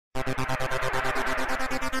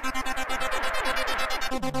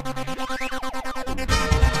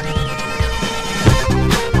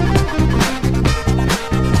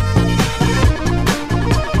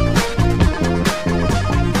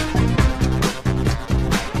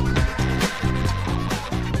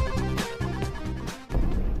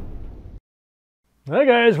Hi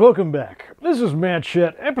guys, welcome back. This is Matt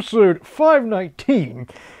Chet, episode 519,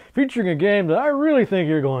 featuring a game that I really think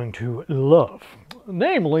you're going to love,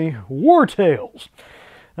 namely Wartales.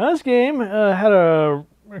 Now, this game had an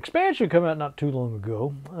expansion come out not too long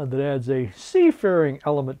ago that adds a seafaring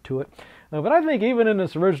element to it, but I think even in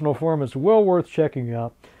its original form it's well worth checking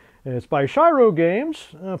out. It's by Schreier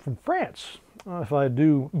Games from France, if I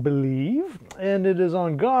do believe, and it is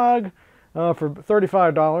on GOG for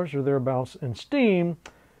 $35 or thereabouts, in Steam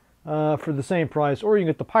for the same price, or you can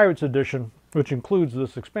get the Pirates Edition, which includes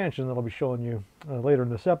this expansion that I'll be showing you later in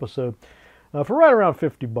this episode, for right around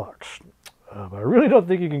 50 bucks. But I really don't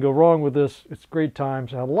think you can go wrong with this. It's great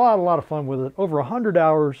times. I had a lot of fun with it. Over 100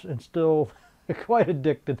 hours and still quite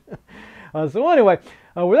addicted. So anyway,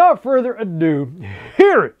 without further ado,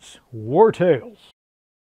 here is Wartales.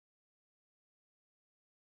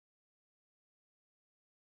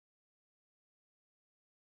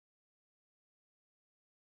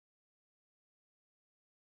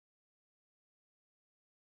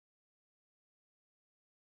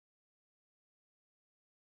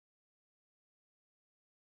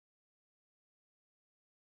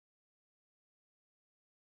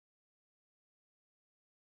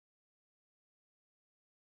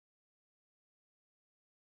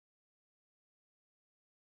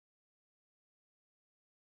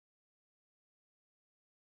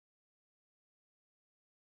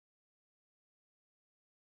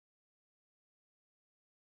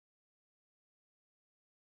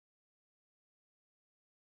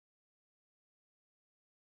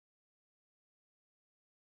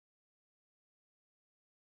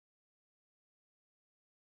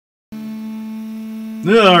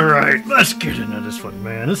 Alright, let's get into this one,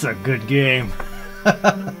 man. This is a good game.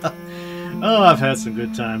 Oh, I've had some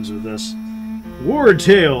good times with this.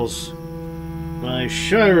 Wartales by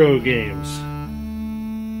Schreier Games.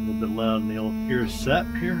 A little bit loud in the old ear set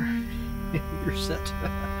here. Ear set.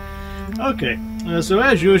 Okay, so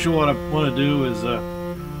as usual, what I want to do is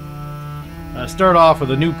start off with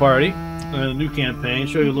a new party, a new campaign,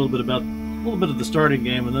 show you a little bit of the starting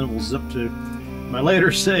game, and then we'll zip to my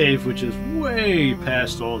later save, which is way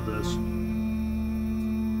past all of this.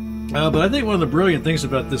 But I think one of the brilliant things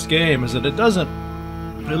about this game is that it doesn't,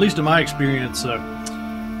 at least in my experience,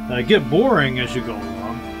 get boring as you go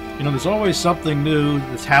along. You know, there's always something new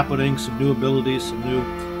that's happening, some new abilities, some new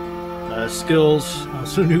skills,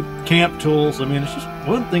 some new camp tools. I mean, it's just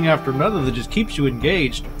one thing after another that just keeps you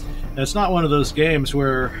engaged. And it's not one of those games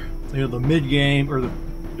where, you know, the mid-game or the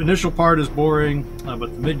initial part is boring, but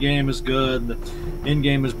the mid-game is good, the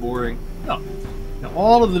end-game is boring. No. Now,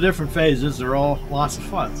 all of the different phases are all lots of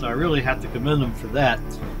fun, so I really have to commend them for that.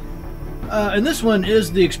 And this one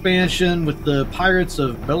is the expansion with the Pirates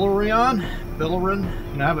of Beleriand.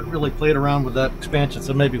 You know, I haven't really played around with that expansion,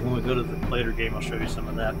 so maybe when we go to the later game I'll show you some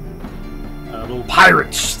of that. Little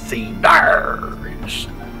Pirates theme.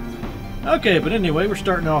 Okay, but anyway, we're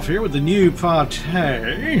starting off here with the new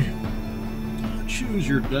party. Choose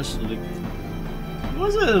your destiny. What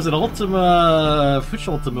was it? Was it Ultima? Which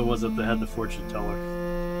Ultima was it that had the fortune teller?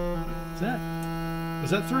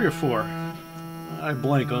 Was that 3 or 4? I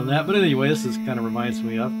blank on that, but anyway, this kind of reminds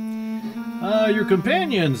me of. Your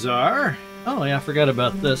companions are. Oh yeah, I forgot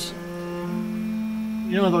about this.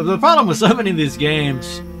 You know, the problem with so many of these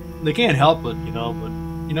games, they can't help it, you know. But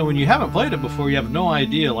you know, when you haven't played it before, you have no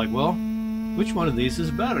idea. Like, well, which one of these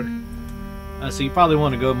is better? So you probably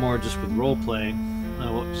want to go more just with role-playing,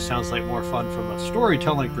 which sounds like more fun from a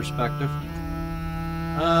storytelling perspective.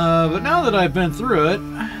 But now that I've been through it,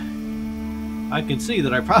 I can see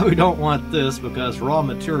that I probably don't want this because raw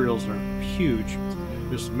materials are huge.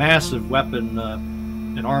 There's massive weapon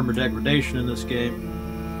and armor degradation in this game.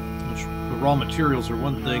 The raw materials are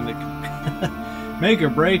one thing that can make or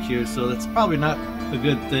break you, so that's probably not a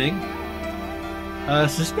good thing.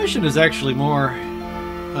 Suspicion is actually more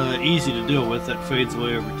easy to deal with. That fades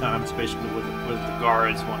away over time, especially whether the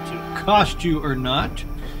guards want to accost you or not.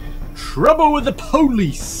 Trouble with the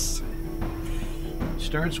police!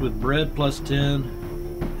 Starts with bread plus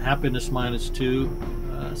 10, happiness minus 2.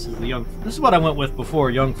 This is what I went with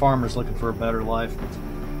before, young farmers looking for a better life.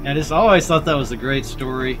 And I just always thought that was a great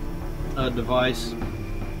story device.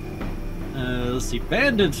 Let's see,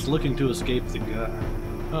 bandits looking to escape the guard.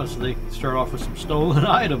 Oh, so they start off with some stolen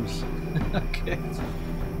items. Okay.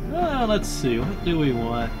 Let's see, what do we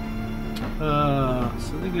want?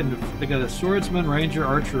 So they got a swordsman, ranger,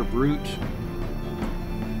 archer, brute.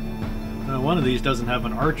 One of these doesn't have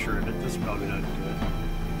an archer in it. That's probably not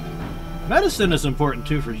good. Medicine is important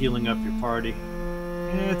too for healing up your party.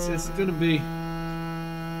 Yeah, it's going to be, you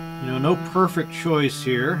know, no perfect choice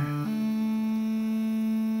here.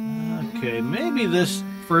 Okay, maybe this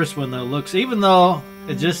first one though looks, even though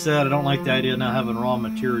it just said I don't like the idea of not having raw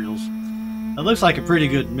materials, it looks like a pretty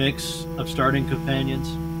good mix of starting companions.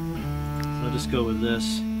 So I'll just go with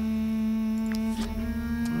this.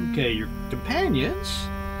 Okay, your companions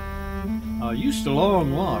used to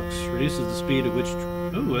long walks, reduces the speed at which.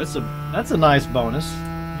 Ooh, that's a nice bonus.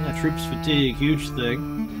 Yeah, troops fatigue, huge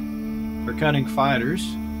thing. For cutting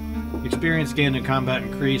fighters, experience gained in combat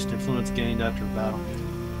increased, influence gained after battle.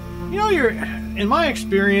 You know, in my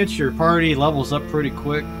experience, your party levels up pretty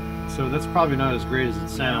quick, so that's probably not as great as it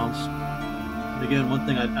sounds. And again, one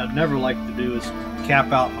thing I'd never like to do is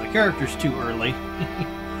cap out my characters too early,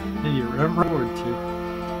 and you remember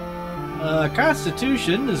to.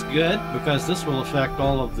 Constitution is good because this will affect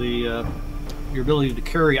all of the your ability to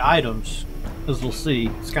carry items, as we'll see.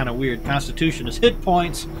 It's kind of weird. Constitution is hit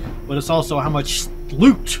points, but it's also how much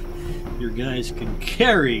loot your guys can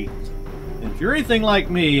carry. And if you're anything like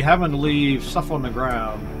me, having to leave stuff on the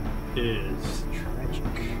ground is tragic.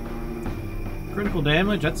 Critical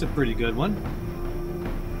damage, that's a pretty good one.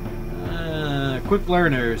 Quick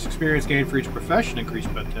learners, experience gained for each profession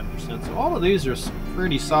increased by 10%. So all of these are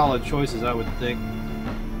pretty solid choices, I would think.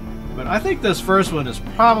 But I think this first one is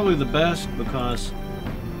probably the best because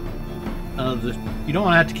you don't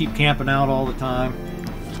want to have to keep camping out all the time.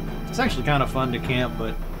 It's actually kind of fun to camp,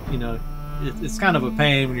 but you know, it's kind of a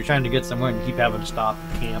pain when you're trying to get somewhere and you keep having to stop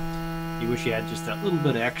and camp. You wish you had just that little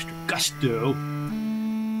bit of extra gusto.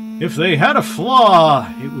 If they had a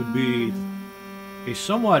flaw, it would be a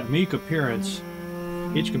somewhat meek appearance.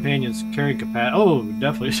 Each companion's carrying capacity. Oh,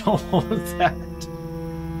 definitely someone with that.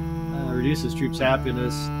 Reduces troops'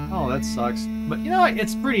 happiness. Oh, that sucks. But you know,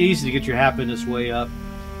 it's pretty easy to get your happiness way up,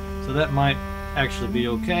 so that might actually be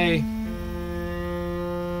okay.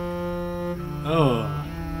 Oh.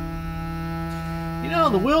 You know,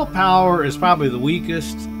 the willpower is probably the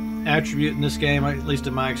weakest attribute in this game, at least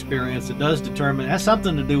in my experience. It does determine, it has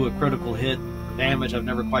something to do with critical hit damage. I've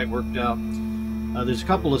never quite worked out. There's a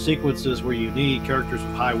couple of sequences where you need characters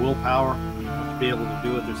with high willpower to be able to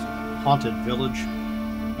do it. There's a haunted village.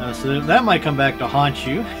 So that might come back to haunt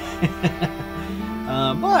you.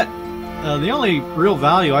 But the only real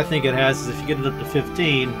value I think it has is if you get it up to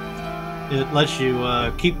 15, it lets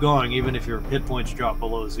you keep going even if your hit points drop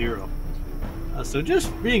below 0. So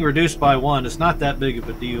just being reduced by 1 is not that big of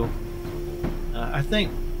a deal. I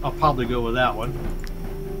think I'll probably go with that one.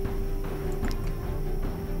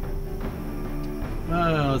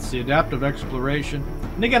 Let's see, adaptive exploration.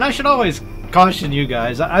 And again, I should always caution you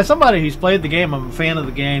guys. As somebody who's played the game, I'm a fan of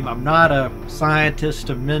the game. I'm not a scientist,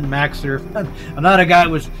 a min-maxer. I'm not a guy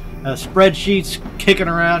with spreadsheets kicking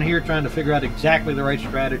around here trying to figure out exactly the right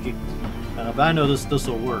strategy. But I know this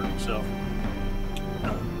will work. So,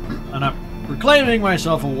 and I'm proclaiming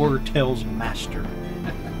myself a Wartales master.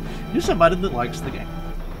 You're somebody that likes the game.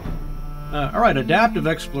 All right, adaptive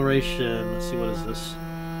exploration. Let's see, what is this?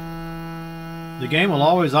 The game will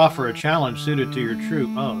always offer a challenge suited to your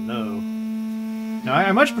troop. Oh no. Now,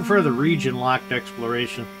 I much prefer the region-locked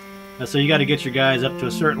exploration. So you got to get your guys up to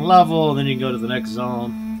a certain level, and then you can go to the next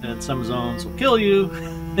zone. And some zones will kill you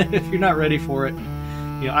if you're not ready for it.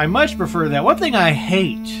 You know, I much prefer that. One thing I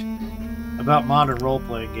hate about modern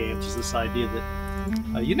role-playing games is this idea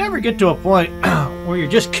that you never get to a point where you're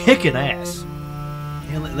just kicking ass.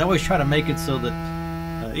 And they always try to make it so that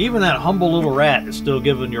even that humble little rat is still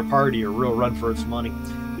giving your party a real run for its money.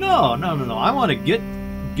 No. I want to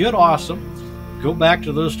get awesome, go back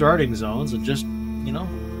to those starting zones, and just, you know,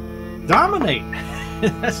 dominate.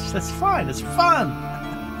 that's fine. It's fun.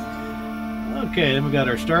 Okay, then we got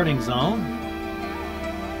our starting zone.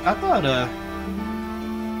 I thought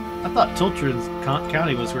Tiltrin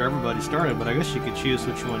County was where everybody started, but I guess you could choose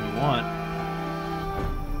which one you want.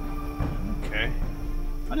 Okay.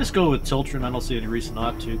 I just go with Tiltrin. I don't see any reason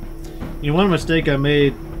not to. You know, one mistake I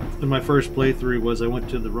made in my first playthrough was I went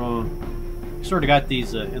to the wrong... sort of got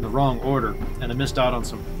these in the wrong order, and I missed out on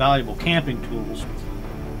some valuable camping tools.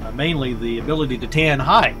 Mainly the ability to tan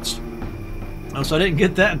hides. So I didn't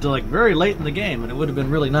get that until like very late in the game, and it would have been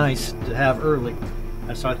really nice to have early.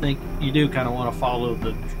 And so I think you do kind of want to follow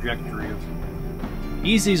the trajectory of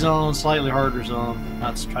easy zone, slightly harder zone,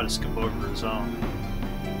 not to try to skip over a zone.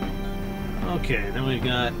 Okay, then we've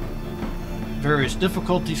got various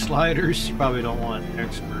difficulty sliders. You probably don't want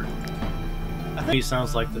expert. I think it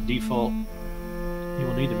sounds like the default. You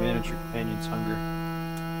will need to manage your companion's hunger.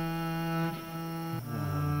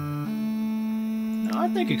 No, I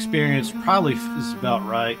think experience probably is about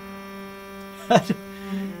right.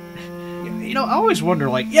 You know, I always wonder,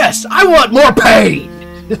 like, yes, I want more pain!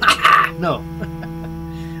 No.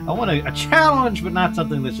 I want a challenge, but not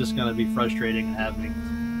something that's just going to be frustrating and have me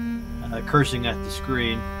cursing at the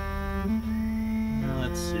screen.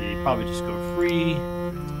 Let's see, probably just go free.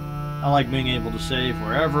 I like being able to save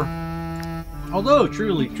wherever. Although,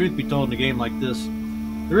 truth be told, in a game like this,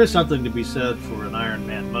 there is something to be said for an Iron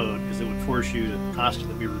Man mode, because it would force you to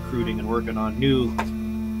constantly be recruiting and working on new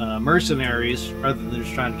mercenaries, rather than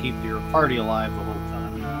just trying to keep your party alive the whole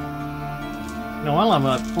time. Now, while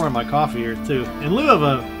I'm pouring my coffee here, too, in lieu of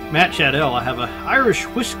a Matt Chat Ale, I have a Irish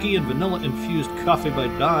whiskey and vanilla infused coffee by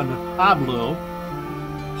Don Pablo,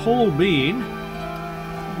 whole bean.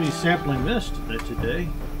 I'll be sampling this today.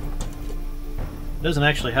 It doesn't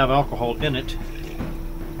actually have alcohol in it.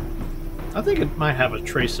 I think it might have a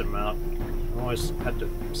trace amount. I always have to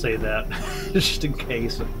say that, just in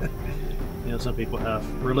case. You know, some people have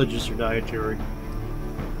religious or dietary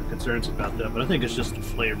concerns about that, but I think it's just a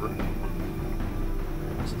flavor.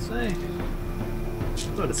 What does it say? I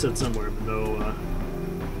thought it said somewhere, but no.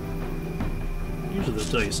 Usually they'll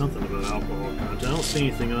tell you something about alcohol content. I don't see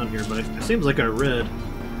anything on here, but it seems like I read.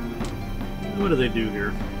 What do they do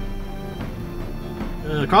here?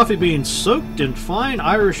 Coffee beans soaked in fine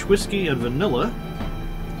Irish whiskey and vanilla.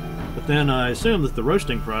 But then I assume that the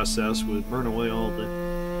roasting process would burn away all the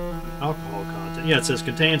alcohol content. Yeah, it says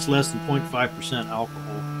contains less than 0.5% alcohol.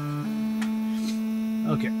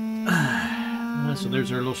 Okay. So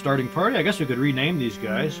there's our little starting party. I guess we could rename these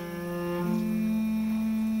guys.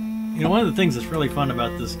 You know, one of the things that's really fun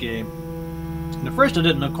about this game, and at first I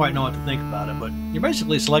didn't quite know what to think about it, but you're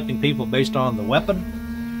basically selecting people based on the weapon.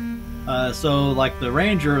 So, like the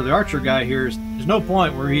ranger or the archer guy here, there's no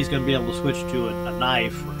point where he's going to be able to switch to a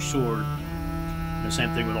knife or a sword. The same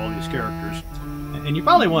thing with all these characters. And you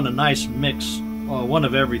probably want a nice mix, one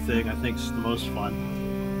of everything. I think is the most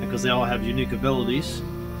fun, because they all have unique abilities.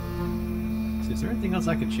 So is there anything else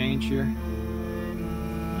I could change here?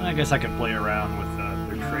 I guess I could play around with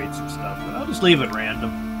their traits and stuff, but I'll just leave it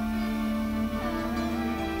random.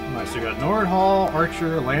 Alright, so we got Nordhall,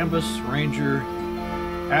 Archer, Lambus, Ranger,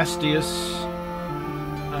 Astius,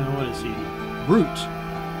 what is he? Brute.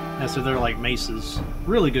 Yeah, so they're like maces.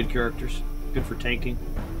 Really good characters. Good for tanking.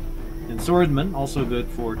 And Swordsman, also good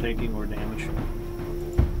for tanking or damage.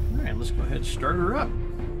 Alright, let's go ahead and start her up.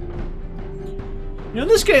 You know, in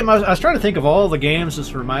this game, I was trying to think of all the games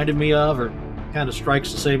this reminded me of, or kind of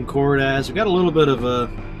strikes the same chord as. We've got a little bit of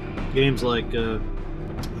games like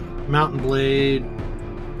Mountain Blade,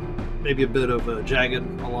 maybe a bit of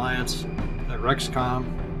Jagged Alliance, Rexcom,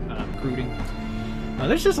 recruiting.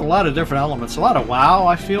 There's just a lot of different elements. A lot of WoW,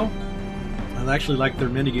 I feel. I actually like their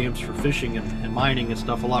minigames for fishing and mining and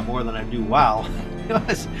stuff a lot more than I do WoW. You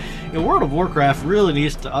know, World of Warcraft really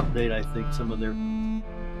needs to update, I think, some of their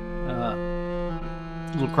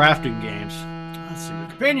little crafting games. Let's see. The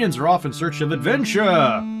companions are off in search of adventure.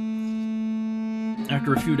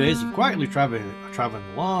 After a few days of quietly traveling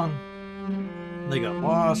along, they got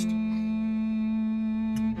lost.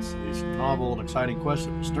 These novel and exciting quests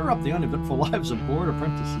that will stir up the uneventful lives of bored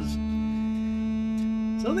apprentices.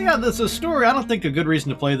 So yeah, this is a story. I don't think a good reason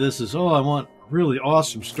to play this is, oh, I want a really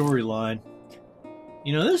awesome storyline.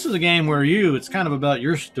 You know, this is a game where it's kind of about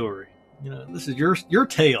your story. You know, this is your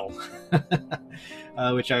tale,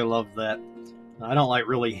 which I love that. I don't like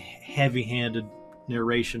really heavy-handed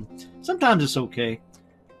narration. Sometimes it's okay,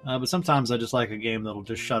 but sometimes I just like a game that'll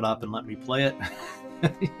just shut up and let me play it.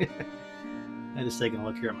 I'm just taking a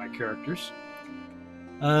look here at my characters.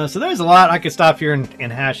 So there's a lot. I could stop here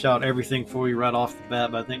and hash out everything for you right off the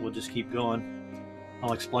bat, but I think we'll just keep going.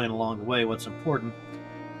 I'll explain along the way what's important.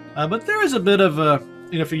 But there is a bit of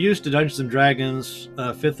you know, if you're used to Dungeons & Dragons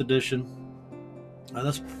 5th edition,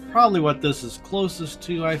 that's probably what this is closest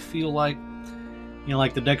to, I feel like. You know,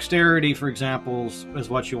 like the dexterity, for example, is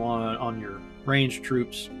what you want on your ranged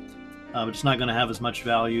troops. But it's not going to have as much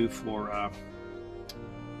value for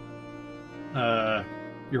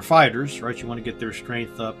your fighters, right? You want to get their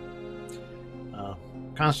strength up.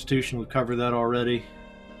 Constitution, we've covered that already.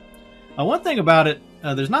 One thing about it,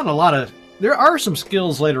 there's not a lot of... There are some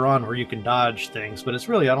skills later on where you can dodge things, but it's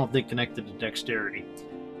really, I don't think, connected to dexterity.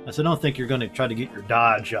 So I don't think you're going to try to get your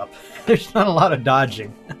dodge up. There's not a lot of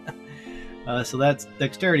dodging. So that's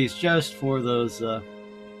dexterity is just for those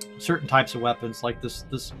certain types of weapons. Like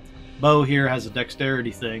this bow here has a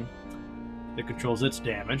dexterity thing that controls its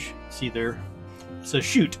damage. See there? It says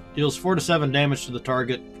shoot. Deals 4 to 7 damage to the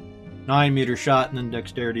target. 9-meter shot, and then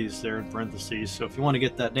dexterity is there in parentheses. So if you want to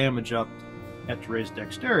get that damage up, you have to raise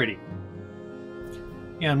dexterity.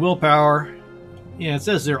 Yeah, and willpower. Yeah, it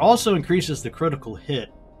says there also increases the critical hit.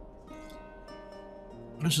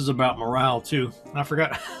 This is about morale too. I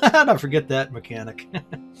forgot. How'd I forget that mechanic?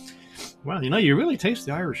 Well, you know, you really taste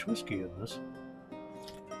the Irish whiskey in this.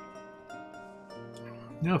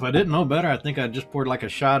 You know, if I didn't know better, I think I just poured like a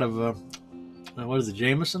shot of, what is it,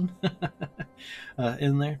 Jameson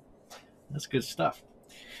in there. That's good stuff.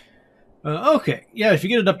 Okay, yeah, if you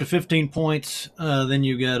get it up to 15 points, then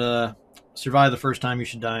you get survive the first time you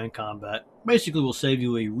should die in combat. Basically, will save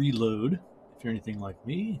you a reload, if you're anything like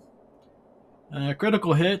me.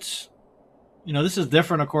 Critical hits, you know, this is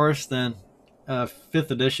different, of course, than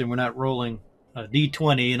 5th edition. We're not rolling a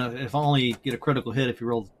d20, you know, if only you get a critical hit if you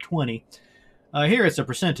roll 20. Here it's a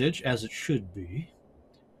percentage, as it should be.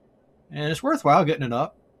 And it's worthwhile getting it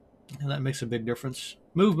up, and that makes a big difference.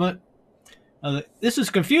 Movement. This is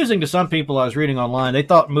confusing to some people I was reading online. They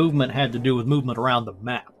thought movement had to do with movement around the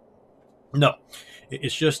map. No,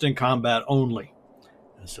 it's just in combat only.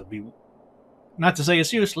 So not to say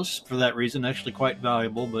it's useless for that reason, actually quite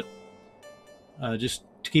valuable, but just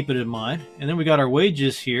to keep it in mind. And then we got our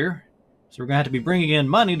wages here. So we're going to have to be bringing in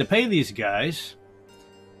money to pay these guys.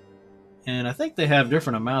 And I think they have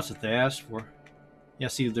different amounts that they asked for. Yeah,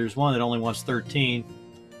 see, there's one that only wants 13.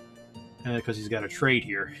 Because he's got a trade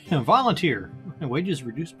here. Volunteer. Wages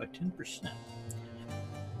reduced by 10%.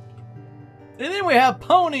 And then we have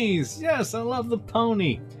ponies. Yes, I love the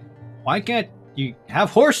pony. Why can't you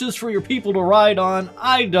have horses for your people to ride on?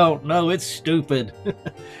 I don't know. It's stupid.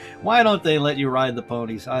 Why don't they let you ride the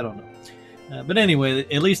ponies? I don't know. But anyway,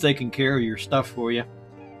 at least they can carry your stuff for you.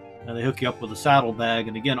 They hook you up with a saddlebag.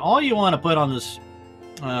 And again, all you want to put on this...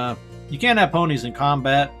 you can't have ponies in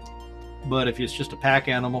combat. But if it's just a pack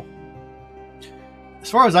animal... As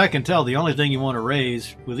far as I can tell, the only thing you want to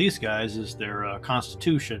raise with these guys is their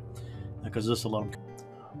constitution, because this will let them,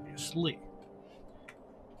 obviously.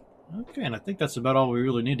 Okay, and I think that's about all we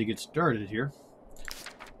really need to get started here.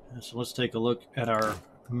 So let's take a look at our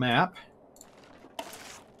map.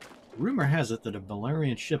 Rumor has it that a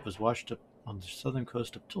Balerian ship is washed up on the southern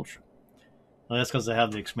coast of Tiltron. Well, that's because they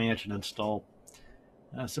have the expansion installed.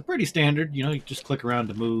 So pretty standard, you know, you just click around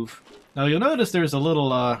to move. Now you'll notice there's a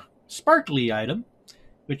little sparkly item,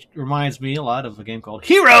 which reminds me a lot of a game called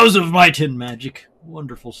Heroes of Might and Magic.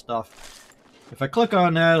 Wonderful stuff. If I click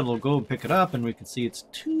on that, it'll go and pick it up, and we can see it's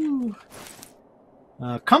 2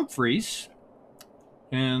 comfreys.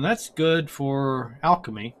 And that's good for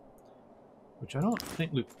alchemy, which I don't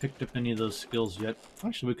think we've picked up any of those skills yet.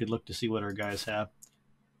 Actually, we could look to see what our guys have.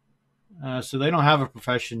 So they don't have a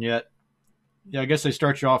profession yet. Yeah, I guess they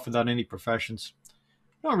start you off without any professions.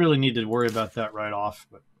 Don't really need to worry about that right off,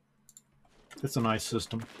 but it's a nice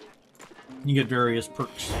system. You get various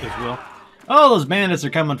perks as well. Oh, those bandits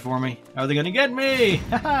are coming for me. Are they going to get me?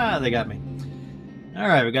 Haha, they got me.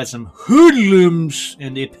 Alright, we got some hoodlums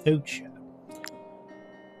and a poacher.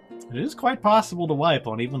 It is quite possible to wipe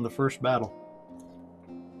on even the first battle.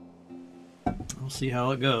 We'll see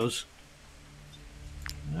how it goes.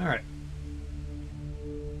 Alright.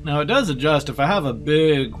 Now it does adjust. If I have a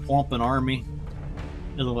big whomping army,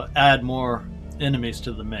 it'll add more enemies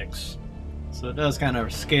to the mix. So it does kind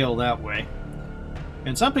of scale that way.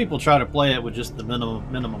 And some people try to play it with just the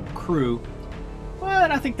minimum crew.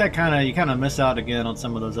 But I think that you kind of miss out again on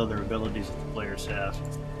some of those other abilities that the players have.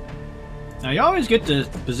 Now you always get to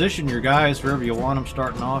position your guys wherever you want them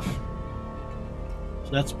starting off.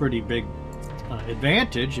 So that's a pretty big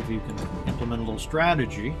advantage if you can implement a little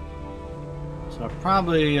strategy. So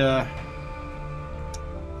probably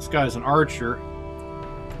this guy's an archer.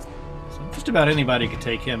 So just about anybody could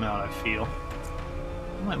take him out, I feel.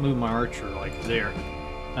 I might move my archer like there.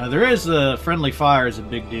 There is friendly fire is a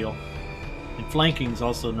big deal. And flanking is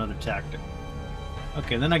also another tactic.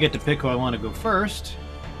 Okay, then I get to pick who I want to go first.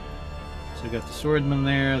 So we got the swordsman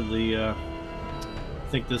there. I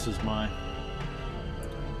think this is my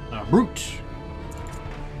brute.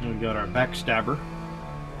 And we got our backstabber.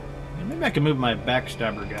 And maybe I can move my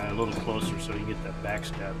backstabber guy a little closer so you can get that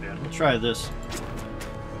backstab in. We'll try this.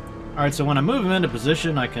 Alright, so when I move him into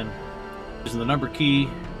position, I can use the number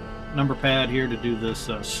pad here to do this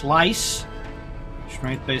slice.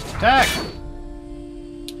 Strength-based attack.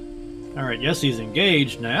 Alright, yes, he's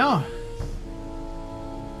engaged now.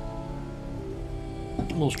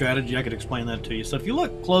 A little strategy, I could explain that to you. So if you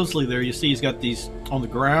look closely there, you see he's got these on the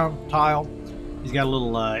ground tile. He's got a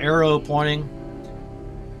little arrow pointing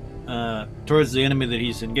towards the enemy that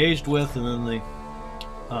he's engaged with, and then the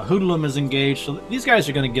hoodlum is engaged. So these guys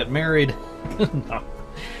are going to get married.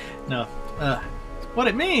 No. What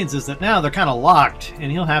it means is that now they're kind of locked,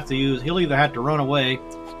 and he'll either have to run away,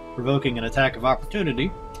 provoking an attack of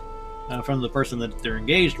opportunity from the person that they're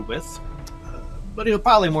engaged with, but he'll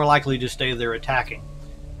probably more likely just stay there attacking.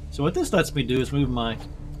 So what this lets me do is move my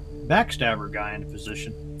backstabber guy into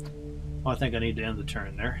position. Oh, I think I need to end the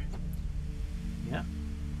turn there. Yeah.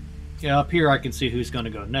 yeah, up here I can see who's going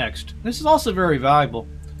to go next. This is also very valuable.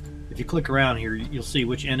 If you click around here, you'll see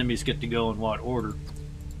which enemies get to go in what order.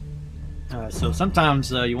 So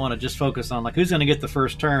sometimes you want to just focus on like who's going to get the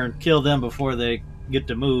first turn, kill them before they get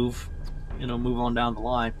to move, move on down the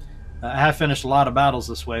line. I have finished a lot of battles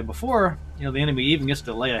this way before, the enemy even gets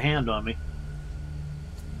to lay a hand on me.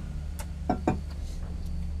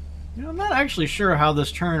 I'm not actually sure how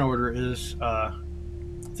this turn order is.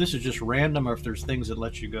 If this is just random or if there's things that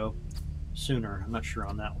let you go sooner. I'm not sure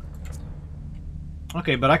on that one.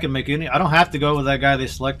 Okay, but I can make any... I don't have to go with that guy they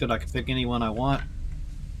selected. I can pick anyone I want.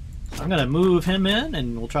 I'm going to move him in,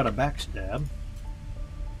 and we'll try to backstab.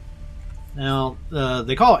 Now,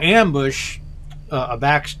 they call ambush a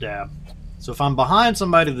backstab. So if I'm behind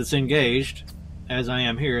somebody that's engaged, as I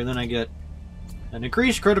am here, then I get an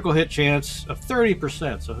increased critical hit chance of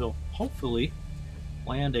 30%. So he'll hopefully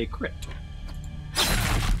land a crit.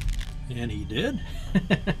 And he did.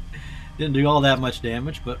 Didn't do all that much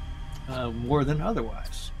damage, but more than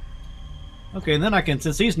otherwise. Okay, and then I can,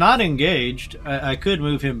 since he's not engaged, I could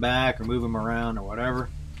move him back or move him around or whatever.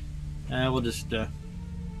 We'll just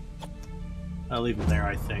I'll leave him there,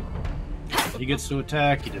 I think. He gets to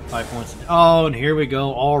attack. He did 5 points. Oh, and here we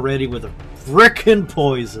go already with a frickin'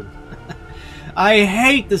 poison. I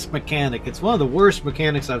hate this mechanic. It's one of the worst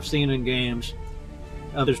mechanics I've seen in games.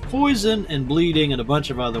 There's poison and bleeding and a bunch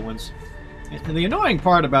of other ones. And the annoying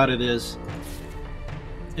part about it is,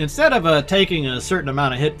 instead of taking a certain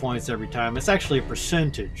amount of hit points every time, it's actually a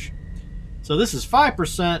percentage. So this is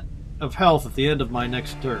 5% of health at the end of my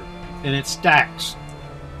next turn, and it stacks.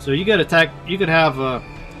 So you get attacked. You could have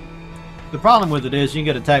the problem with it is you can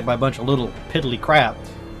get attacked by a bunch of little piddly crap.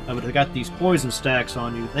 But they got these poison stacks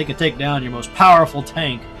on you. They can take down your most powerful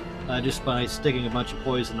tank just by sticking a bunch of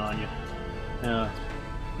poison on you.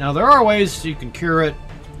 Now there are ways you can cure it,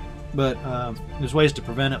 but there's ways to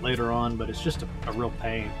prevent it later on, but it's just a real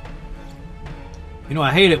pain.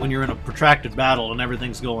 I hate it when you're in a protracted battle and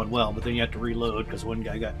everything's going well, but then you have to reload because one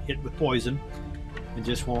guy got hit with poison and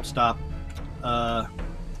just won't stop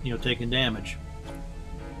taking damage.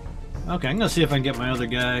 Okay, I'm going to see if I can get my other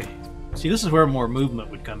guy. See, this is where more movement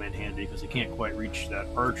would come in handy because he can't quite reach that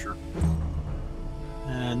archer.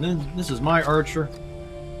 And then this is my archer.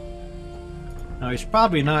 Now he's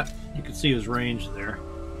probably not, you can see his range there.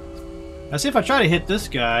 Now see, if I try to hit this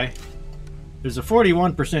guy, there's a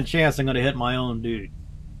 41% chance I'm going to hit my own dude.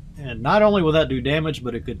 And not only will that do damage,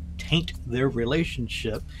 but it could taint their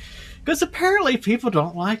relationship. Because apparently people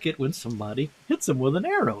don't like it when somebody hits them with an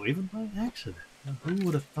arrow, even by accident. Now, who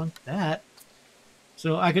would have thunk that?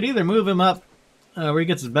 So I could either move him up where he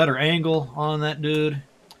gets a better angle on that dude,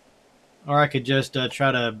 or I could just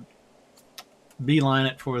try to beeline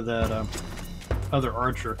it for that other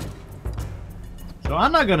archer. So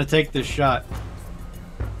I'm not going to take this shot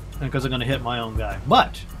because I'm going to hit my own guy.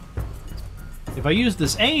 But if I use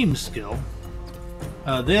this aim skill,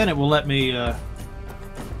 then it will let me... well,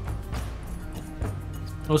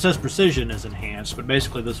 it says precision is enhanced, but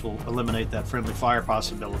basically this will eliminate that friendly fire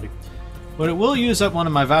possibility. But it will use up one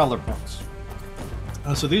of my Valor points.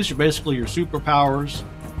 So these are basically your superpowers,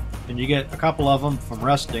 and you get a couple of them from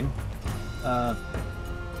resting. But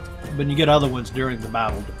you get other ones during the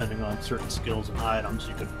battle, depending on certain skills and items.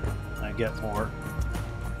 You could get more.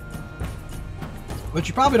 But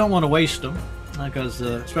you probably don't want to waste them, because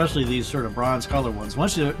especially these sort of bronze color ones.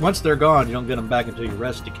 Once they're gone, you don't get them back until you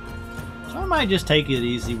rest again. So I might just take it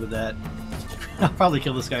easy with that. I'll probably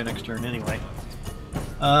kill this guy next turn anyway.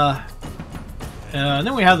 And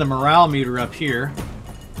then we have the morale meter up here.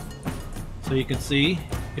 So you can see,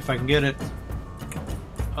 if I can get it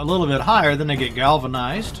a little bit higher, then I get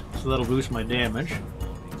galvanized. So that'll boost my damage.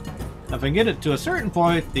 If I can get it to a certain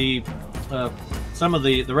point, some of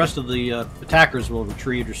the rest of the attackers will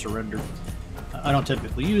retreat or surrender. I don't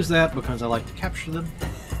typically use that because I like to capture them.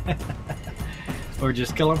 Or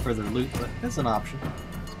just kill them for their loot, but that's an option.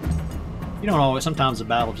 You don't always, sometimes the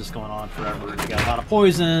battle's just going on forever. You got a lot of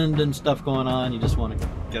poison and stuff going on, you just want to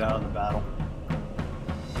get out of the battle.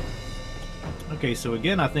 Okay, so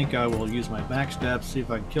again, I think I will use my backstab to see if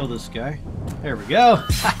I can kill this guy. There we go!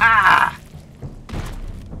 Ha-ha!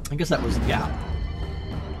 I guess that was the gal.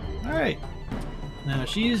 Alright. Now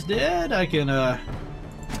she's dead. I can, yeah,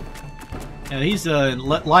 he's in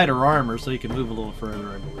lighter armor, so he can move a little further,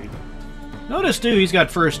 I believe. Notice, too, he's got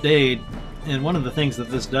first aid, and one of the things that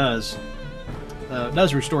this does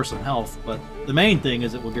restore some health, but the main thing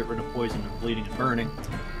is it will get rid of poison and bleeding and burning.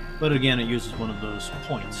 But again, it uses one of those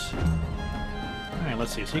points. Alright,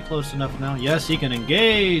 let's see. Is he close enough now? Yes, he can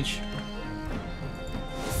engage!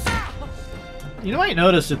 You might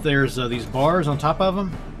notice that there's these bars on top of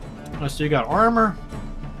him. So you got armor,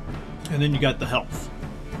 And then you got the health.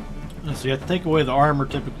 So you have to take away the armor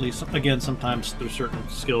typically. Again, sometimes there's certain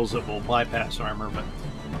skills that will bypass armor,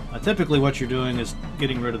 but typically what you're doing is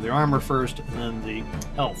getting rid of the armor first and then the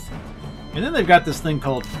health. And then they've got this thing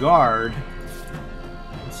called guard.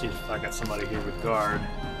 Let's see if I got somebody here with guard.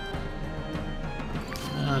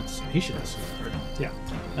 He should have some guard.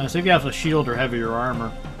 Yeah. So if you have a shield or heavier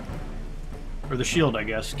armor, or the shield, I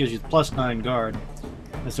guess, gives you +9 guard.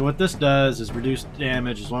 And so what this does is reduce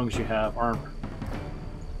damage as long as you have armor.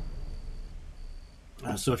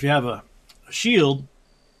 So if you have a shield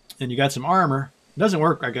and you got some armor, it doesn't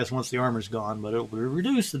work, I guess, once the armor's gone, but it will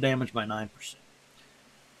reduce the damage by 9%.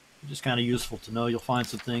 Just kind of useful to know. You'll find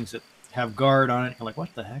some things that have guard on it. You're like,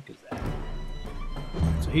 what the heck is that?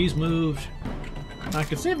 So he's moved. I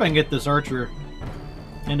can see if I can get this archer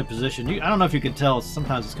into position. I don't know if you can tell.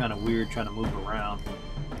 Sometimes it's kind of weird trying to move around.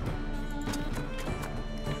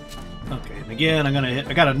 Okay, and again, I'm gonna hit.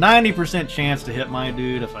 I got a 90% chance to hit my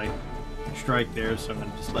dude if I strike there, so I'm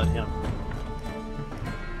gonna just let him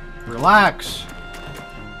relax.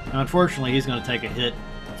 Now, unfortunately, he's gonna take a hit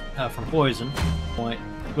from poison,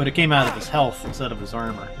 but it came out of his health instead of his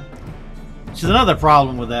armor. Which is another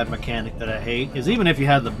problem with that mechanic that I hate. Is even if you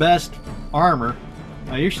have the best armor,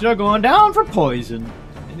 you're still going down for poison,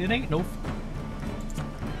 and it ain't no fun.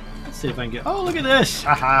 Let's see if I can get. Oh, look at this!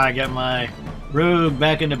 Haha! I got my rogue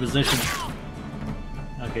back into position.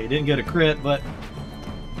 Okay, didn't get a crit, but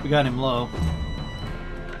we got him low.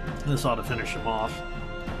 This ought to finish him off.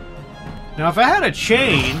 Now, if I had a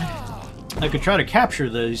chain, I could try to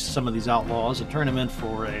capture some of these outlaws and turn them in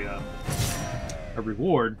for a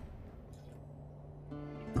reward.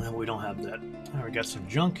 We don't have that. We got some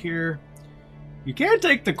junk here. You can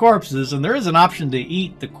take the corpses, and there is an option to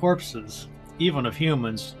eat the corpses, even of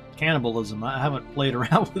humans. Cannibalism. I haven't played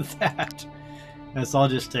around with that. And so I'll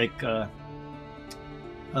just take the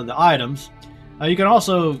items. You can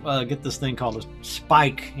also get this thing called a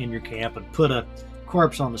spike in your camp and put a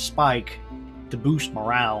corpse on the spike to boost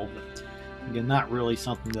morale. But again, not really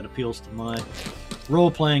something that appeals to my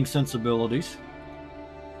role-playing sensibilities.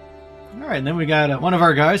 Alright, and then we got one of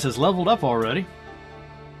our guys has leveled up already.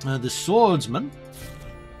 The swordsman.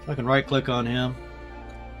 So I can right-click on him.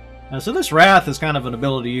 So this wrath is kind of an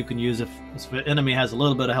ability you can use if an enemy has a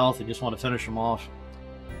little bit of health and you just want to finish them off.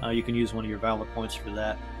 You can use one of your valor points for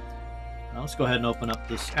that. Now let's go ahead and open up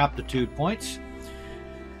this aptitude points.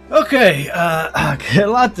 Okay, a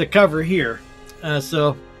lot to cover here.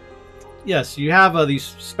 So, yes, you have these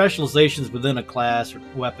specializations within a class or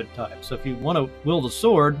weapon type. So if you want to wield a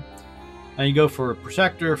sword, you go for a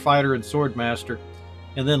protector, fighter, and sword master.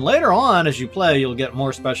 And then later on, as you play, you'll get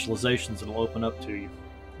more specializations that will open up to you.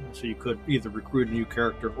 So you could either recruit a new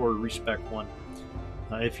character or respec one,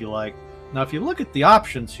 if you like. Now, if you look at the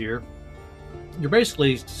options here, you're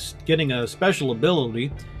basically getting a special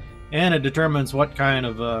ability, and it determines what kind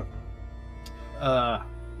of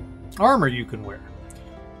armor you can wear.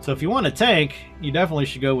 So if you want a tank, you definitely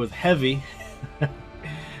should go with heavy,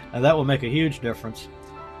 and that will make a huge difference.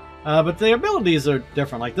 But the abilities are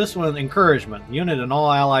different. Like this one, encouragement. The unit and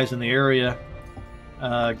all allies in the area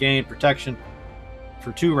gain protection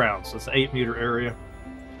for 2 rounds. That's an 8-meter area.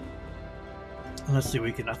 Let's see,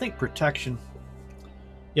 we can, I think protection.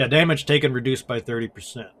 Yeah, damage taken reduced by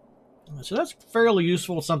 30%. So that's fairly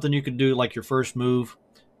useful. Something you can do like your first move.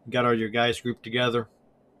 You got all your guys grouped together.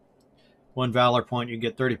 1 valor point, you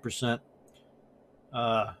get 30%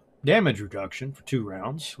 damage reduction for 2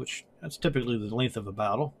 rounds, which that's typically the length of a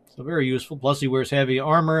battle. So very useful. Plus he wears heavy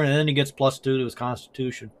armor, and then he gets +2 to his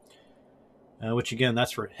constitution. Which again,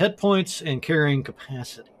 that's for hit points and carrying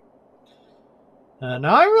capacity.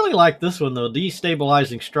 Now I really like this one though,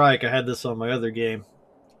 Destabilizing Strike. I had this on my other game.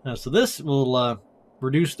 So this will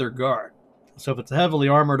reduce their guard. So if it's a heavily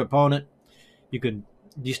armored opponent, you can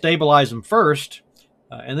destabilize them first,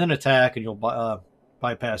 and then attack, and you'll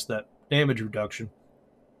bypass that damage reduction.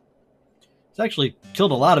 It's actually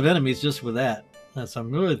killed a lot of enemies just with that. So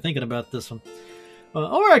I'm really thinking about this one.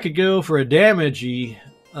 Or I could go for a damagey,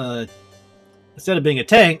 instead of being a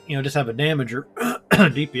tank, just have a damager,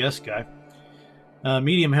 DPS guy.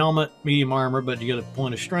 Medium helmet, medium armor, but you get a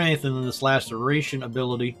point of strength, and then this laceration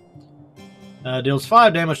ability deals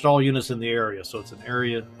 5 damage to all units in the area, so it's an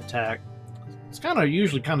area attack. It's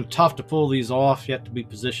usually kind of tough to pull these off. You have to be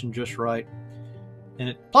positioned just right.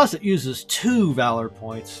 And plus it uses 2 valor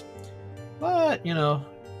points. But,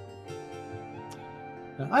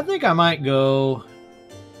 I think I might go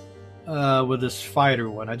with this fighter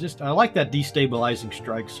one. I like that Destabilizing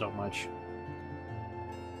Strike so much.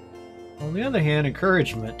 On the other hand,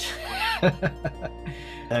 encouragement.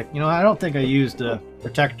 I don't think I used a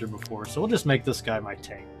protector before, so we'll just make this guy my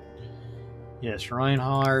tank. Yes,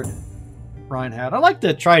 Reinhard. I like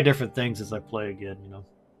to try different things as I play again, you know.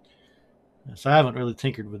 So I haven't really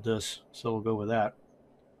tinkered with this, so we'll go with that.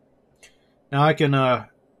 Now I can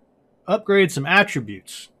upgrade some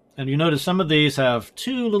attributes. And you notice some of these have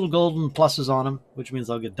 2 little golden pluses on them, which means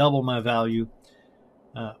I'll get double my value.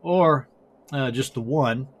 Or just the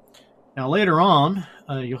 1. Now later on,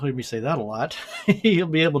 you'll hear me say that a lot, you'll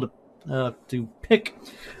be able to pick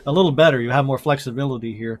a little better. You have more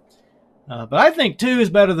flexibility here. But I think 2 is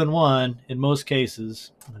better than 1 in most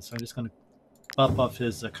cases. So I'm just going to bump up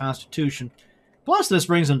his constitution. Plus this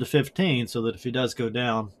brings him to 15, so that if he does go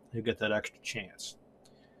down, he'll get that extra chance.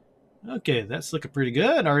 Okay, that's looking pretty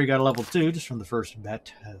good. I already got a level 2 just from the first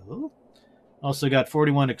battle. Also got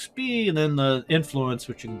 41 XP, and then the influence,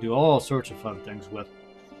 which you can do all sorts of fun things with.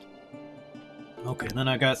 Okay, and then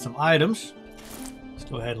I got some items. Let's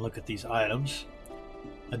go ahead and look at these items.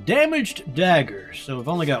 A damaged dagger. So I've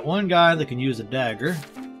only got one guy that can use a dagger.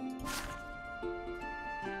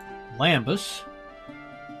 Lambus.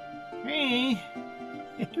 Hey.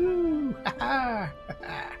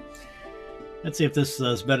 Let's see if this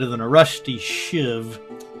is better than a rusty shiv.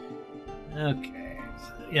 Okay.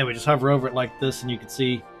 So, yeah, we just hover over it like this, and you can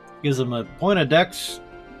see gives him a point of dex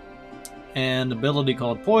and ability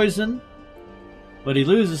called poison. But he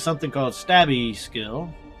loses something called stabby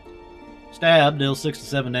skill. Stab deals 6 to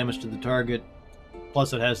 7 damage to the target.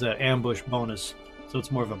 Plus it has that ambush bonus. So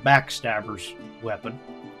it's more of a backstabber's weapon.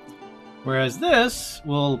 Whereas this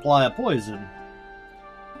will apply a poison,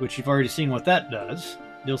 which you've already seen what that does.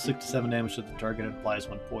 Deals 6 to 7 damage to the target and applies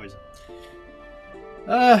 1 poison.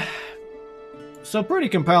 So pretty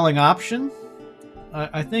compelling option.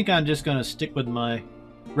 I think I'm just going to stick with my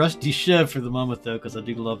rusty shiv for the moment, though, because I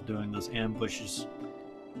do love doing those ambushes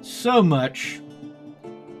so much.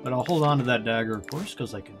 But I'll hold on to that dagger, of course,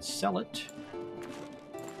 because I can sell it.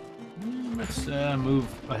 Let's move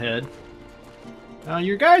ahead. Now,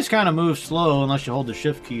 your guys kind of move slow unless you hold the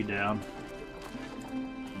shift key down.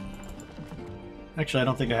 Actually, I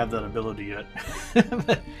don't think I have that ability yet.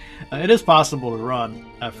 But, it is possible to run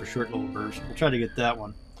for short little bursts. We'll try to get that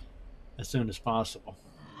one as soon as possible.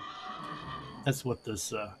 That's what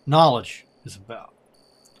this knowledge is about.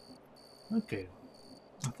 Okay.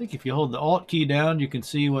 I think if you hold the Alt key down, you can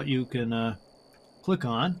see what you can click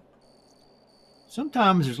on.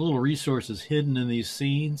 Sometimes there's little resources hidden in these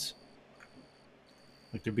scenes.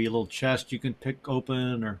 Like there'd be a little chest you can pick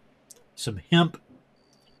open, or some hemp.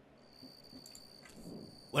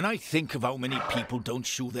 When I think of how many people don't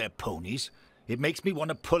shoe their ponies, it makes me want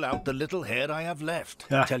to pull out the little hair I have left.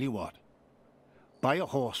 Tell you what, buy a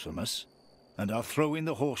horse from us, and I'll throw in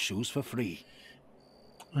the horseshoes for free.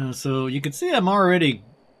 So you can see I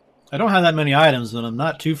don't have that many items, and I'm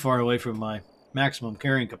not too far away from my maximum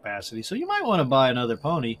carrying capacity. So you might want to buy another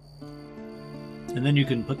pony, and then you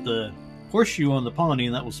can put the horseshoe on the pony,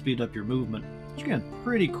 and that will speed up your movement. Which, again,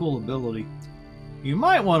 pretty cool ability. You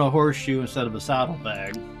might want a horseshoe instead of a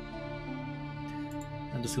saddlebag.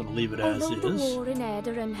 I'm just going to leave it as is. Although the war in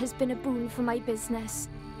Edarin has been a boon for my business,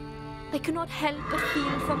 I cannot help but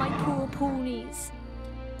feel for my poor ponies.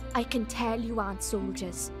 I can tell you aren't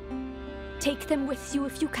soldiers. Take them with you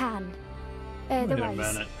if you can.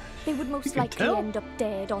 Otherwise, they would most likely end up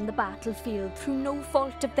dead on the battlefield through no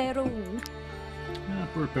fault of their own. Ah,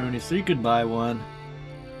 poor pony. So you could buy one.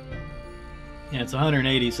 Yeah, it's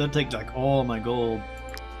 180, so it'd take like all my gold.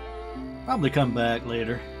 Probably come back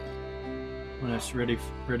later when it's ready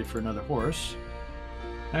for another horse.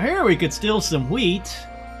 Now here we could steal some wheat.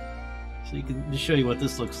 So you can just show you what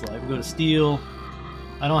this looks like. We go to steal.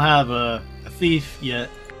 I don't have a thief yet.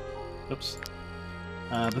 Oops.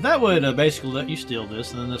 But that would basically let you steal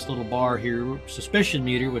this, and then this little bar here, suspicion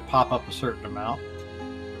meter, would pop up a certain amount.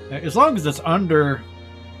 As long as it's under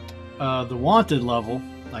the wanted level,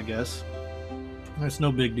 I guess. It's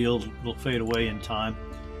no big deal. It'll fade away in time.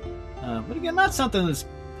 But again, not something that's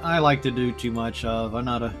I like to do too much of. I'm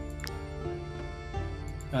not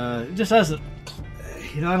it just hasn't...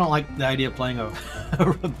 I don't like the idea of playing a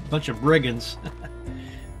bunch of brigands.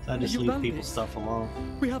 So I just leave people's stuff alone.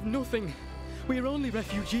 We have nothing. We are only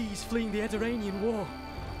refugees fleeing the Ediranian war.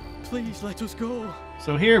 Please let us go.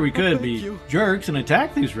 So here we could be jerks and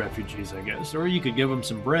attack these refugees, I guess. Or you could give them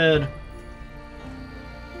some bread.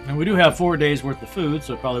 And we do have 4 days worth of food,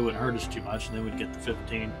 so it probably wouldn't hurt us too much. And then we'd get the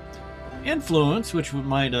 15 influence, which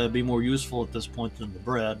might be more useful at this point than the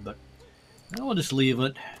bread. But we'll just leave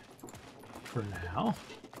it for now.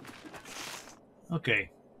 Okay.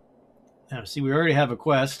 Now, see, we already have a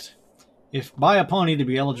quest. If buy a pony to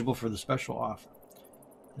be eligible for the special offer.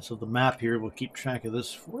 And so the map here will keep track of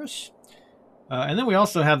this for us. And then we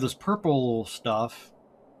also have this purple stuff.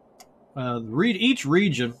 each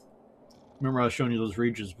region, remember I was showing you those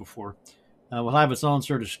regions before, will have its own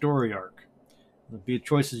sort of story arc. There'll be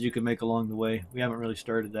choices you can make along the way. We haven't really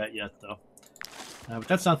started that yet, though. But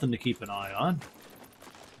that's something to keep an eye on.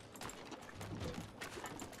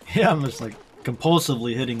 Yeah, I'm just like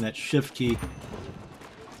compulsively hitting that shift key.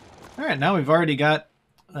 Alright, now we've already got,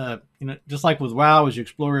 just like with WoW, as you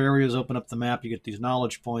explore areas, open up the map, you get these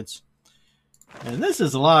knowledge points. And this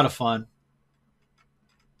is a lot of fun.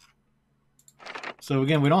 So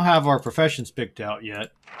again, we don't have our professions picked out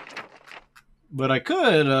yet. But I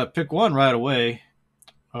could pick one right away,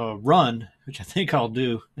 run, which I think I'll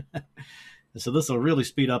do. So this will really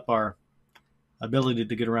speed up our ability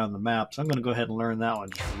to get around the map. So I'm going to go ahead and learn that one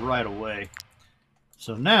just right away.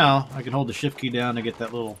 So now I can hold the shift key down to get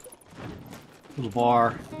that little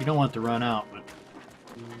bar. You don't want it to run out, but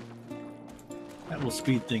that will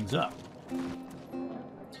speed things up.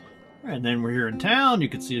 And then we're here in town. You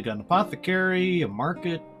can see we've got an apothecary, a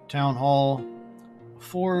market, town hall, a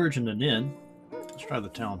forge, and an inn. Let's try the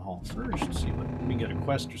town hall first. See if we get a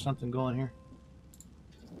quest or something going here.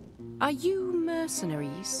 Are you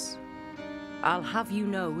mercenaries? I'll have you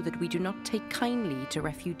know that we do not take kindly to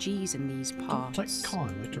refugees in these parts. Don't take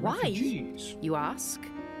kindly to Why? refugees. You ask?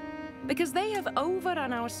 Because they have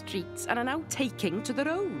overrun our streets and are now taking to the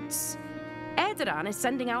roads. Erdogan is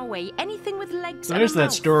sending our way anything with legs So and there's a that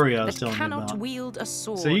mouth story I was that telling you cannot about. wield a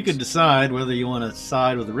sword. So you can decide whether you want to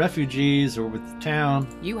side with the refugees or with the town.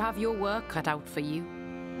 You have your work cut out for you.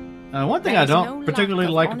 One thing I There is don't no particularly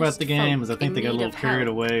lack like of about the honest game is I folk think in they got a need little of carried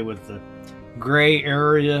help. away with the gray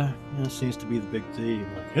area. That seems to be the big theme.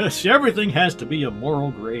 Like, yes, everything has to be a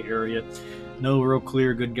moral gray area. No real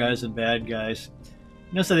clear good guys and bad guys.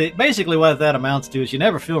 So basically what that amounts to is you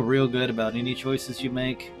never feel real good about any choices you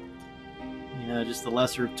make. Just the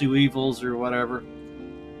lesser of two evils or whatever.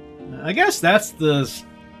 I guess that's the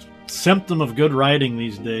symptom of good writing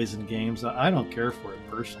these days in games. I don't care for it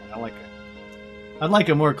personally. I'd like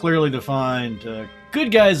a more clearly defined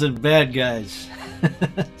good guys and bad guys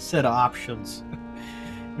set of options.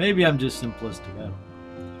 Maybe I'm just simplistic. I don't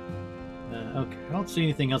know. Okay, I don't see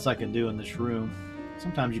anything else I can do in this room.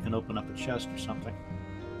 Sometimes you can open up a chest or something.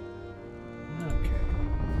 Okay.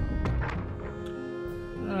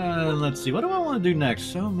 Let's see. What do I want to do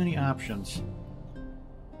next? So many options.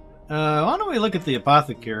 Why don't we look at the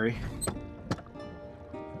apothecary?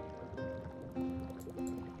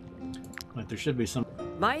 Like there should be some.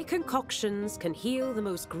 My concoctions can heal the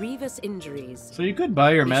most grievous injuries. So you could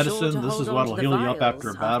buy your Be sure medicine. to This hold is on what'll to the heal you up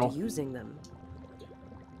after a vials battle. using them.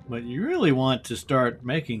 But you really want to start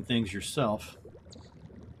making things yourself.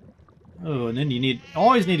 Oh, and then you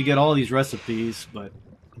always need to get all these recipes, but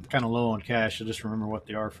I'm kind of low on cash. I just remember what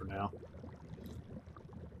they are for now.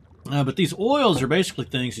 But these oils are basically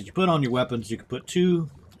things that you put on your weapons. You can put 2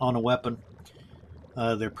 on a weapon.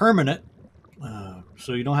 They're permanent,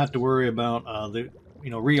 so you don't have to worry about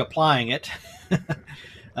reapplying it.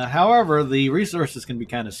 However, the resources can be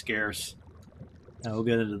kind of scarce. We'll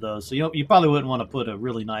get into those. So you probably wouldn't want to put a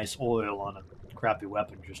really nice oil on a crappy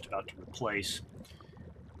weapon you're just about to replace.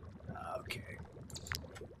 Okay.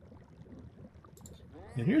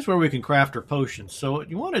 And here's where we can craft our potions. So what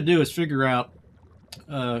you want to do is figure out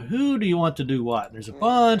who do you want to do what. There's a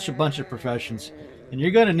bunch of professions, and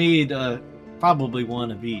you're going to need probably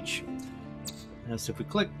one of each. And so if we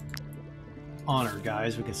click on our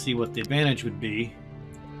guys, we can see what the advantage would be.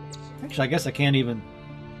 Actually, I guess I can't even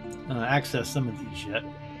access some of these yet.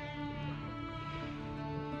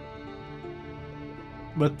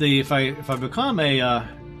 But if I become a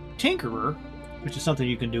tinkerer, which is something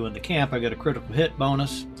you can do in the camp, I get a critical hit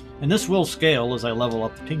bonus, and this will scale as I level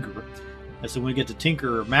up the tinkerer. And so when we get to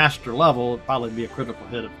tinkerer master level, it'll probably be a critical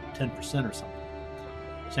hit of 10% or something.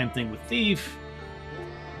 Same thing with thief,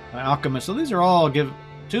 alchemist. So these are all 2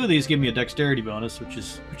 of these give me a dexterity bonus, which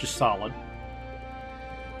is solid.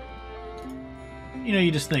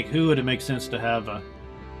 You just think who would it make sense to have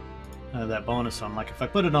that bonus on? Like if I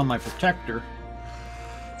put it on my protector,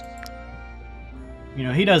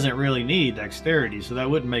 he doesn't really need dexterity, so that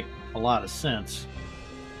wouldn't make a lot of sense.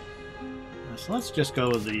 So let's just go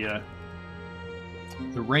with the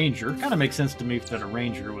ranger. Kind of makes sense to me that a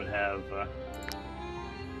ranger would have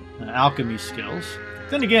alchemy skills.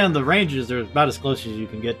 Then again, the rangers are about as close as you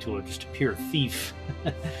can get to just a pure thief.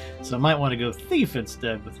 So I might want to go thief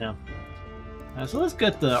instead with him. So let's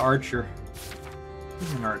get the archer.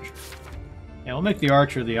 Who's an archer? Yeah, we'll make the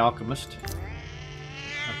archer the alchemist.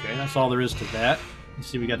 Okay, that's all there is to that. You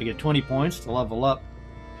see, we got to get 20 points to level up.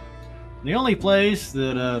 The only place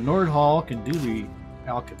that Nordhall can do the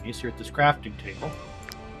alchemy is here at this crafting table.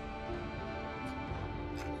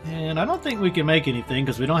 And I don't think we can make anything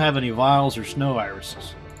because we don't have any vials or snow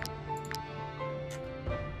irises.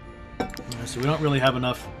 So we don't really have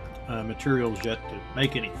enough materials yet to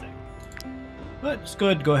make anything. But let's go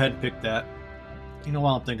ahead and pick that. You know,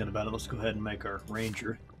 while I'm thinking about it, let's go ahead and make our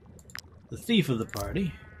ranger the thief of the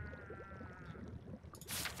party.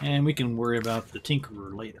 And we can worry about the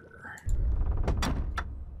tinkerer later.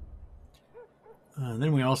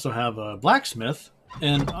 Then we also have a blacksmith.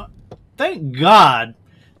 And thank God,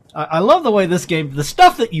 I love the way this game, the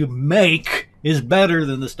stuff that you make is better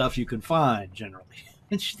than the stuff you can find, generally.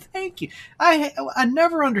 And thank you. I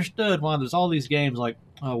never understood why there's all these games like,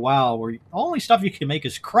 oh wow, where only stuff you can make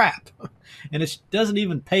is crap. And it doesn't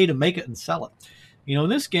even pay to make it and sell it. You know, in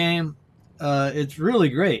this game, it's really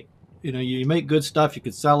great. You know, you make good stuff, you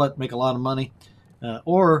can sell it, make a lot of money.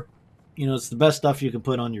 Or, you know, it's the best stuff you can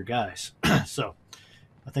put on your guys. So,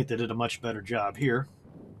 I think they did a much better job here.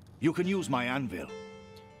 You can use my anvil.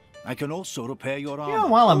 I can also repair your armor. You know,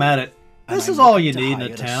 while I'm at it, this is all you need in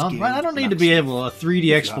a town, right? I don't need to be able to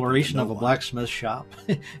 3D exploration of a blacksmith shop.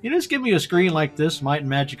 You just give me a screen like this, Might and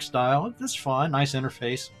Magic style. That's fine, nice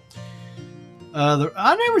interface.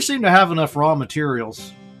 I never seem to have enough raw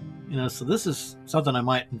materials, you know, so this is something I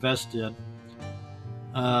might invest in.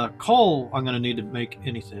 Coal, I'm going to need to make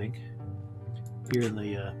anything here in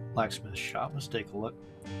the blacksmith shop. Let's take a look.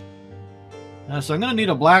 So I'm going to need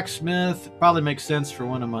a blacksmith. It probably makes sense for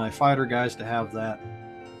one of my fighter guys to have that.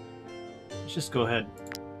 Let's just go ahead.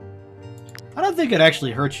 I don't think it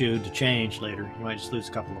actually hurts you to change later. You might just lose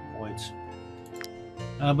a couple of points.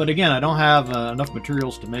 But again, I don't have enough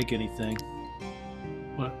materials to make anything.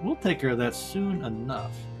 But we'll take care of that soon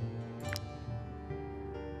enough.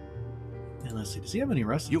 And let's see, does he have any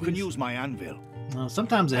recipes? You can use my anvil. No,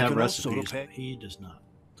 sometimes they have recipes, but he does not.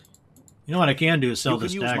 You know what I can do is sell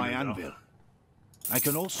this dagger, my anvil. I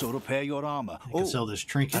can also repair your armor. I can sell this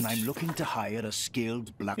trinket. And I'm looking to hire a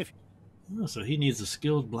skilled blacksmith. Oh, so he needs a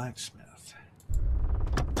skilled blacksmith.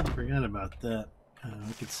 Forgot about that.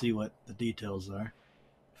 We can see what the details are.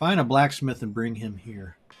 Find a blacksmith and bring him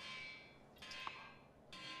here.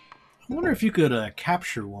 I wonder if you could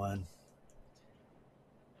capture one.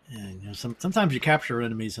 And you know, sometimes you capture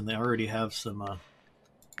enemies and they already have some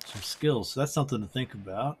skills. So that's something to think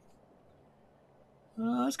about.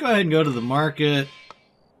 Let's go ahead and go to the market.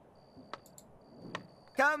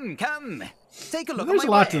 Come. Take a look. There's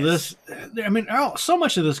a lot to this. I mean, so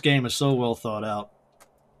much of this game is so well thought out.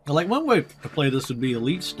 Like, one way to play this would be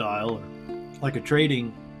elite style, or like a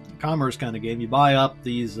trading commerce kind of game. You buy up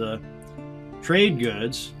these trade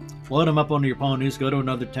goods, load them up onto your ponies, go to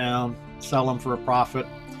another town, sell them for a profit,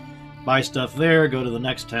 buy stuff there, go to the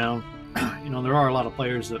next town. You know, there are a lot of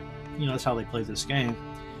players that, you know, that's how they play this game.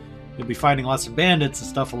 You'll be fighting lots of bandits and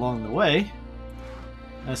stuff along the way.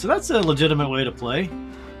 So that's a legitimate way to play.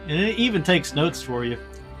 And it even takes notes for you.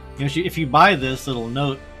 You know, if you buy this, it'll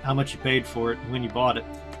note how much you paid for it and when you bought it,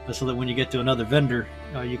 so that when you get to another vendor,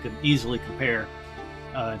 you can easily compare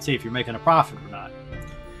and see if you're making a profit or not.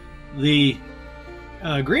 The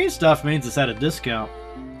green stuff means it's at a discount.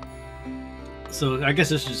 So I guess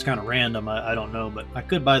this is just kind of random. I don't know, but I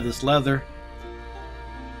could buy this leather.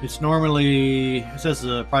 It's normally, it says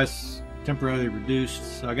the price temporarily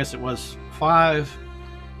reduced, so I guess it was 5.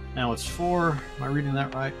 Now it's 4. Am I reading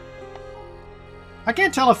that right? I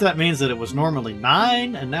can't tell if that means that it was normally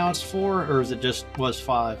 9 and now it's 4, or is it just was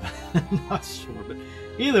 5 and now it's 4. But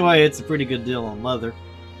either way, it's a pretty good deal on leather.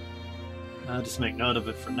 Just make note of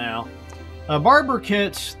it for now. Barber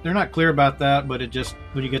kits, they're not clear about that, but it just,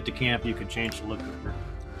 when you get to camp, you can change the look of your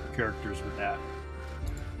characters with that.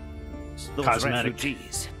 Those Cosmetic.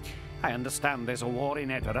 refugees. I understand there's a war in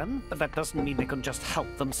Edoran, but that doesn't mean they can just help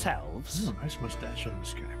themselves. Oh, nice mustache on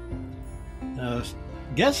this guy.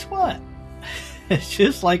 Guess what? It's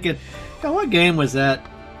just like it. God, what game was that?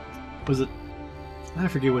 Was it? I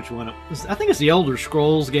forget which one it was. I think it's the Elder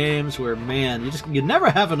Scrolls games where, man, you never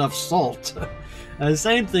have enough salt.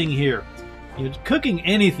 Same thing here. Cooking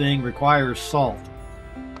anything requires salt.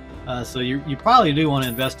 So you probably do want to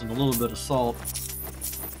invest in a little bit of salt.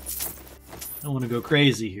 Don't want to go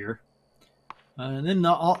crazy here. And then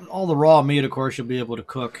all the raw meat, of course, you'll be able to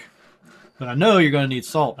cook. But I know you're going to need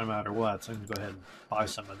salt no matter what, so I'm going to go ahead and buy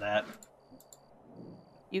some of that.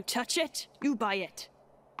 You touch it, you buy it.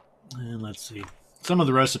 And let's see. Some of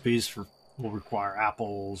the recipes will require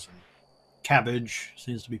apples and cabbage.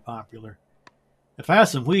 Seems to be popular. If I have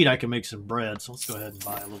some wheat, I can make some bread. So let's go ahead and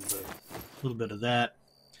buy a little bit of that.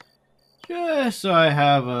 Just so I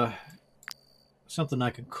have something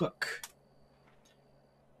I can cook.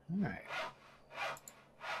 All right.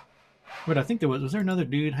 But I think was there another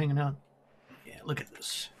dude hanging out? Yeah, look at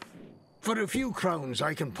this. For a few crowns,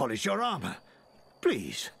 I can polish your armor.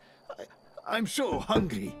 Please. I'm so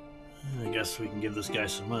hungry. I guess we can give this guy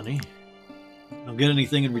some money. Don't get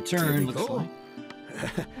anything in return, looks like.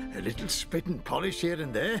 A little spit and polish here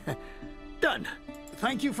and there. Done.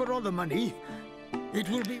 Thank you for all the money. It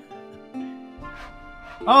will be...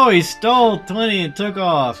 Oh, he stole 20 and took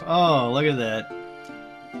off. Oh, look at that.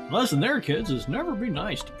 Lesson there, kids, is never be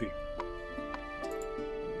nice to people.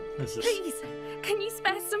 What's this? Please, can you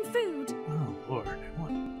spare some food? Oh, Lord.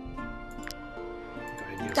 What?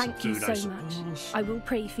 Thank you so much. I will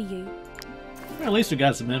pray for you. Well, at least we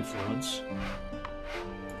got some influence.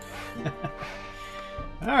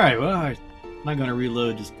 Alright, well, I'm not going to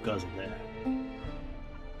reload just because of that.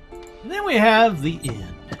 And then we have the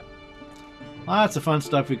inn. Lots of fun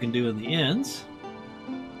stuff we can do in the inns.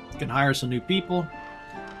 You can hire some new people.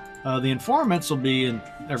 The informants will be in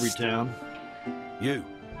every town. You.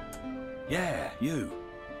 Yeah, you.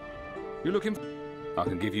 You're looking... I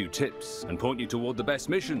can give you tips and point you toward the best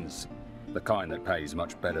missions. The kind that pays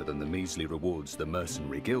much better than the measly rewards the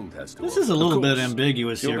mercenary guild has to offer. This is a little bit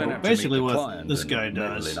ambiguous here, but basically what this guy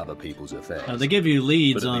does, they give you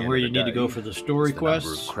leads on where you need to go for the story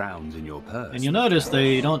quests, and you'll notice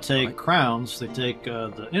they don't take crowns, they take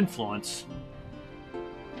the influence.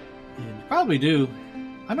 And you probably do.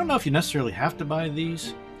 I don't know if you necessarily have to buy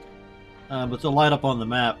these, but they'll light up on the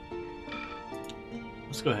map.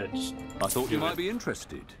 Let's go ahead. I thought you might be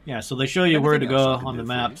interested. Yeah, so they show you where to go on the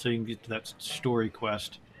map so you can get to that story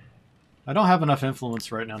quest. I don't have enough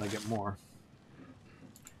influence right now to get more.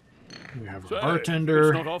 We have a bartender.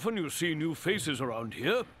 It's not often you see new faces around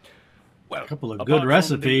here. Well, a couple of good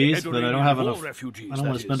recipes, but I don't have enough. I don't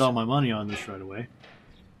want to spend all my money on this right away.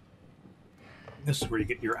 This is where you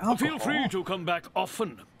get your alcohol. Feel free to come back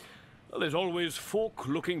often. There's always folk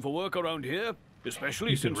looking for work around here.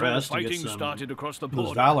 Especially since all the fighting started across the border.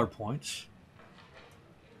 Those valor points.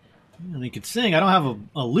 And you can sing. I don't have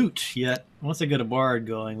a lute yet. Once I get a bard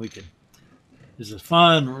going, we can. There's a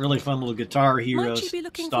fun, really fun little Guitar Hero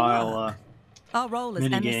style Our role as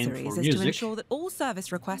emissaries is to ensure that all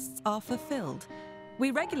service requests are fulfilled. We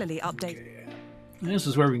regularly update. Okay. And this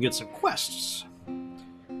is where we can get some quests.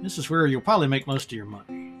 This is where you'll probably make most of your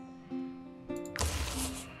money.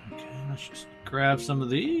 Okay, let's just grab some of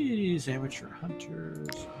these amateur hunters.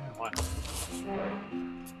 Yeah, why not?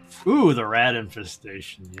 Ooh, the rat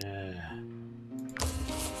infestation. Yeah.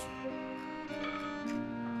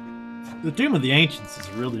 The Doom of the Ancients is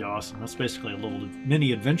really awesome. That's basically a little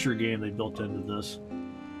mini adventure game they built into this.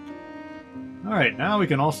 All right, now we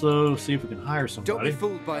can also see if we can hire somebody. Don't be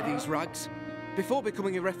fooled by these rags. Before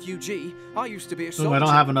becoming a refugee, I used to be a soldier. So I don't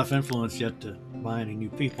have enough influence yet to buy any new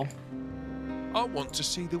people. I want to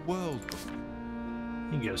see the world.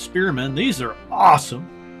 You can get a spearman. These are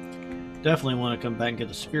awesome. Definitely want to come back and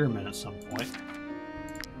get a spearman at some point.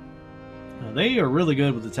 Now, they are really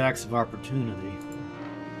good with attacks of opportunity.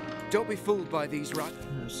 Don't be fooled by these rags.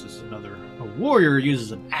 This is another. A warrior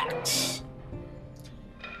uses an axe.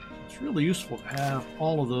 It's really useful to have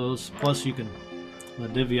all of those. Plus, you can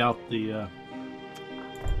divvy out the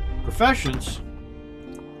professions.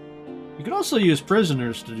 You can also use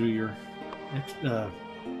prisoners to do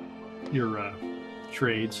your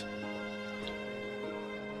trades.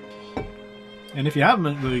 And if you have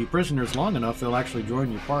the prisoners long enough, they'll actually join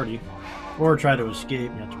your party or try to escape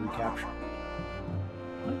and you have to recapture them.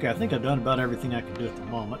 Okay, I think I've done about everything I can do at the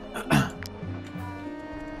moment.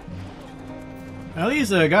 Now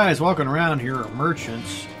these guys walking around here are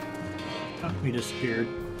merchants. Oh, he disappeared.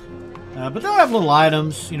 But they'll have little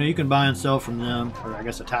items, you know, you can buy and sell from them, or I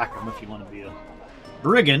guess attack them if you want to be a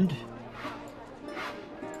brigand.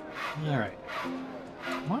 Alright.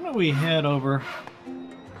 Why don't we head over...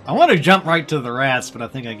 I want to jump right to the rats, but I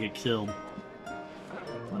think I get killed.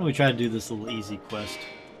 Why don't we try to do this little easy quest?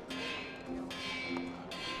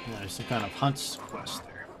 Yeah, there's some kind of hunts quest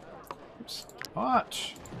there. Oops.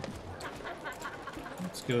 Watch.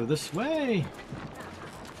 Let's go this way.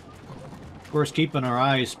 Of course, keeping our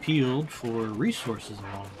eyes peeled for resources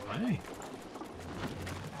along the way.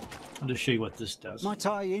 I'll just show you what this does. Might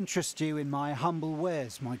I interest you in my humble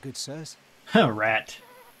wares, my good sirs? Rat.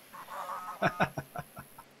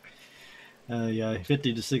 Yeah,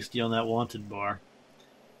 50 to 60 on that wanted bar.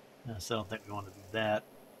 So I don't think we want to do that.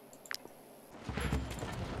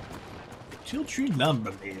 Tiltree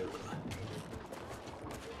lumber mill.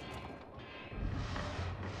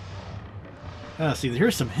 See,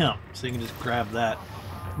 here's some hemp, so you can just grab that.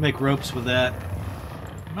 Make ropes with that.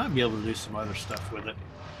 You might be able to do some other stuff with it.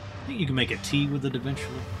 I think you can make a tea with it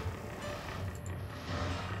eventually.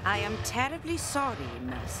 I am terribly sorry,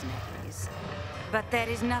 mercenaries. But there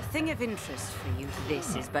is nothing of interest for you.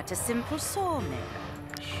 This is but a simple sawmill.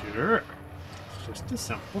 Sure. It's just a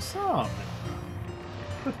simple sawmill.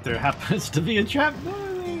 But there happens to be a trap. No,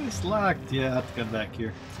 it's locked. Yeah, I have to come back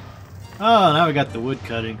here. Oh, now we got the wood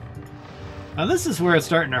cutting. Now this is where it's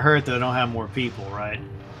starting to hurt that I don't have more people, right?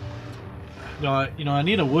 You know, I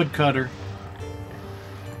need a woodcutter.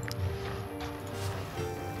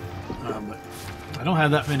 But I don't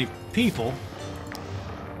have that many people.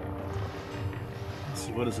 Let's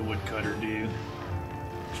see, what does a woodcutter do?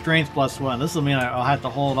 Strength +1. This will mean I'll have to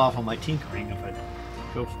hold off on my tinkering if I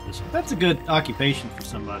go for this. That's a good occupation for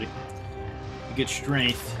somebody. To get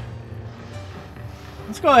strength.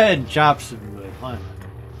 Let's go ahead and chop some wood. Why not?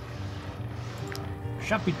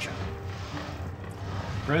 Choppy chop.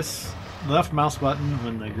 Press the left mouse button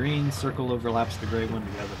when the green circle overlaps the gray one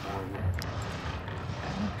to gather more wood.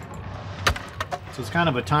 So it's kind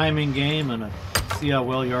of a timing game and see how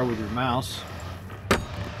well you are with your mouse.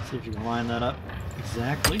 See if you can line that up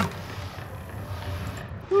exactly.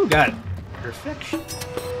 Ooh, got it. Perfection.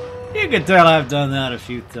 You can tell I've done that a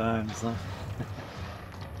few times. Huh?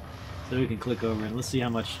 So we can click over and let's see how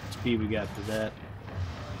much speed we got for that.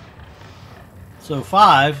 So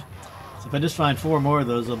 5. So if I just find 4 more of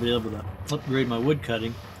those, I'll be able to upgrade my wood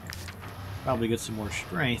cutting. Probably get some more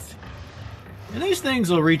strength. And these things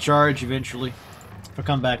will recharge eventually. If I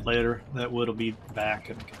come back later, that wood will be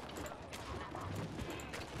back.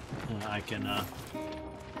 And I can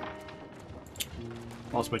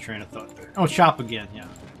lost my train of thought there. Oh, chop again, yeah.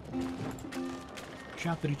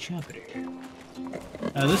 Choppity choppity.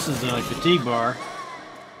 This is a fatigue bar.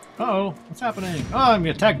 Uh-oh, what's happening? Oh, I'm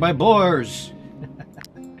attacked by boars!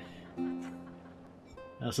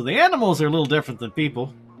 So the animals are a little different than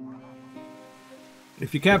people.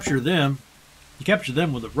 If you capture them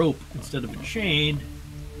with a rope instead of a chain,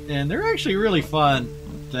 and they're actually really fun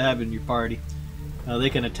to have in your party. They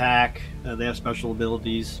can attack, they have special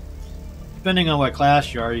abilities. Depending on what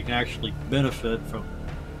class you are, you can actually benefit from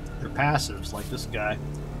their passives, like this guy.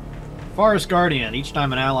 Forest Guardian. Each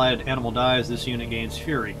time an allied animal dies, this unit gains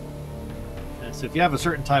Fury. And so if you have a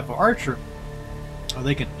certain type of archer,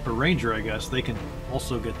 or ranger I guess, they can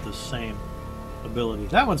also get the same ability.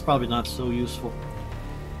 That one's probably not so useful.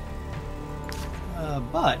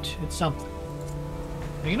 But it's something.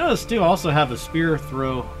 Now, you notice too, I also have a spear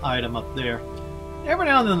throw item up there. Every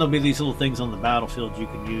now and then there'll be these little things on the battlefield you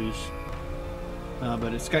can use.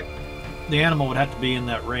 But it's got, the animal would have to be in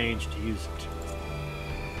that range to use it.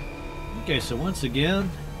 Okay, so once again,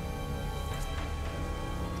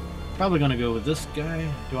 probably going to go with this guy.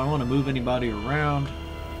 Do I want to move anybody around?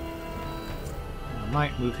 I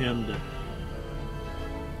might move him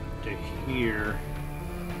to here.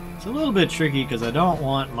 It's a little bit tricky because I don't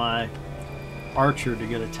want my archer to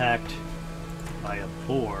get attacked by a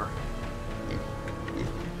boar.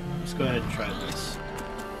 Let's go ahead and try this.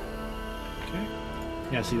 Okay.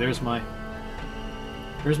 Yeah, see, there's my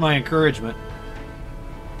encouragement.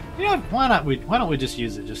 Yeah, why don't we just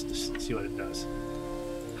use it just to see what it does?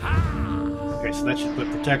 Okay, so that should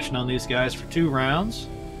put protection on these guys for 2 rounds.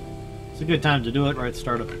 It's a good time to do it right at the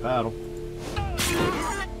start of the battle.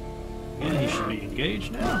 And he should be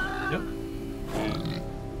engaged now. Yep.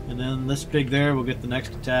 And then this pig there will get the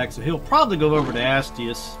next attack, so he'll probably go over to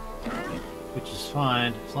Astius, which is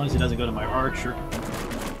fine, as long as he doesn't go to my archer.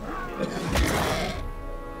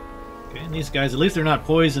 Okay, and these guys, at least they're not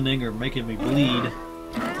poisoning or making me bleed.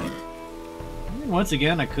 And once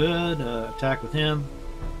again, I could attack with him.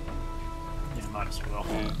 Yeah, might as well.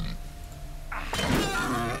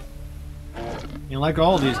 You know, like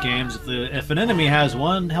all these games, if an enemy has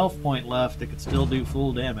 1 health point left, it can still do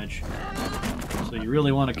full damage. So you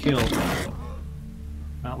really want to kill.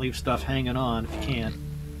 Not leave stuff hanging on if you can.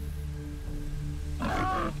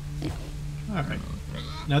 Alright.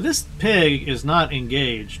 Now this pig is not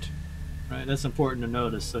engaged. Right? That's important to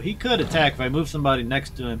notice. So he could attack. If I move somebody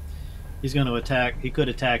next to him, he's going to attack. He could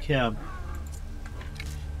attack him.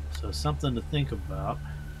 So something to think about.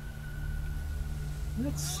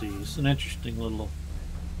 Let's see. It's an interesting little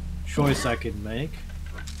choice I could make.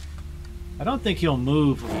 I don't think he'll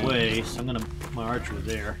move away, so I'm going to put my archer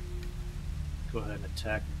there. Go ahead and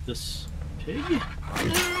attack this pig.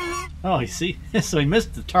 Oh, you see? So he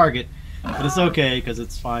missed the target, but it's okay because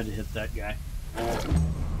it's fine to hit that guy.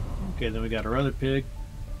 Okay, then we got our other pig.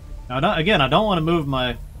 Now, again, I don't want to move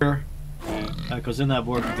my because then that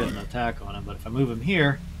board could get an attack on him, but if I move him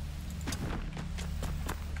here,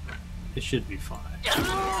 it should be fine.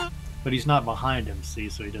 But he's not behind him, see,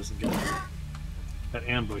 so he doesn't get that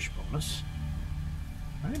ambush bonus.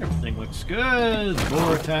 Alright, everything looks good.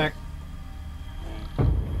 Boar attack.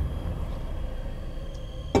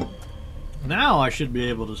 Now I should be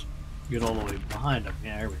able to get all the way behind him.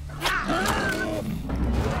 Yeah, there we go.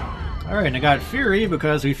 Alright, and I got Fury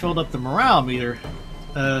because we filled up the morale meter.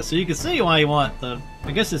 So you can see why you want the...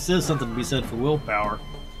 I guess this is something to be said for willpower.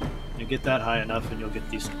 You get that high enough and you'll get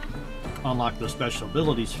these... unlock those special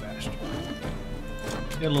abilities faster.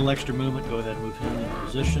 Get a little extra movement, go ahead and move him into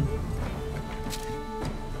position.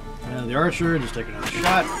 And the archer, just take another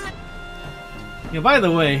shot. You know, by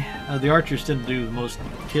the way, the archers tend to do the most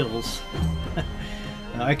kills.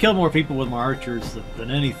 I kill more people with my archers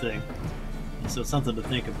than anything. So it's something to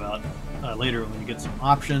think about later when you get some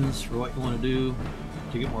options for what you want to do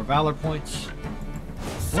to get more valor points.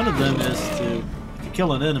 One of them is to, if you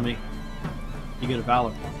kill an enemy, you get a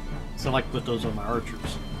valor point. So I like to put those on my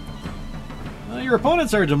archers. Your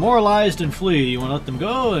opponents are demoralized and flee. You want to let them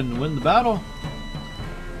go and win the battle?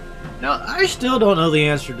 Now, I still don't know the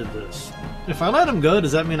answer to this. If I let them go,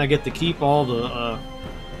 does that mean I get to keep all the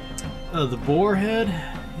boar head?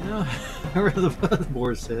 You know, or the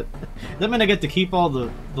boar's head. Does that mean I get to keep all the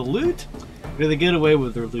loot? Or do they get away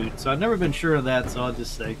with their loot? So I've never been sure of that, so I'll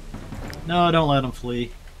just say, no, don't let them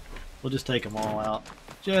flee. We'll just take them all out,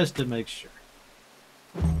 just to make sure.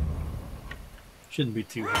 Shouldn't be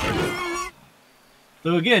too hard.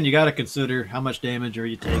 Though again, you got to consider how much damage are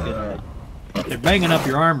you taking. If they're banging up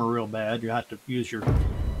your armor real bad, you have to use your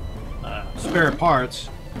spare parts.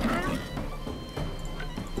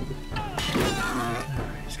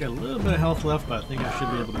 He's got a little bit of health left, but I think I should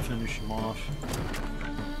be able to finish him off.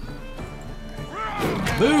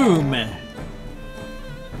 Boom!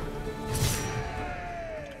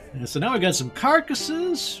 And so now we got some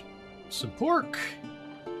carcasses, some pork,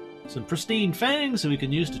 some pristine fangs that we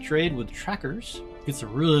can use to trade with trackers. Get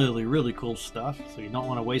some really, really cool stuff, so you don't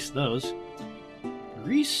want to waste those.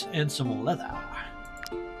 Grease and some leather.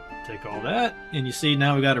 Take all that, and you see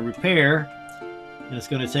now we got to repair, and it's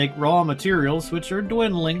going to take raw materials, which are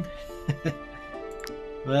dwindling.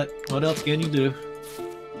 But what else can you do?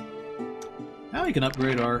 Now we can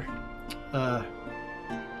upgrade our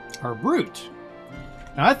brute.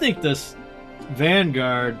 Now I think this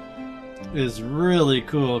Vanguard is really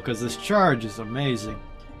cool because this charge is amazing,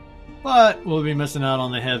 but we'll be missing out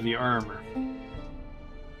on the heavy armor.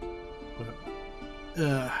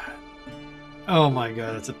 Oh my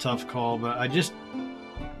god, it's a tough call, but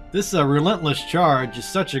this relentless charge is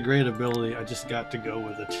such a great ability. I just got to go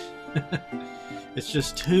with it. It's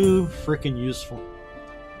just too freaking useful.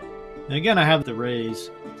 And again, I have the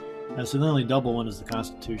raise, so the only double one is the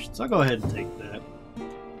Constitution, so I'll go ahead and take that.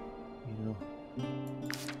 You know,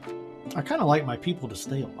 I kind of like my people to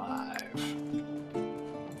stay alive,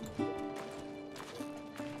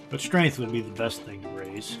 but strength would be the best thing to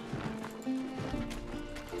raise.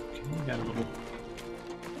 Okay, we got a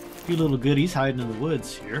few little goodies hiding in the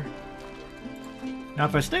woods here. Now,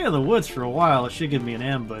 if I stay in the woods for a while, it should give me an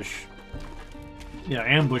ambush. Yeah,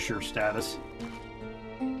 ambusher status.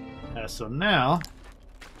 So now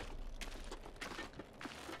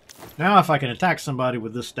if I can attack somebody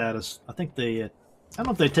with this status, I think I don't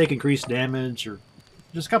know if they take increased damage or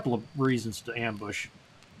just a couple of reasons to ambush.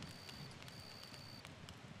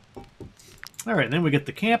 Alright, then we get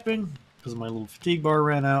the camping, because my little fatigue bar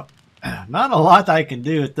ran out. Not a lot I can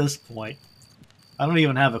do at this point. I don't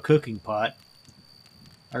even have a cooking pot.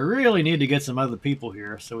 I really need to get some other people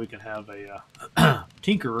here so we can have a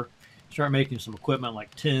tinkerer. Start making some equipment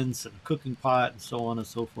like tins and a cooking pot and so on and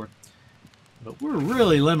so forth. But we're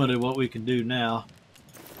really limited what we can do now.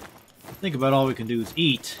 Think about all we can do is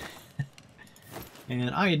eat. And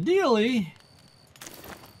ideally,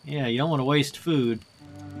 yeah, you don't want to waste food.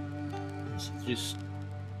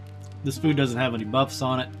 This food doesn't have any buffs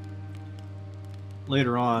on it.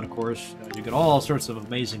 Later on, of course, you get all sorts of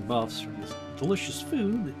amazing buffs from this delicious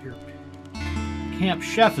food that your camp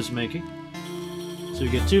chef is making. So you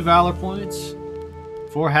get 2 valor points,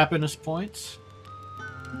 4 happiness points.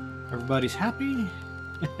 Everybody's happy.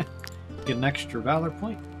 Get an extra valor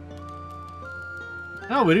point.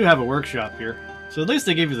 Oh, we do have a workshop here. So at least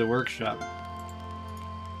they give you the workshop.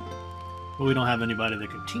 But we don't have anybody that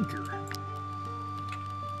can tinker.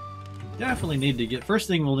 Definitely need to get... First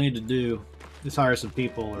thing we'll need to do is hire some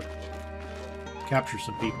people or capture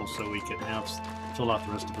some people so we can fill out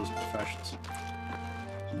the rest of those professions.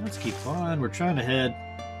 Let's keep on. We're trying to head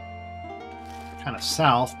kind of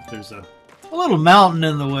south, but there's a little mountain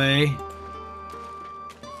in the way.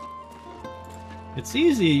 It's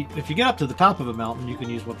easy, if you get up to the top of a mountain, you can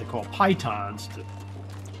use what they call pythons to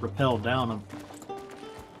rappel down them.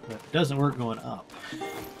 But it doesn't work going up.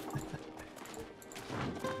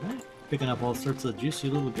 Right. Picking up all sorts of juicy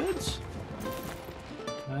little goods.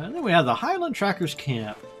 And then we have the Highland Trackers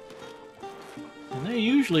Camp. And they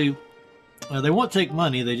usually They won't take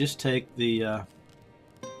money, they just take the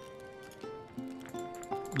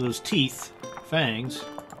those teeth, fangs.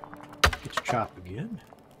 Let's chop again.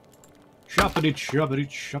 Choppity choppity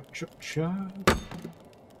chop chop chop.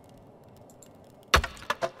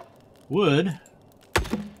 Wood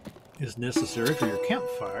is necessary for your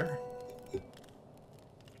campfire.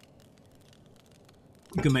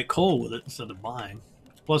 You can make coal with it instead of buying.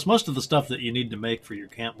 Plus, most of the stuff that you need to make for your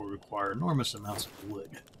camp will require enormous amounts of wood.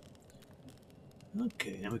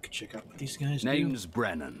 Okay, now we can check out what these guys do. Name's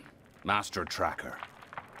Brennan, Master Tracker.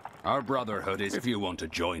 Our brotherhood is if you want to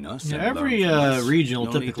join us. Yeah, every region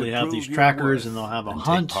will typically have these trackers, and they'll have a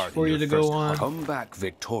hunt for you to go on. Come back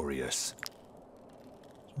victorious.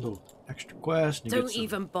 A little extra quest. Don't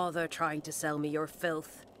even bother trying to sell me your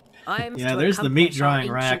filth. Yeah, there's the meat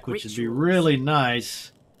drying rack, which would be really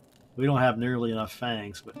nice. We don't have nearly enough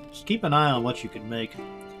fangs, but just keep an eye on what you can make.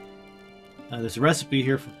 There's a recipe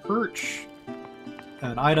here for perch.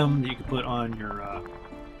 An item that you can put on your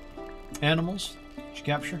animals that you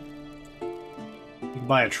capture. You can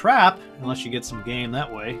buy a trap, unless you get some game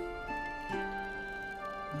that way.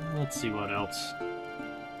 Let's see what else.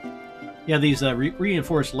 Yeah, these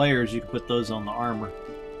reinforced layers, you can put those on the armor.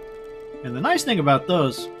 And the nice thing about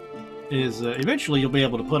those is eventually you'll be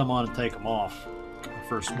able to put them on and take them off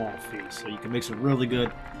for a small fee. So you can make some really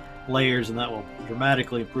good layers, and that will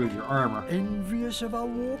dramatically improve your armor. Envious of our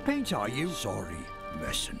war paint, are you? Sorry,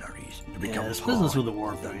 mercenaries. Yeah, it's business with the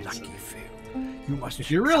war paint. So.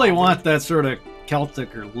 If you really want that sort of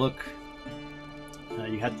Celtic or look,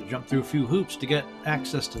 you have to jump through a few hoops to get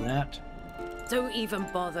access to that. Don't even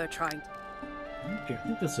bother trying. Okay, I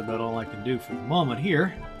think that's about all I can do for the moment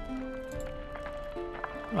here.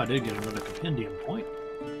 Oh, I did get another compendium point.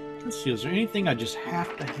 Let's see, is there anything I just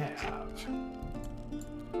have to have?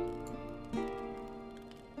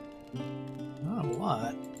 Not a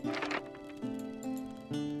lot.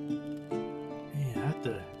 Yeah, I have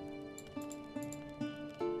to...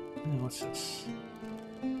 What's this?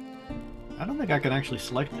 I don't think I can actually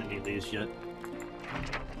select any of these yet.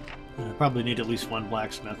 I probably need at least one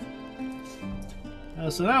blacksmith.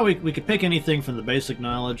 So now we could pick anything from the basic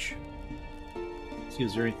knowledge. Let's see,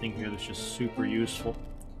 is there anything here that's just super useful?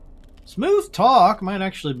 Smooth talk might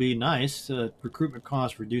actually be nice. Recruitment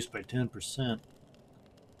cost reduced by 10%.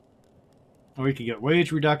 Or we could get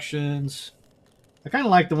wage reductions. I kind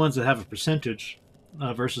of like the ones that have a percentage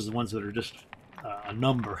versus the ones that are just a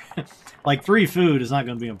number. Like 3 food is not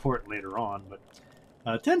going to be important later on, but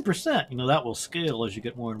 10%, you know, that will scale as you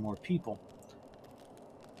get more and more people.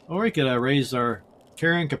 Or we could raise our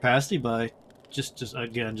carrying capacity by just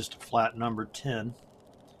a flat number 10.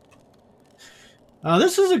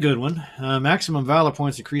 This is a good one. Maximum valor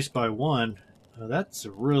points increased by 1. That's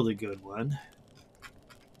a really good one.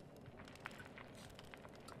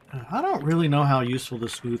 I don't really know how useful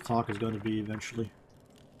this smooth talk is going to be eventually.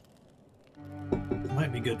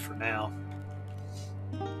 Might be good for now.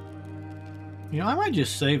 You know, I might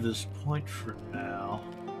just save this point for now.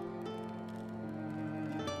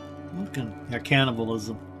 Looking at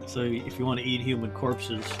cannibalism. So if you want to eat human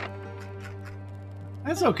corpses,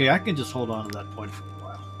 that's okay. I can just hold on to that point for a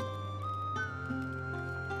while.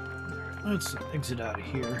 Alright, let's exit out of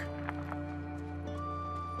here.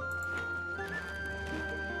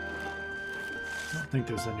 I don't think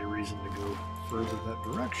there's any reason to go further that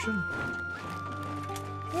direction.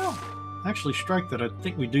 Well, actually, strike that. I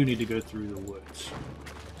think we do need to go through the woods.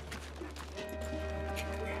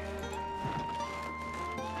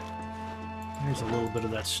 There's a little bit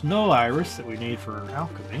of that snow iris that we need for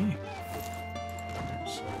alchemy.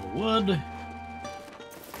 There's some wood.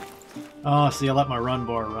 Oh, see, I let my run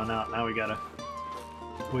bar run out. Now we gotta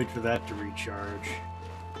wait for that to recharge.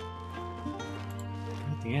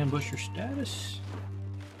 Got the ambusher status.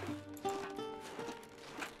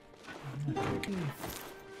 Okay.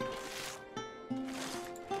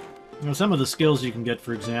 You know, some of the skills you can get,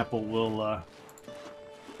 for example, will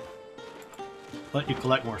let you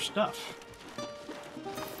collect more stuff.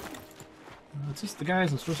 Is this the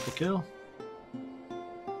guys I'm supposed to kill?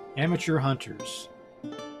 Amateur hunters.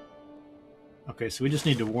 Okay, so we just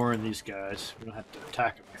need to warn these guys. We don't have to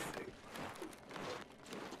attack them, I think.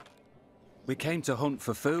 We came to hunt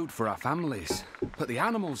for food for our families, but the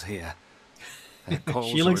animals here...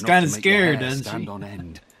 She looks kind of scared, doesn't she? Stand on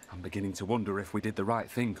end. I'm beginning to wonder if we did the right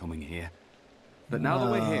thing coming here. But now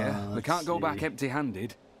that we're here, we can't go back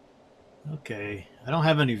empty-handed. Okay, I don't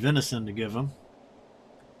have any venison to give them.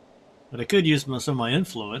 But I could use some of my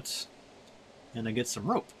influence, and I get some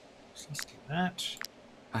rope. So let's do that.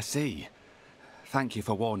 I see. Thank you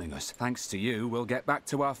for warning us. Thanks to you, we'll get back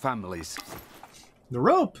to our families. The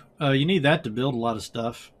rope, you need that to build a lot of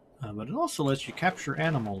stuff. But it also lets you capture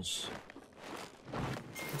animals.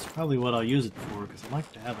 That's probably what I'll use it for, because I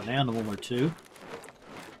like to have an animal or two.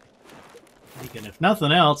 You can, if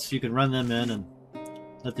nothing else, you can run them in and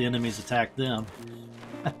let the enemies attack them.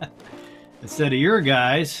 Instead of your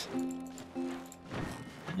guys.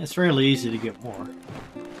 It's fairly easy to get more.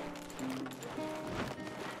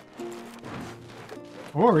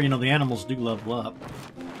 Or, you know, the animals do level up.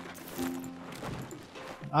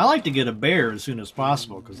 I like to get a bear as soon as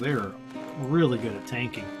possible because they're really good at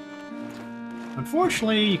tanking.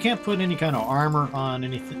 Unfortunately, you can't put any kind of armor on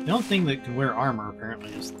anything. The only thing that can wear armor,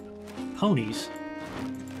 apparently, is the ponies.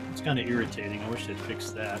 It's kind of irritating. I wish they'd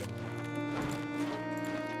fix that.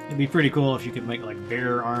 It'd be pretty cool if you could make, like,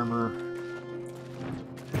 bear armor.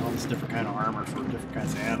 All this different kind of armor for different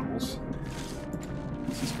kinds of animals.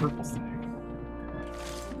 What's this purple thing?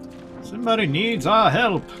 Somebody needs our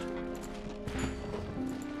help.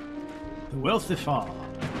 The wealthy farm.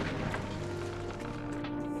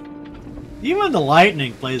 Even the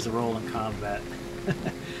lightning plays a role in combat.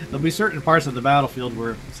 There'll be certain parts of the battlefield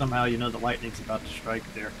where somehow you know the lightning's about to strike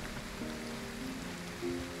there.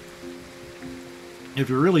 If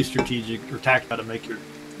you're really strategic or tactical to make your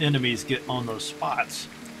enemies get on those spots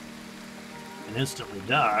and instantly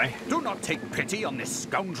die. Do not take pity on this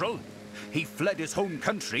scoundrel. He fled his home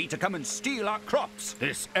country to come and steal our crops.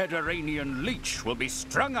 This Ediranian leech will be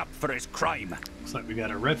strung up for his crime. Looks like we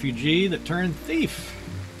got a refugee that turned thief.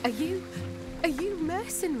 Are you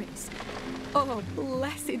mercenaries? Oh,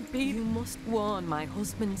 blessed be. You must warn my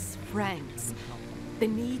husband's friends. They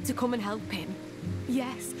need to come and help him.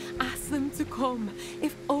 Yes, ask them to come.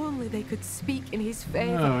 If only they could speak in his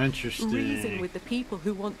favor. Oh, interesting. Reason with the people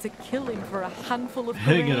who want to kill him for a handful of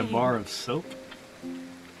They grain. get a bar of soap.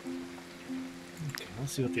 Okay,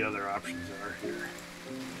 let's see what the other options are here.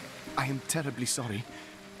 I am terribly sorry.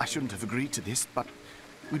 I shouldn't have agreed to this, but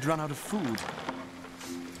we'd run out of food.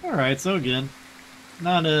 Alright, so again,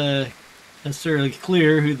 not necessarily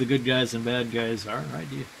clear who the good guys and bad guys are, right?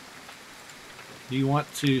 Do you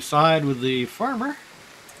want to side with the farmer,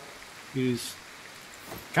 who's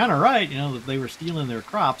kind of right, you know, that they were stealing their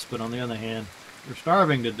crops, but on the other hand, they're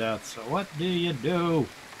starving to death, so what do you do?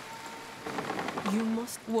 You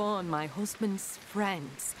must warn my husband's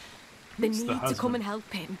friends. They need to come and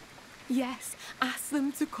help him. Yes, ask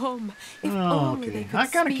them to come. If only they could I'm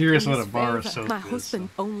kind of speak curious in what a his bar of favour. soap My is. husband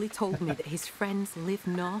only told me that his friends live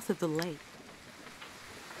north of the lake.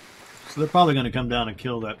 So they're probably going to come down and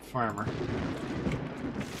kill that farmer.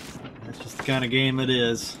 That's just the kind of game it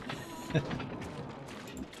is. You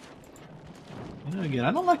know, again,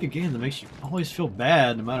 I don't like a game that makes you always feel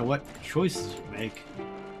bad no matter what choices you make.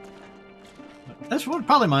 That's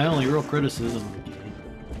probably my only real criticism of the game.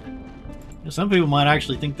 You know, some people might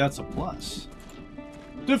actually think that's a plus.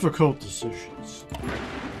 Difficult decisions.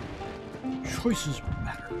 Choices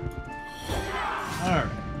matter. Alright.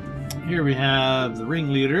 Here we have the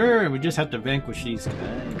ringleader, and we just have to vanquish these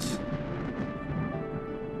guys.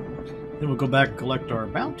 Then we'll go back and collect our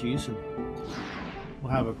bounties, and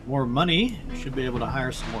we'll have more money. Should be able to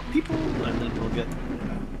hire some more people, and then we'll get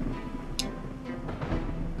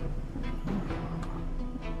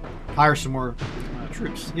hire some more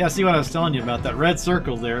troops. Yeah, see what I was telling you about that red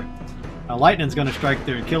circle there. Lightning's going to strike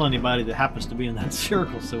there and kill anybody that happens to be in that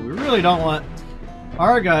circle, so we really don't want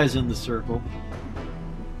our guys in the circle.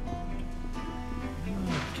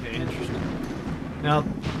 Okay, interesting. Now,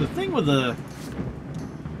 the thing with the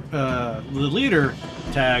leader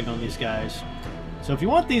tag on these guys, so if you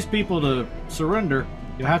want these people to surrender,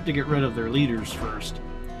 you have to get rid of their leaders first.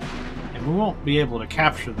 And we won't be able to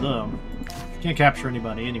capture them. We can't capture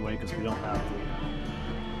anybody anyway because we don't have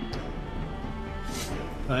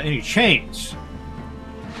any chains.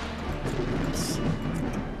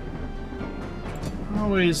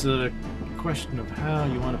 Always a question of how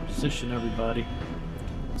you want to position everybody.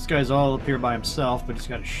 This guy's all up here by himself, but he's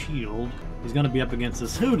got a shield. He's going to be up against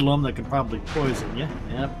this hoodlum that can probably poison you.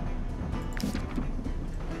 Yep.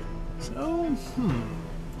 So,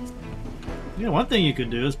 you know, one thing you could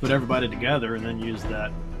do is put everybody together and then use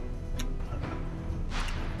that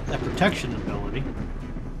protection ability.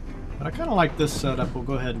 But I kind of like this setup. We'll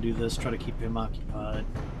go ahead and do this, try to keep him occupied.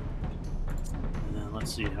 And then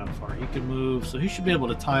let's see how far he can move. So he should be able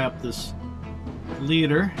to tie up this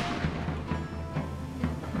leader.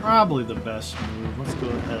 Probably the best move. Let's go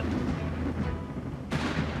ahead.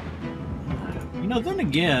 You know, then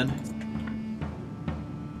again,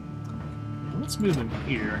 let's move him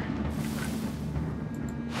here.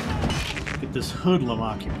 Get this hoodlum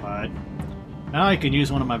occupied. Now I can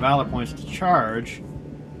use one of my valor points to charge.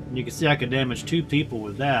 And you can see I can damage 2 people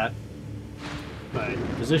with that. If I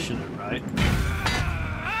position it right.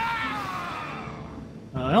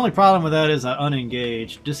 The only problem with that is I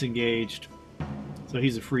disengaged. So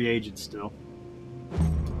he's a free agent still.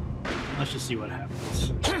 Let's just see what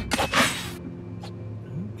happens.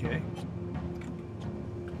 Okay.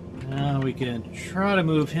 Now we can try to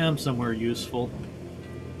move him somewhere useful.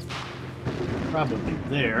 Probably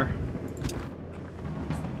there.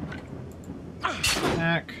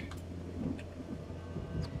 Attack.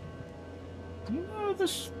 You know,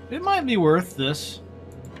 it might be worth this.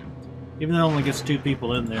 Even though it only gets 2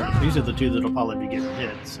 people in there. These are the 2 that'll probably be getting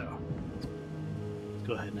hit, so. Let's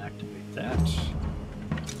go ahead and activate that.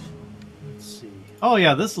 Let's see. Oh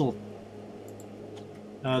yeah, this'll...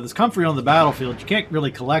 this comfrey on the battlefield, you can't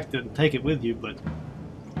really collect it and take it with you, but...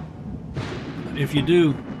 if you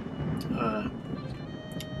do...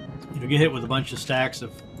 get hit with a bunch of stacks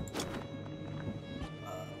of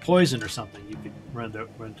poison or something, you could run to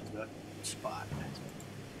that spot.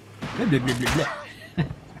 Blah, blah, blah, blah, blah.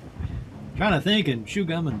 Trying to think and chew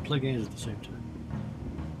gum and play games at the same time.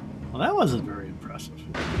 Well, that wasn't very impressive.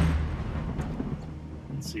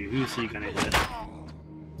 Let's see, who's he gonna hit?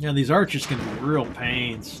 Yeah, these archers can be real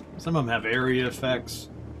pains. Some of them have area effects.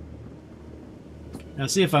 Now,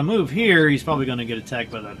 see, if I move here, he's probably gonna get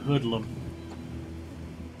attacked by that hoodlum.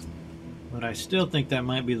 But I still think that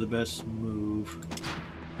might be the best move.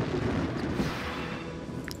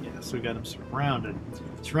 Yeah, so we got him surrounded.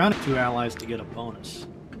 Surrounded 2 allies to get a bonus.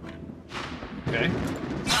 Okay.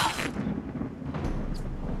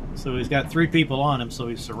 So he's got 3 people on him, so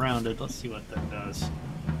he's surrounded. Let's see what that does.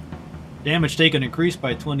 Damage taken increased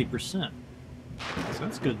by 20%. So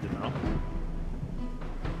that's good to know.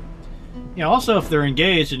 Yeah, also if they're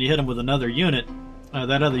engaged and you hit them with another unit,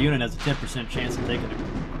 that other unit has a 10% chance of taking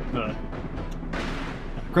a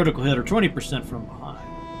critical hit, or 20% from behind.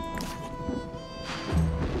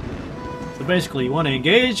 So basically you want to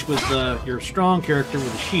engage with your strong character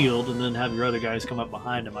with a shield, and then have your other guys come up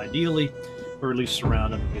behind him ideally, or at least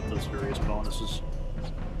surround him and get those various bonuses.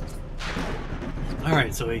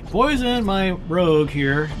 Alright, so he poisoned my rogue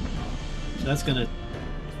here. So that's going to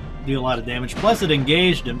do a lot of damage. Plus it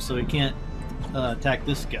engaged him, so he can't attack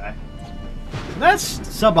this guy. So that's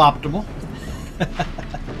suboptimal.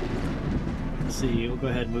 Let's see, we'll go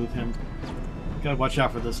ahead and move him. Gotta watch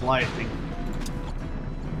out for this lightning.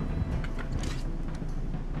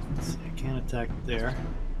 Let's see, I can't attack there.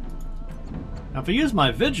 Now if I use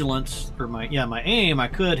my vigilance, or my aim, I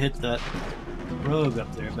could hit that rogue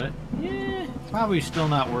up there, but yeah, probably still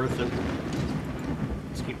not worth it.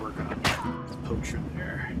 Let's keep working on the poacher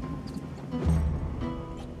there.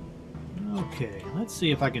 Okay, let's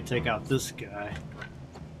see if I can take out this guy.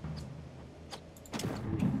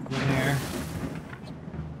 There.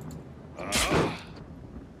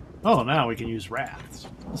 Oh, now we can use wraths.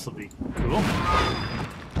 This will be cool.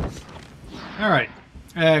 Alright.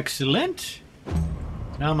 Excellent.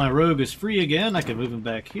 Now my rogue is free again. I can move him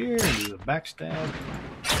back here and do a backstab.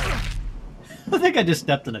 I think I just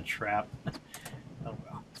stepped in a trap. Oh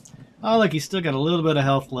well. Oh, look, he's still got a little bit of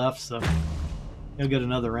health left, so he'll get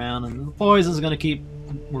another round. And the poison's going to keep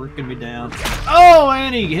working me down. Oh,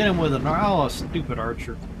 and he hit him with a stupid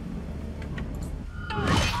archer.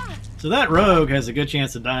 So that rogue has a good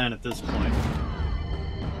chance of dying at this point.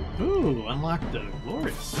 Ooh, unlocked a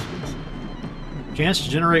glorious. Chance to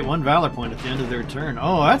generate 1 valor point at the end of their turn.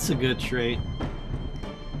 Oh, that's a good trait.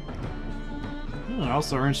 Oh, it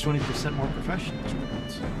also earns 20% more professional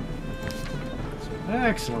experience.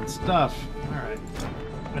 Excellent stuff. Alright.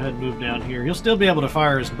 Go ahead and move down here. He'll still be able to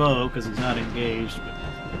fire his bow because he's not engaged, but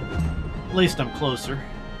at least I'm closer.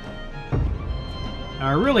 Now,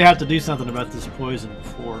 I really have to do something about this poison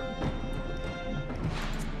before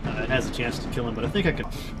it has a chance to kill him, but I think I can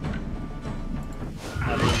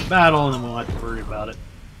have it in the battle, and then we'll have to worry about it.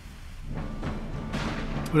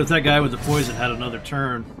 But if that guy with the poison had another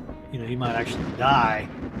turn, you know, he might actually die.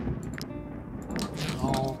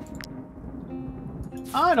 Oh,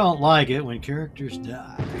 I don't like it when characters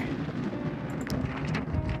die.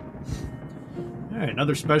 Alright,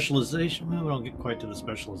 another specialization. Well, we don't get quite to the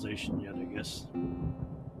specialization yet, I guess.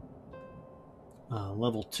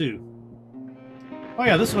 Level 2. Oh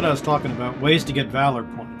yeah, this is what I was talking about. Ways to get valor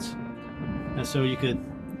points. And so you could,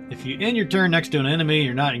 if you end your turn next to an enemy,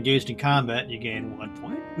 you're not engaged in combat, you gain 1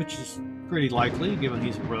 point, which is pretty likely, given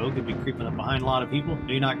he's a rogue. He'll be creeping up behind a lot of people.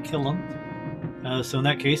 Do not kill him. So in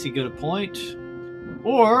that case, you get a point.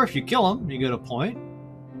 Or, if you kill him, you get a point.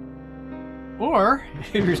 Or,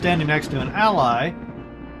 if you're standing next to an ally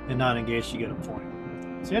and not engaged, you get a point.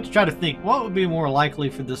 So you have to try to think, what would be more likely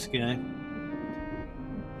for this guy?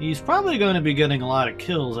 He's probably going to be getting a lot of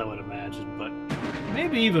kills, I would imagine, but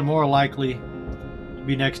maybe even more likely to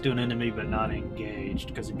be next to an enemy but not engaged,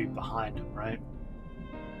 because he'd be behind him, right?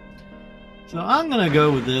 So I'm going to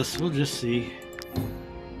go with this. We'll just see.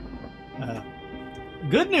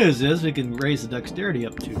 Good news is we can raise the dexterity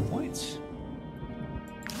up 2 points.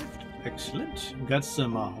 Excellent. We've got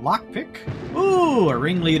some lockpick. Ooh, a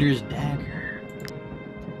ringleader's dagger.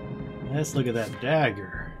 Let's look at that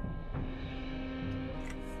dagger.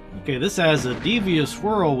 Okay, this has a devious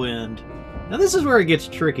whirlwind. Now this is where it gets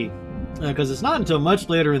tricky, because it's not until much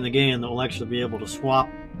later in the game that we'll actually be able to swap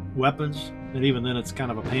weapons, and even then it's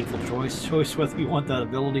kind of a painful choice whether you want that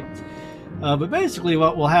ability. But basically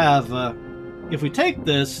what we'll have, if we take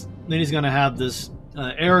this, then he's going to have this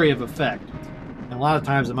area of effect. And a lot of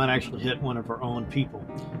times it might actually hit one of our own people.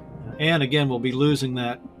 And again, we'll be losing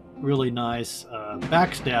that really nice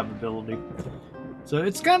backstab ability. So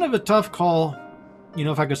it's kind of a tough call. You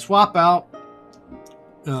know, if I could swap out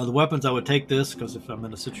the weapons, I would take this, because if I'm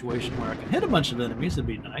in a situation where I can hit a bunch of enemies, it'd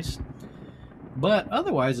be nice. But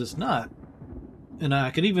otherwise, it's not. And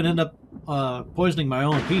I could even end up poisoning my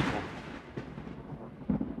own people.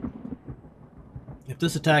 If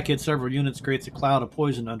this attack hits several units, it creates a cloud of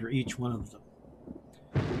poison under each one of them.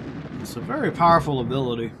 It's a very powerful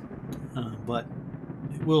ability, but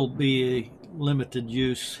it will be a limited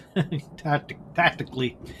use.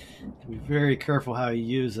 Tactically, be very careful how you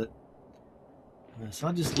use it. So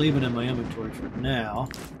I'll just leave it in my inventory for now.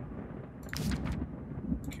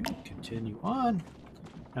 Okay, continue on.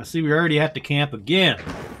 Now see, we already have to camp again.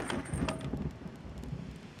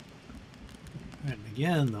 And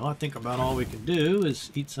again, though, I think about all we can do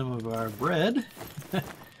is eat some of our bread. A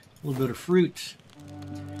little bit of fruit.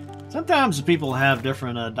 Sometimes the people have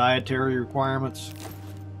different dietary requirements.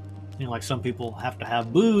 You know, like some people have to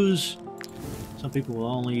have booze. Some people will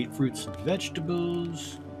only eat fruits and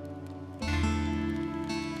vegetables.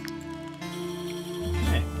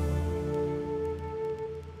 Okay.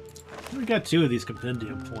 We got 2 of these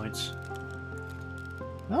compendium points.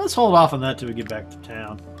 Now let's hold off on that till we get back to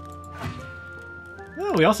town.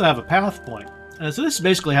 Oh, we also have a path point. So this is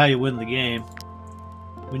basically how you win the game.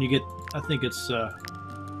 When you get, I think it's,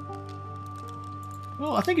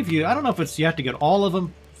 well, I think if you, I don't know if it's, you have to get all of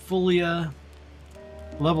them fully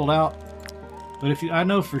leveled out. But if you, I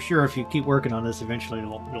know for sure if you keep working on this, eventually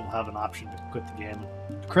you'll have an option to quit the game.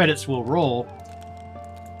 Credits will roll.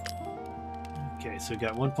 Okay, so you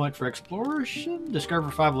got 1 point for exploration. Discover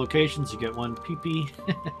 5 locations, you get 1 PP.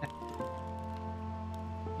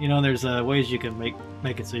 You know, there's ways you can make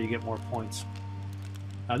it so you get more points.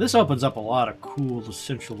 This opens up a lot of cool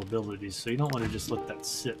essential abilities, so you don't want to just let that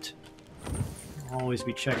sit. Always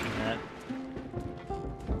be checking that.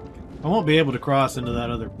 I won't be able to cross into that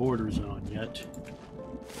other border zone yet,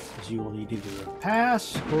 because you will need either a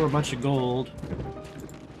pass or a bunch of gold.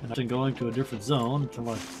 And I'm going to a different zone until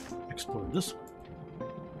I explore this one.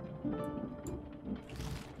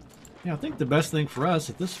 Yeah, I think the best thing for us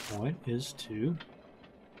at this point is to...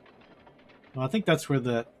 Well, I think that's where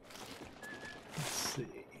that... Let's see...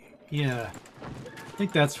 Yeah, I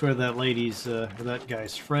think that's where that lady's, or that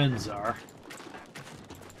guy's friends are.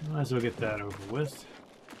 Might as well get that over with.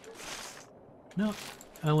 Nope,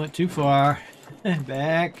 I went too far.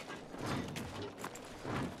 Back.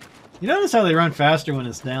 You notice how they run faster when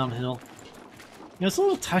it's downhill? You know, it's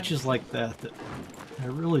little touches like that that I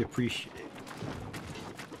really appreciate.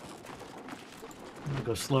 I'm gonna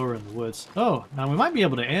go slower in the woods. Oh, now we might be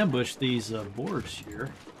able to ambush these boards here.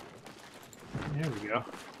 There we go.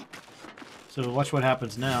 So watch what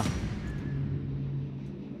happens now.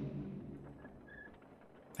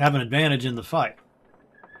 Have an advantage in the fight.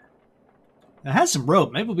 It has some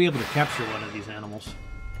rope. Maybe we'll be able to capture one of these animals.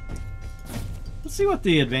 Let's see what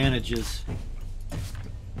the advantage is.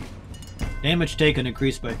 Damage taken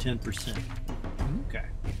increased by 10%. Okay.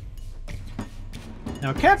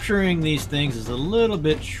 Now capturing these things is a little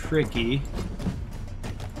bit tricky.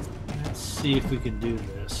 Let's see if we can do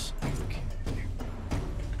this.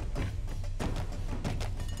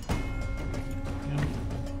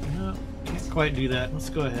 No, can't quite do that.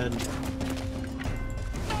 Let's go ahead.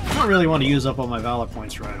 I don't really want to use up all my Valor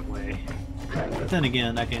points right away. But then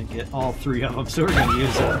again, I can get all 3 of them, so we're going to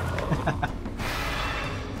use them.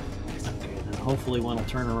 Okay, then hopefully one will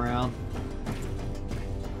turn around.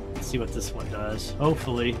 Let's see what this one does.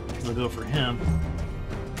 Hopefully, we'll go for him.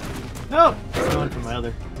 Oh! It's going for my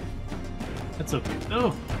other. That's okay.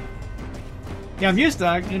 Oh! Yeah, I'm used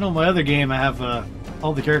to, you know, my other game, I have,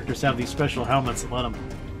 all the characters have these special helmets that let them,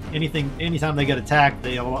 anytime they get attacked,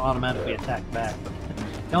 they automatically attack back.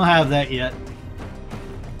 Don't have that yet.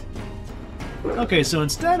 Okay, so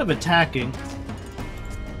instead of attacking,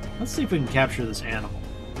 let's see if we can capture this animal.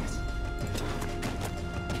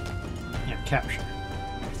 Yeah, capture.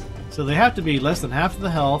 So they have to be less than half of the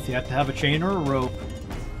health, you have to have a chain or a rope,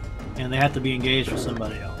 and they have to be engaged with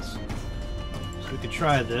somebody else. So we could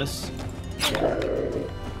try this. And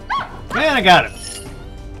I got it!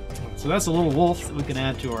 So that's a little wolf that we can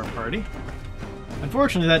add to our party.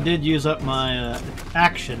 Unfortunately, that did use up my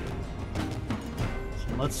action.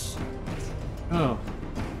 So let's... Oh.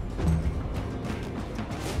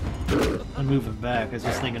 I'm moving back. I was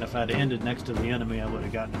just thinking if I'd ended next to the enemy, I would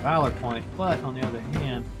have gotten a Valor point. But, on the other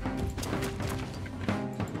hand...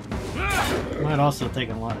 might also have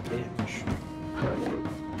taken a lot of damage.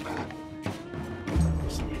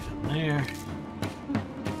 Just leave him there.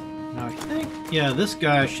 Now I think, yeah, this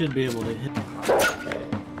guy should be able to hit.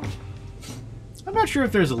 I'm not sure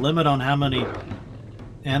if there's a limit on how many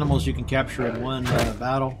animals you can capture in one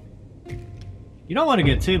battle. You don't want to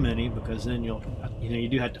get too many because then you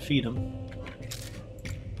do have to feed them.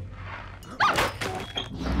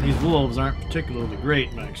 These wolves aren't particularly great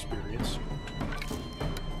in my experience.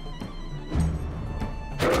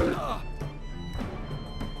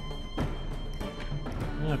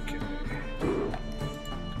 Okay.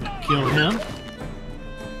 Kill him.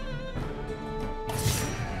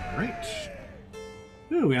 Great.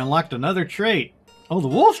 Ooh, we unlocked another trait. Oh, the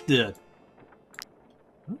wolf did.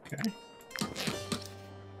 Okay.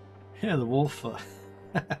 Yeah, the wolf.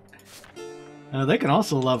 They can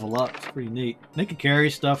also level up. It's pretty neat. They can carry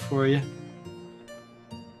stuff for you.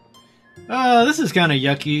 This is kind of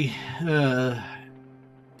yucky.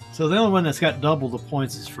 So the only one that's got double the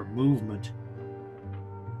points is for movement.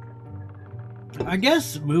 I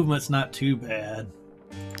guess movement's not too bad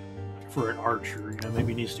for an archer.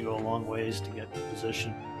 Maybe he needs to go a long ways to get in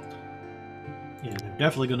position. Yeah, they're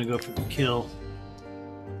definitely going to go for the kill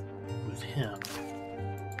with him.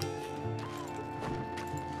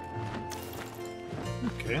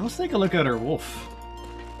 Okay, let's take a look at our wolf.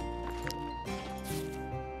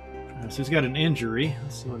 So he's got an injury.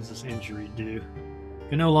 Let's see, what does this injury do?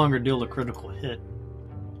 Can no longer deal a critical hit.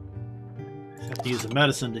 You have to use a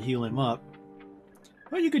medicine to heal him up.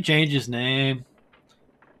 Well, you could change his name.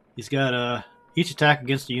 He's got each attack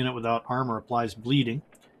against a unit without armor applies bleeding.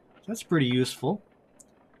 That's pretty useful.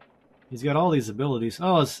 He's got all these abilities.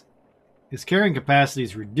 Oh, his carrying capacity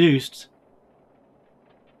is reduced.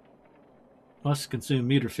 Must consume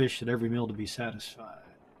meat or fish at every meal to be satisfied.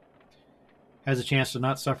 Has a chance to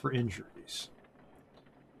not suffer injuries.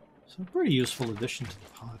 So a pretty useful addition to the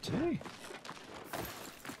party.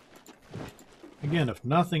 Again, if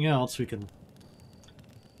nothing else, we can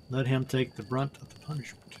let him take the brunt of the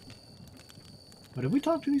punishment. But have we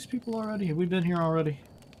talked to these people already? Have we been here already?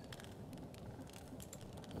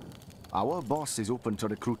 Our boss is open to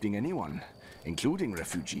recruiting anyone, including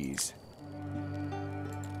refugees.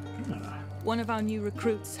 One of our new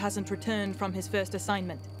recruits hasn't returned from his first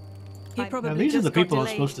assignment. He probably now, these just are the people got I'm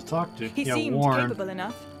delayed. supposed to talk to. He yeah, seemed Warren. capable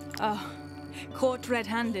enough. Oh, caught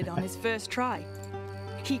red-handed on his first try.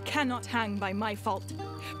 He cannot hang by my fault.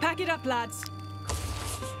 Pack it up, lads.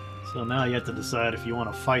 So now you have to decide if you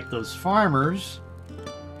want to fight those farmers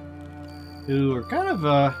who are kind of,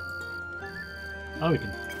 oh, we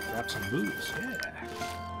can grab some booze, yeah.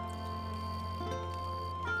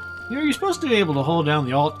 You're supposed to be able to hold down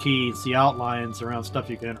the Alt key and see outlines around stuff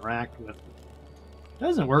you can interact with. It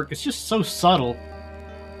doesn't work, it's just so subtle.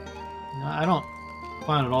 I don't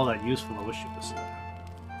find it all that useful. I wish it was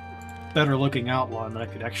a better looking outline that I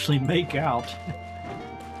could actually make out.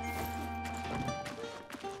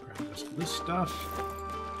 This stuff.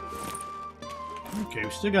 Okay, we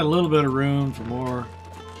still got a little bit of room for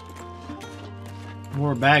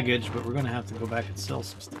more baggage, but we're going to have to go back and sell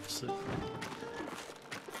some stuff soon.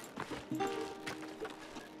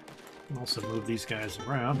 Also move these guys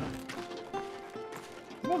around.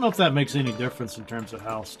 I don't know if that makes any difference in terms of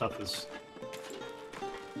how stuff is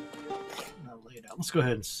laid out. Let's go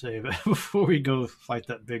ahead and save it before we go fight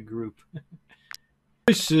that big group.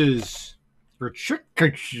 This is for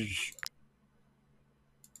chickens.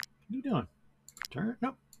 What are you doing? Turn?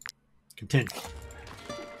 Nope. Continue.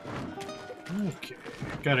 Okay.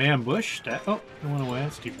 Got ambushed. Oh, it went away.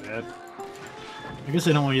 That's too bad. I guess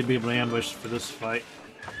I don't want you to be able to ambush for this fight.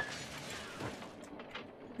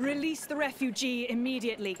 Release the refugee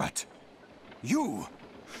immediately. But you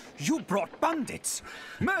brought bandits,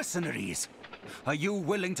 mercenaries. Are you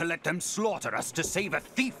willing to let them slaughter us to save a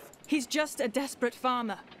thief? He's just a desperate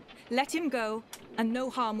farmer. Let him go, and no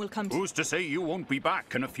harm will come to him. Who's to say you won't be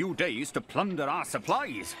back in a few days to plunder our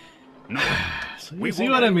supplies? No. So you see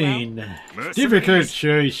what I mean? Difficult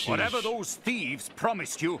choices. Whatever those thieves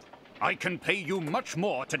promised you, I can pay you much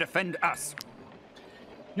more to defend us.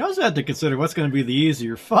 You also have to consider what's going to be the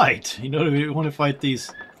easier fight. You know, do we want to fight these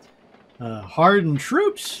hardened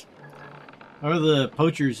troops, or the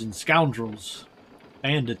poachers and scoundrels?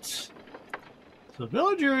 Bandits. So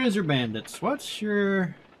villagers or bandits? What's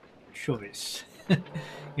your choice? You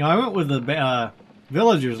know, I went with the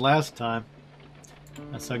villagers last time.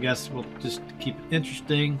 So I guess we'll just keep it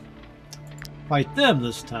interesting. Fight them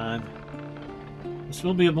this time. This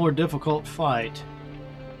will be a more difficult fight.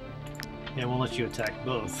 Yeah, won't let you attack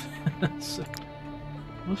both. So,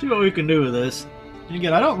 we'll see what we can do with this. And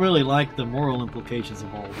again, I don't really like the moral implications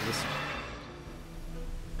of all of this.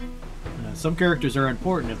 Some characters are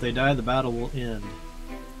important. If they die, the battle will end.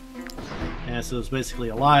 And so it's basically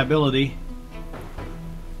a liability.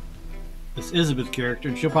 This Elizabeth character,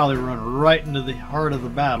 and she'll probably run right into the heart of the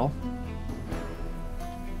battle.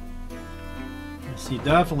 You see,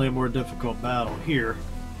 definitely a more difficult battle here.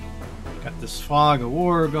 Got this fog of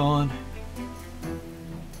war going.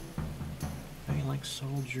 Phalanx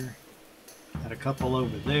soldier. Got a couple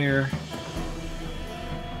over there.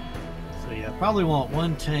 So yeah, probably want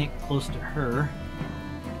one tank close to her.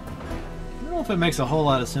 I don't know if it makes a whole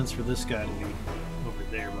lot of sense for this guy to be over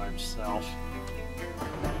there by himself.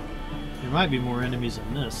 There might be more enemies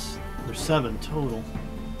than this. There's 7 total.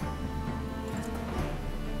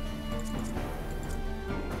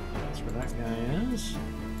 That's where that guy is.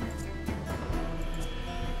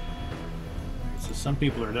 So some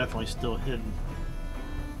people are definitely still hidden.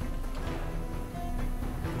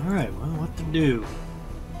 Alright, well, what to do?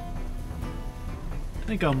 I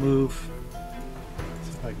think I'll move.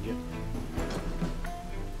 See if I can get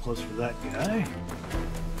closer to that guy.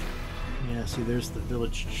 Yeah, see, there's the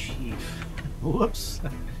village chief. Whoops.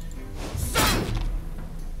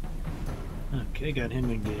 Okay, got him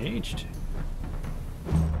engaged.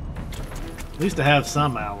 At least I have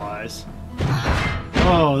some allies.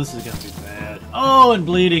 Oh, this is gonna be bad. Oh, and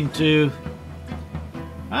bleeding too.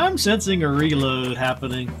 I'm sensing a reload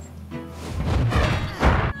happening.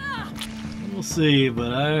 We'll see,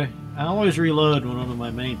 but I always reload when one of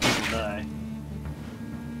my main people die.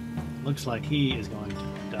 Looks like he is going to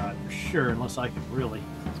die for sure, unless I can really.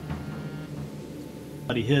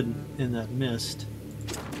 Body hidden in that mist.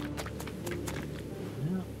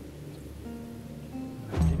 Yeah.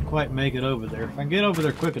 I didn't quite make it over there. If I can get over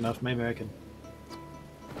there quick enough, maybe I can.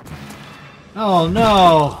 Oh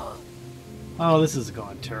no! Oh, this is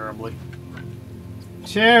going terribly.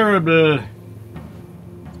 Terrible!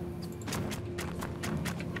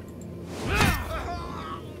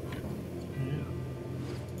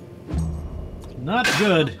 Not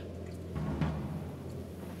good.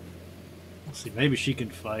 Let's see, maybe she can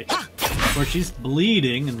fight. Or she's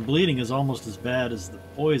bleeding, and bleeding is almost as bad as the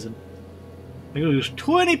poison. It was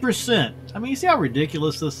 20%. I mean, you see how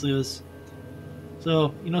ridiculous this is?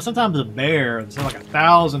 So, you know, sometimes a bear, it's like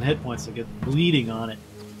 1,000 hit points to get bleeding on it.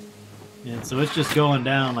 And so it's just going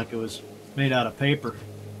down like it was made out of paper.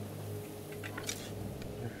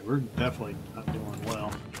 Right, we're definitely not doing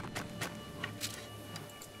well.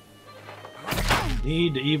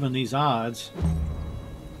 Need to even these odds.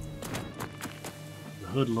 The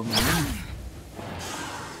hoodlum man.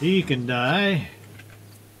 He can die.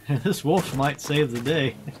 This wolf might save the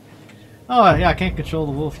day. Oh yeah, I can't control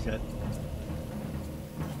the wolf yet.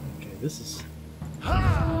 Okay, this is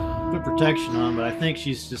good protection on, but I think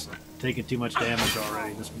she's just taking too much damage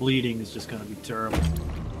already. This bleeding is just going to be terrible.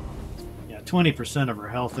 Yeah, 20% of her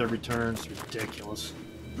health every turn is ridiculous.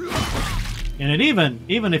 And it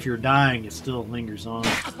even if you're dying, it still lingers on.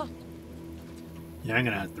 Yeah, I'm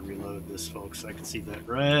gonna have to reload this, folks. I can see that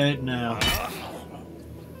right now.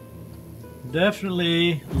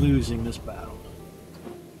 Definitely losing this battle.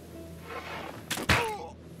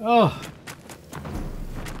 Oh.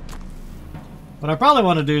 What I probably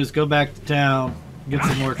want to do is go back to town, get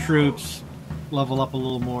some more troops, level up a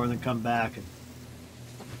little more, and then come back and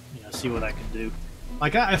see what I can do.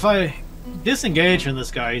 Like, if I disengage from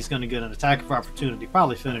this guy, he's going to get an attack of opportunity,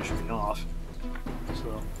 probably finish me off.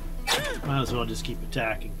 So, might as well just keep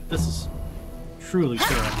attacking. But this is truly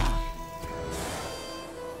terrible.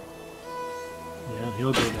 Yeah,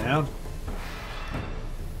 he'll go down.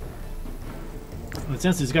 But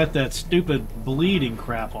since he's got that stupid bleeding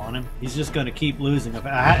crap on him, he's just going to keep losing. If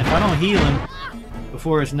I don't heal him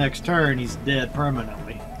before his next turn, he's dead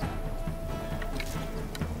permanently.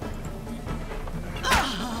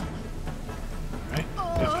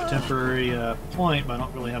 Temporary point, but I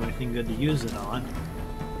don't really have anything good to use it on.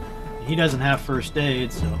 He doesn't have first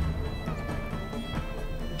aid, so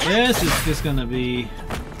this is just going to be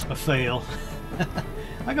a fail.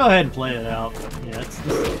 I'll go ahead and play it out, but yeah,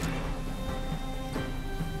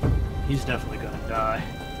 he's definitely going to die.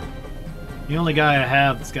 The only guy I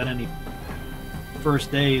have that's got any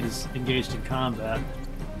first aid is engaged in combat.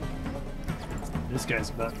 This guy's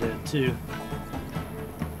about dead too.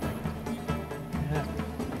 Yeah.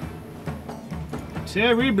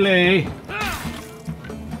 Terrible. Yeah,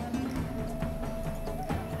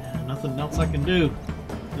 nothing else I can do.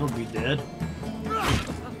 He'll be dead.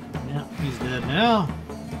 Yeah, he's dead now.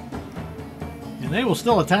 And they will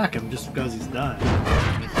still attack him just because he's dying.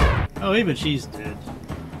 Oh, even she's dead.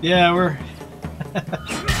 Yeah, we're...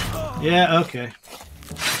 yeah, okay.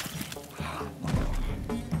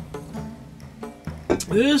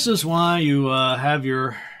 This is why you have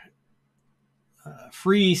your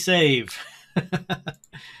free save.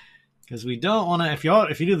 Because we don't want to...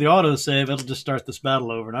 If you do the auto save, it'll just start this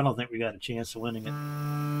battle over, and I don't think we got a chance of winning it.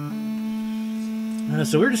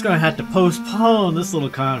 So we're just going to have to postpone this little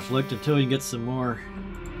conflict until we get some more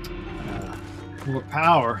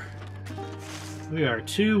power. We are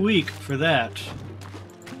too weak for that.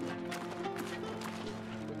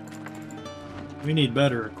 We need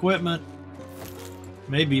better equipment.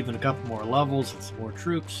 Maybe even a couple more levels and some more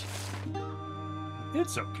troops.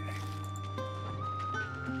 It's okay.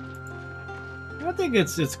 I think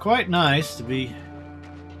it's quite nice to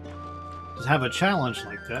just have a challenge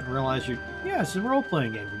like that and realize it's a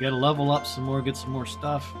role-playing game. You gotta level up some more, get some more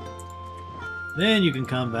stuff. Then you can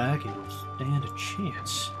come back and you'll stand a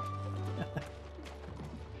chance.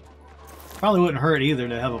 Probably wouldn't hurt either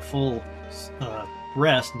to have a full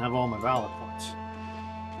rest and have all my valor points.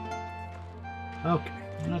 Okay,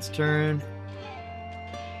 let's turn.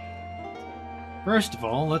 First of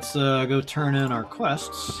all, let's go turn in our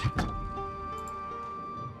quests.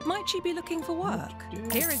 Might you be looking for work?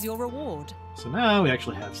 Here is your reward. So now we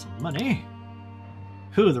actually have some money.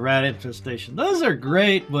 Ooh, the rat infestation. Those are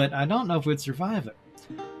great, but I don't know if we'd survive it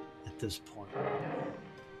at this point.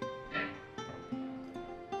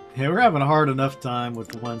 Yeah, we're having a hard enough time with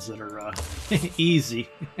the ones that are easy.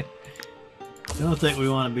 I don't think we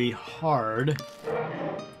want to be hard.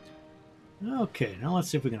 Okay, now let's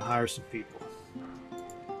see if we can hire some people.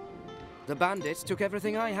 The bandits took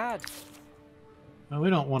everything I had. Well, we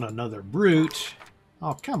don't want another brute.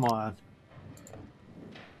 Oh, come on.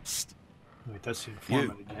 Wait, that's the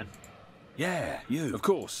informant again. Yeah, you. Of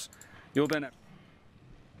course. You'll then...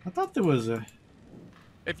 I thought there was a...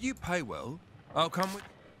 If you pay well, I'll come with...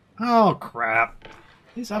 Oh, crap.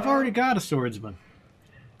 I've already got a swordsman.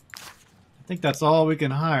 I think that's all we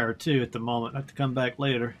can hire, too, at the moment. I have to come back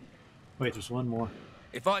later. Wait, there's one more.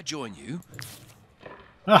 If I join you...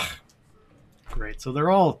 Ugh. Great, so they're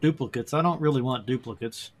all duplicates. I don't really want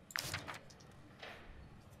duplicates.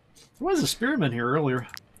 There was a spearman here earlier.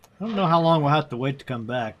 I don't know how long we'll have to wait to come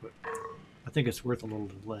back, but I think it's worth a little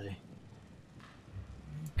delay.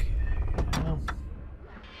 Okay, well,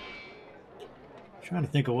 trying to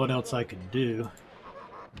think of what else I can do.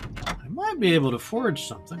 I might be able to forge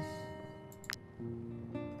something.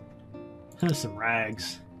 Some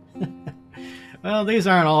rags. Well, these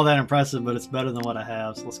aren't all that impressive, but it's better than what I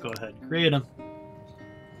have, so let's go ahead and create them.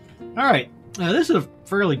 Alright, now this is a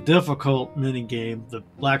fairly difficult mini-game, the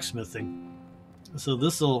blacksmithing. So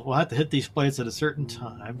we'll have to hit these plates at a certain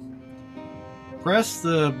time. Press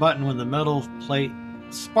the button when the metal plate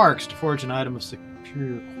sparks to forge an item of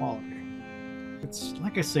superior quality. It's,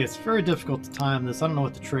 like I say, it's very difficult to time this. I don't know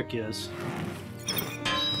what the trick is.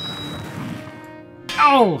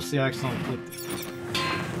 Oh! See, I accidentally clicked it.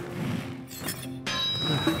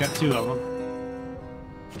 Got two of them.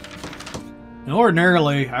 And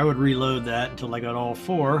ordinarily, I would reload that until I got all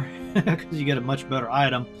four, because you get a much better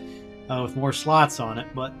item with more slots on it,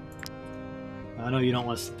 but I know you don't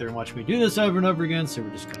want to sit there and watch me do this over and over again, so we're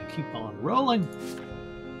just going to keep on rolling.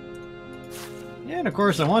 And of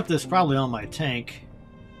course, I want this probably on my tank.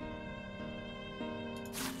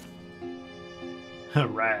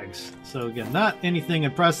 Rags. So again, not anything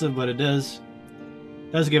impressive, but it does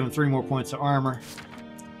give him 3 more points of armor.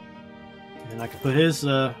 And I can put his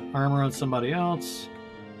armor on somebody else.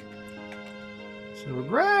 So we're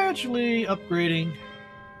gradually upgrading.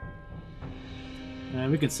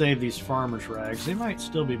 And we could save these farmers' rags. They might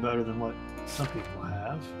still be better than what some people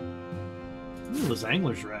have. Ooh, those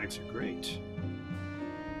angler's rags are great.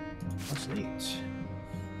 That's neat.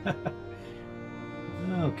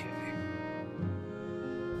 Okay.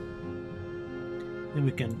 Then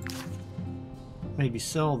we can maybe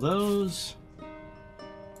sell those.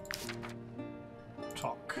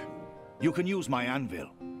 Talk. You can use my anvil.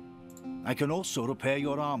 I can also repair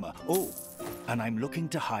your armor. Oh, and I'm looking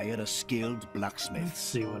to hire a skilled blacksmith. Let's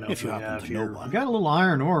see what else if you we happen have to here. know one. We got a little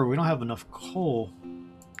iron ore. We don't have enough coal.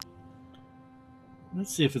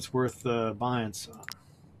 Let's see if it's worth buying some.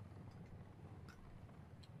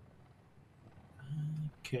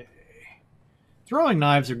 Okay. Throwing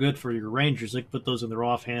knives are good for your rangers. They can put those in their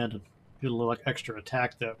offhand and get a little extra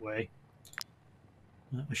attack that way.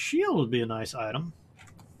 A shield would be a nice item.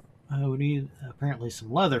 We need apparently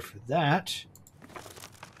some leather for that.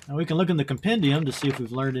 Now we can look in the compendium to see if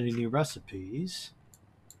we've learned any new recipes.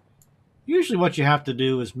 Usually what you have to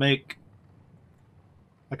do is make...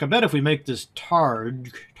 Like, I bet if we make this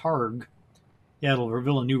targ, yeah, it'll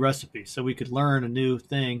reveal a new recipe. So we could learn a new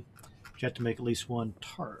thing. But you have to make at least one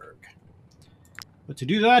targ. But to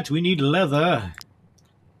do that, we need leather.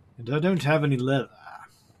 And I don't have any leather.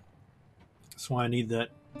 That's why I need that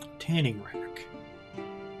tanning rack.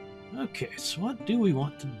 Okay, so what do we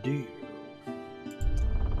want to do?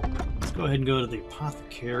 Let's go ahead and go to the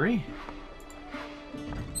apothecary.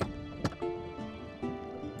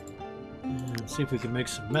 And see if we can make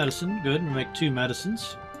some medicine. Good, we'll make 2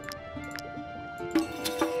 medicines.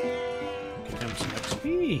 Get him some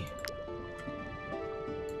XP.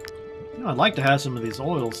 You know, I'd like to have some of these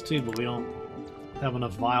oils too, but we don't have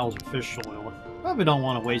enough vials of fish oil. Probably don't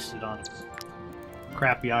want to waste it on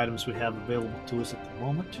crappy items we have available to us at the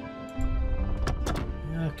moment.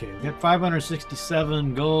 Okay, we got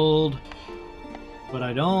 567 gold, but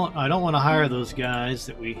I don't want to hire those guys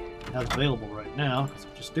that we have available right now. It's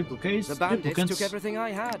just duplicates. The bandits took everything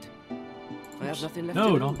I had. I have nothing left.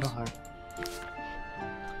 No, don't hire.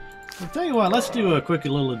 I'll tell you what. Let's do a quick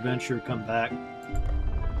little adventure. Come back,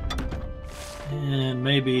 and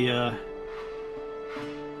maybe if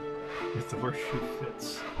the horseshoe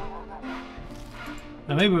fits.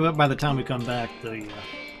 Now maybe by the time we come back, we'll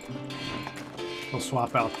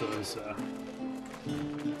swap out those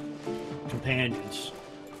companions.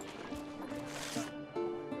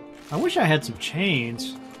 I wish I had some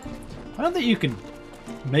chains. I don't think you can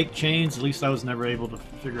make chains. At least I was never able to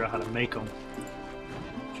figure out how to make them.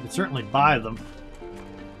 You can certainly buy them.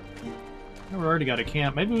 We've already got a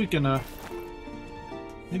camp. Maybe we can,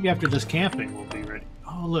 maybe after this camping we'll be ready.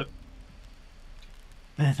 Oh, look.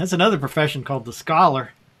 Man, that's another profession called the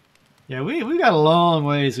scholar. Yeah, we got a long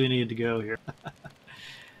ways we need to go here.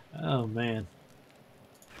 Oh, man.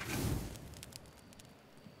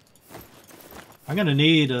 I'm going to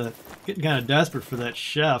need, getting kind of desperate for that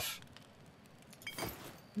chef. I'm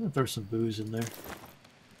going to throw some booze in there.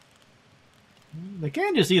 They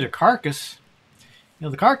can just eat a carcass. You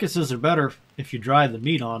know, the carcasses are better if you dry the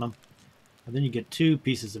meat on them. And then you get 2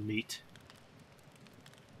 pieces of meat.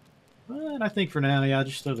 But I think for now, yeah,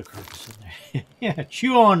 just throw the carcass in there. Yeah,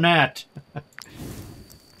 chew on that.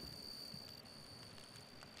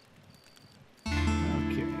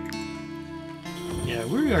 Okay. Yeah,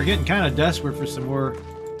 we are getting kind of desperate for some more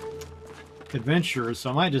adventurers, so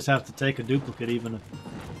I might just have to take a duplicate, even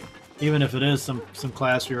if it is some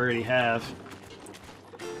class we already have.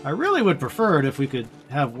 I really would prefer it if we could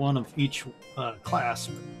have one of each class.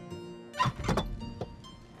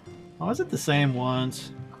 Oh, is it the same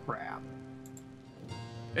ones? Crap.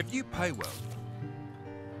 If you pay well.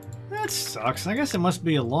 That sucks. I guess it must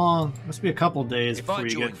be a couple days before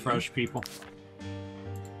you get fresh people.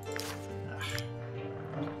 Ugh.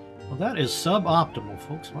 Well, that is suboptimal,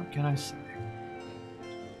 folks. What can I say?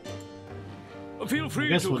 Feel free I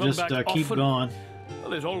guess to we'll come just back keep often. going.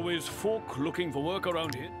 There's always folk looking for work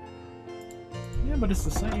around here. Yeah, but it's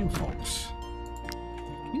the same folks.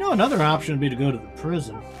 You know, another option would be to go to the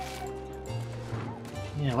prison.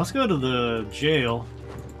 Yeah, let's go to the jail.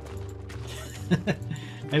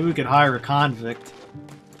 Maybe we could hire a convict.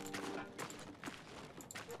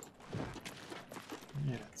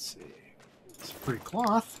 Yeah, let's see. It's free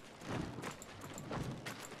cloth.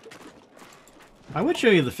 I would show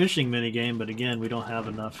you the fishing minigame, but again, we don't have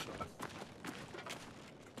enough.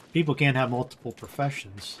 People can't have multiple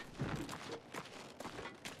professions.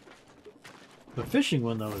 The fishing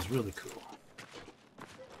one, though, is really cool.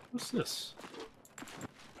 What's this?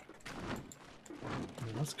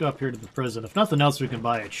 Yeah, let's go up here to the prison. If nothing else, we can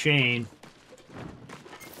buy a chain.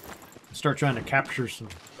 Start trying to capture some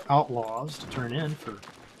outlaws to turn in for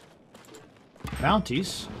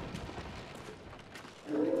bounties.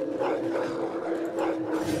 Oh,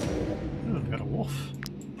 got a wolf.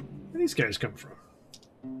 Where do these guys come from?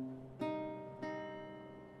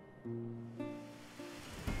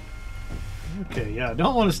 Okay, yeah, I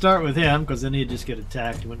don't want to start with him, because then he'd just get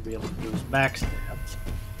attacked. He wouldn't be able to do his backstab.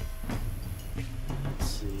 Let's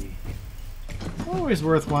see. It's always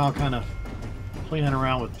worthwhile kind of playing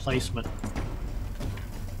around with placement.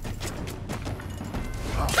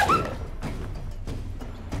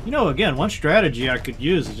 You know, again, one strategy I could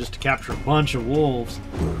use is just to capture a bunch of wolves,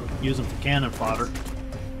 use them for cannon fodder.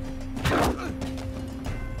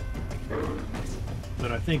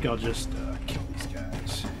 But I think I'll just kill these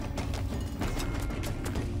guys.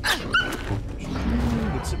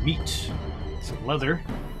 Get some meat, some leather.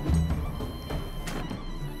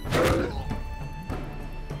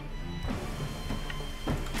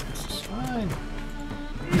 Let's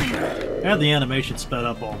have the animation sped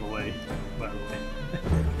up all the way, by the way.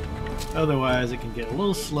 Otherwise, it can get a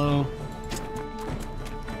little slow.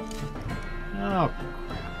 Oh,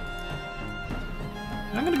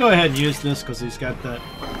 I'm going to go ahead and use this because he's got that.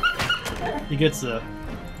 He gets a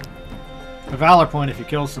valor point if you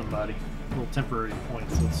kill somebody. A little temporary point,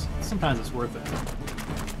 so sometimes it's worth it.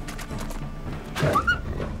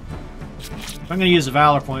 If I'm going to use a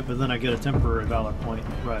valor point, but then I get a temporary valor point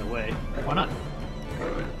right away, why not?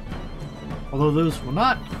 Although those will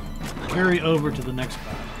not carry over to the next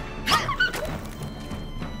battle.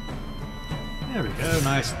 There we go,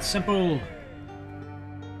 nice and simple. I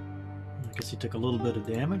guess he took a little bit of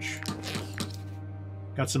damage.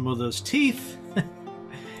 Got some of those teeth.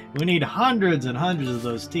 We need hundreds and hundreds of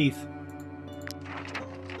those teeth.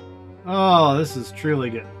 Oh, this is truly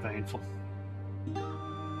getting painful.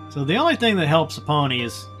 So the only thing that helps a pony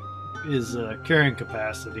is carrying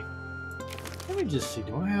capacity. Let me just see,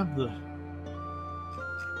 do I have the...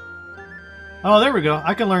 Oh, there we go.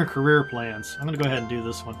 I can learn career plans. I'm going to go ahead and do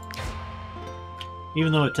this one.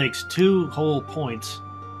 Even though it takes 2 whole points.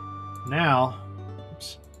 Now,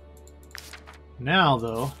 oops. Now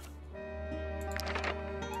though,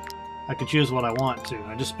 I can choose what I want to.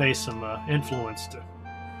 I just pay some influence to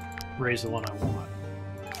raise the one I want.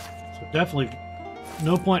 So definitely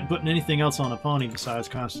no point in putting anything else on a pony besides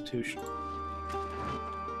Constitution.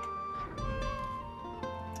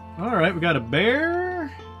 Alright, we got a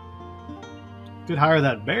bear. Could hire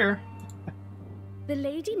that bear. The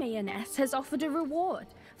Lady Mayonnaise has offered a reward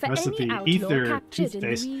for Recipe, any outlaw ether, captured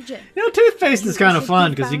toothpaste. in the region. You know, toothpaste is kind of should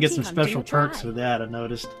fun give because you get bounty some hunting special a try. perks with that, I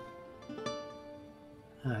noticed.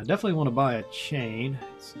 I definitely want to buy a chain.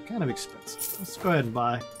 It's kind of expensive. Let's go ahead and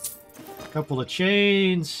buy a couple of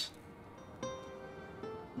chains.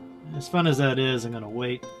 As fun as that is, I'm going to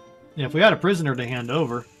wait. Yeah, if we had a prisoner to hand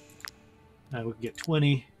over, we could get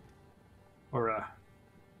 20. Or,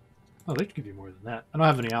 oh, they could give you more than that. I don't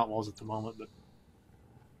have any outlaws at the moment, but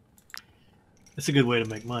it's a good way to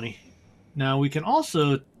make money. Now, we can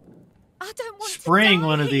also spring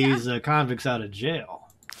one of these convicts out of jail.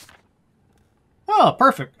 Oh,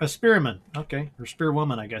 perfect. A spearman. Okay, or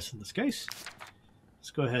spearwoman, I guess, in this case.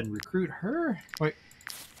 Let's go ahead and recruit her. Wait.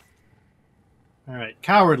 Alright,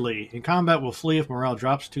 cowardly. In combat will flee if morale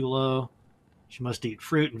drops too low. She must eat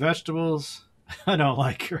fruit and vegetables. I don't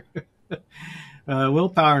like her.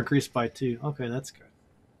 Willpower increased by 2. Okay, that's good.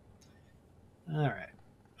 Alright.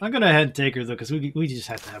 I'm going to go ahead and take her, though, because we just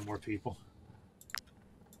have to have more people.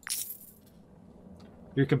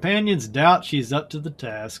 Your companions doubt she's up to the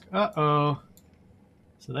task. Uh-oh.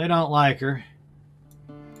 So they don't like her.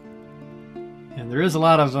 And there is a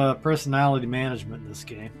lot of personality management in this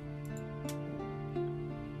game.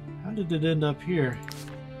 How did it end up here?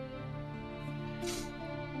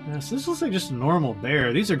 So this looks like just a normal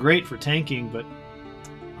bear. These are great for tanking, but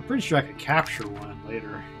I'm pretty sure I could capture one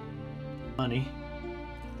later. Money.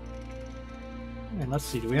 And let's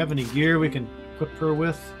see, do we have any gear we can equip her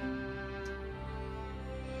with?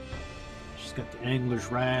 She's got the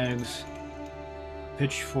angler's rags,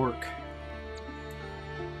 pitchfork.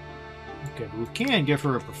 Okay, but we can give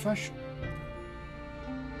her a profession.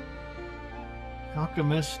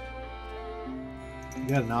 Alchemist. You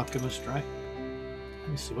got an alchemist, right? Let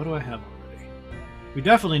me see, what do I have already? We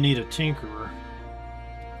definitely need a tinkerer.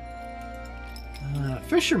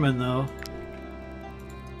 Fisherman, though.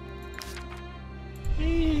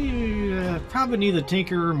 Probably need a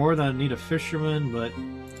tinkerer more than I need a fisherman, but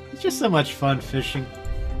it's just so much fun fishing.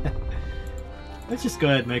 Let's just go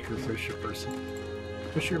ahead and make her a fisher person.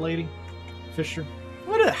 Fisher lady? Fisher?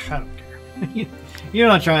 What? I don't care. You know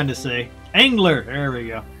what I'm trying to say. Angler! There we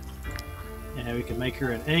go. And we can make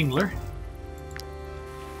her an angler.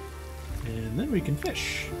 And then we can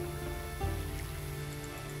fish.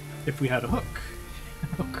 If we had a hook.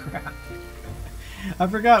 Oh crap. I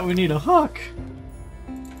forgot we need a hook.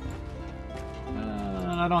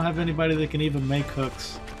 I don't have anybody that can even make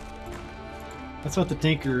hooks. That's what the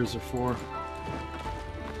tinkerers are for.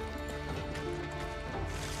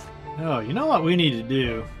 Oh, you know what we need to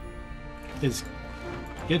do is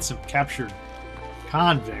get some captured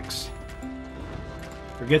convicts.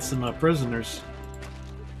 Or get some prisoners.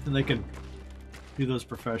 And they can do those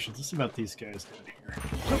professions. Let's see about these guys down here.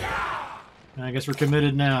 And I guess we're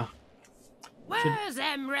committed now. Where's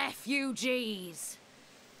them refugees?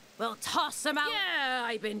 We'll toss them out. Yeah,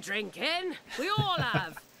 I've been drinking. We all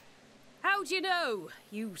have. How do you know?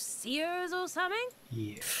 You seers or something?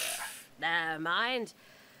 Yeah. Never mind.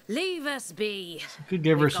 Leave us be. We could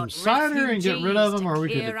give her some cider and get rid of them, or we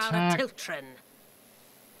could attack.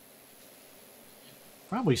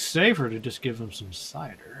 Probably safer to just give them some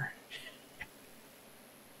cider.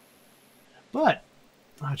 But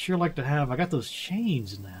I'd sure like to have... I got those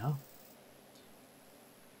chains now.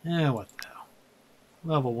 Yeah, what the hell.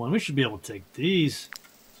 Level 1. We should be able to take these.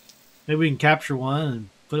 Maybe we can capture one and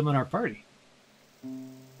put them in our party.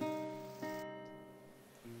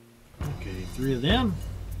 Okay, 3 of them.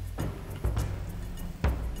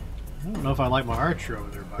 I don't know if I like my archer over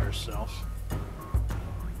there by herself.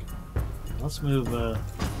 Let's move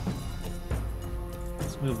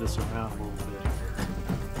this around a little bit here.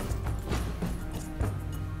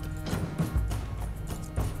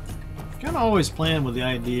 Kind of always plan with the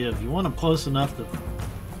idea of you want them close enough to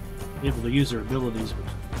be able to use their abilities.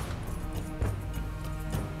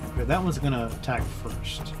 Okay, that one's going to attack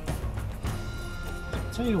first.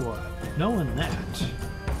 Tell you what, knowing that,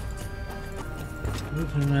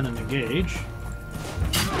 move him in and engage.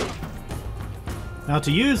 Now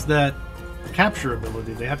to use that capture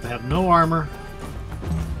ability, they have to have no armor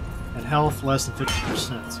and health less than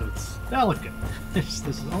 50%, so it's delicate. This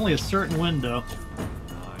is only a certain window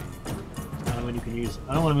when you can use it.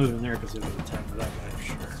 I don't want to move him there because they're going to attack with that guy,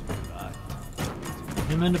 sure. Put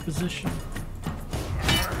him into position.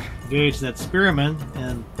 Engage that spearman,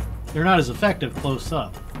 and they're not as effective close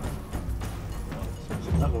up.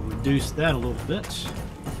 So that will reduce that a little bit.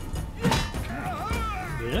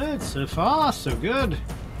 Good, so far, so good.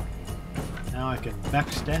 Now I can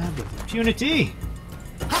backstab with impunity.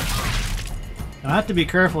 Now I have to be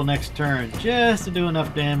careful next turn just to do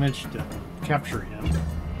enough damage to capture him.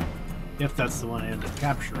 If that's the one I end up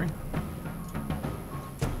capturing.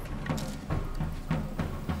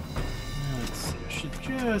 Let's see, I should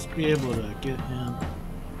just be able to get him.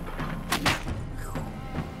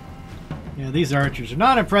 Yeah, these archers are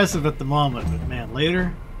not impressive at the moment, but man,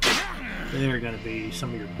 later, they're going to be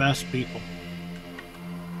some of your best people.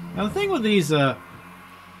 Now the thing with these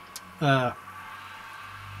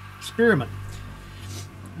spearmen,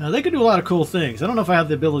 they can do a lot of cool things. I don't know if I have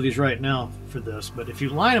the abilities right now for this, but if you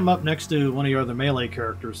line them up next to one of your other melee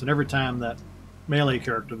characters, and every time that melee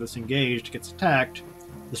character that's engaged gets attacked,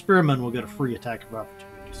 the spearman will get a free attack of opportunity.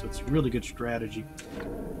 So it's a really good strategy.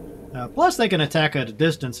 Plus they can attack at a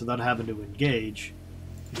distance without having to engage,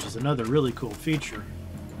 which is another really cool feature.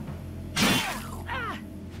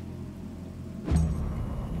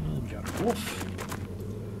 Wolf.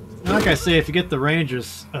 Now, like I say, if you get the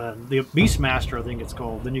Rangers, the Beastmaster, I think it's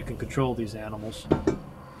called, then you can control these animals.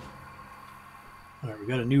 Alright, we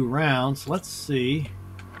got a new round, so let's see.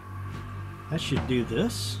 That should do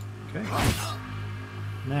this. Okay.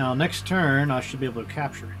 Now, next turn, I should be able to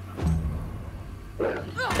capture him.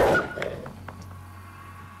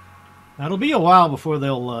 Now, it'll be a while before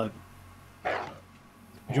they'll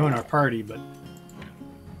join our party, but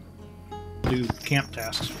do camp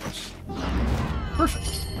tasks for us.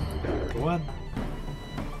 Perfect. Go ahead.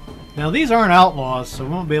 Now these aren't outlaws, so we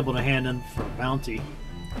won't be able to hand in for a bounty.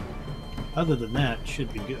 Other than that, it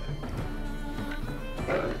should be good.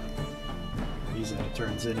 He's out of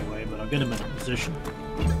turns anyway, but I'll get him in position.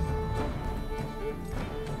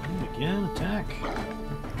 And again, attack.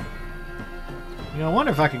 You know, I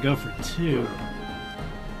wonder if I could go for 2.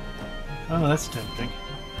 Oh, that's tempting.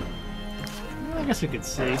 I guess I could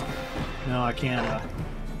see. No, I can't.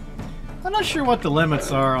 I'm not sure what the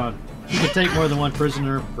limits are on. You can take more than one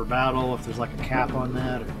prisoner per battle, if there's like a cap on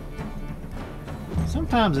that. Or...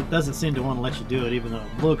 Sometimes it doesn't seem to want to let you do it, even though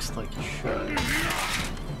it looks like you should.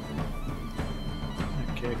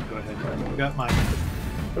 Okay, go ahead. I've got my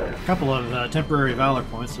couple of temporary valor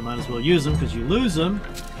points, so might as well use them, because you lose them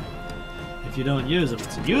if you don't use them.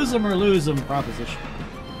 It's a use them or lose them proposition.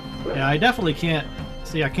 Yeah, I definitely can't.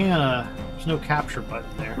 See, I can't. There's no capture button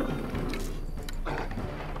there.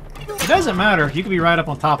 It doesn't matter. You can be right up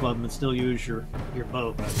on top of them and still use your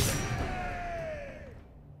bow.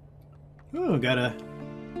 Ooh, got a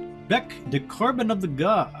Beck de Corbin of the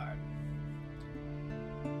Guard.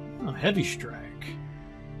 Oh, heavy strike.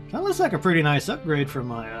 That looks like a pretty nice upgrade for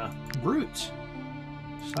my brute.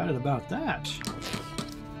 Excited about that.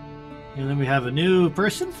 And then we have a new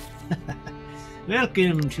person.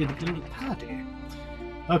 Welcome to the little party.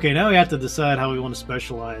 Okay, now we have to decide how we want to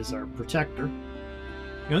specialize our protector.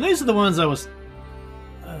 You know, these are the ones I was...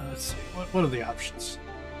 let's see, what are the options?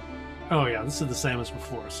 Oh yeah, this is the same as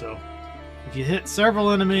before, so... If you hit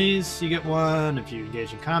several enemies, you get 1. If you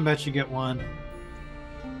engage in combat, you get 1.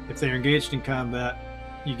 If they're engaged in combat,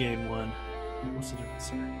 you gain 1. What's the difference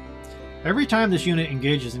here? Every time this unit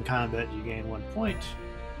engages in combat, you gain 1 point.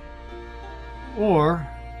 Or,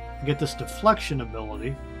 you get this deflection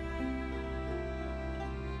ability.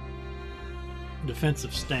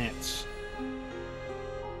 Defensive stance.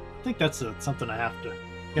 I think that's something I have to...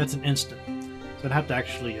 Yeah, it's an instant. So I'd have to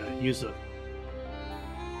actually use a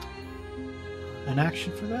an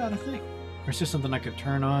action for that, I think. Or it's just something I could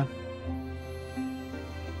turn on.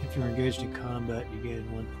 If you're engaged in combat, you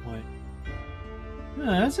gain 1 point.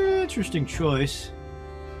 That's an interesting choice.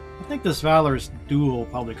 I think this Valorous duel will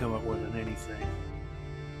probably come up more than anything.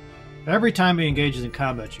 Every time he engages in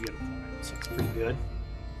combat, you get a point. So it's pretty good.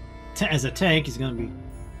 As a tank, he's going to be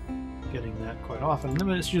getting that quite often. Then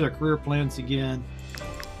let's use our career plans again.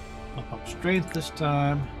 Up strength this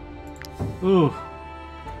time. Ooh.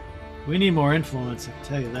 We need more influence, I can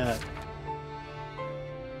tell you that.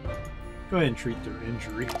 Go ahead and treat their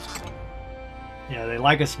injury. Yeah, they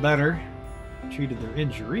like us better. Treated their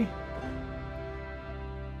injury.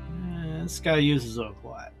 This guy uses a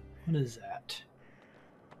what? What is that?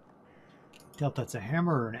 Tell if that's a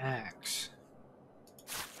hammer or an axe.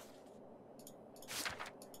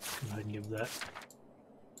 Go ahead and give that.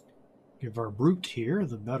 Give our brute here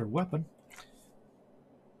the better weapon.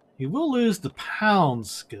 He will lose the pound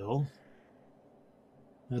skill.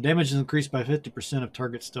 Now, damage is increased by 50% if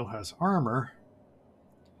target still has armor.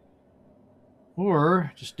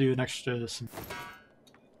 Or just do an extra.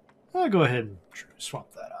 I'll go ahead and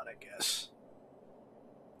swap that out, I guess.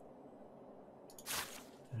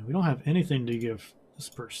 And we don't have anything to give this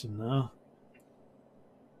person, though.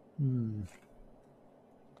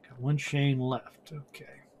 Got 1 chain left.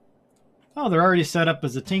 Okay. Oh, they're already set up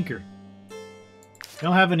as a tinker. They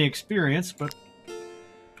don't have any experience, but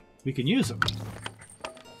we can use them.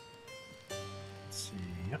 Let's see.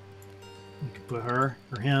 Yep. We can put her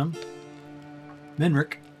or him,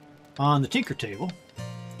 Minrick, on the tinker table.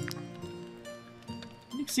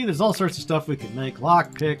 You can see there's all sorts of stuff we can make.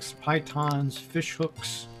 Lockpicks, pythons, fish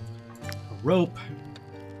hooks, a rope,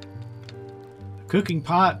 a cooking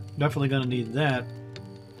pot. Definitely going to need that.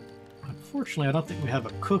 Unfortunately, I don't think we have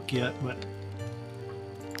a cook yet, but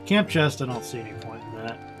camp chest, I don't see any point in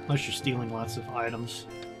that. Unless you're stealing lots of items.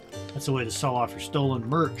 That's a way to sell off your stolen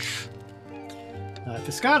merch. If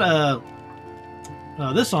it's got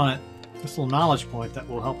this on it, this little knowledge point, that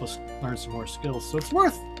will help us learn some more skills. So it's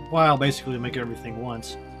worthwhile basically to make everything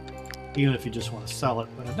once, even if you just want to sell it.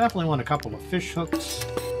 But I definitely want a couple of fish hooks.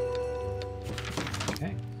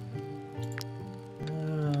 Okay.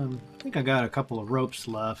 I think I got a couple of ropes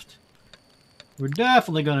left. We're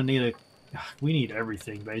definitely going to need we need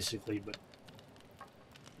everything basically, but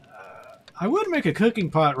I would make a cooking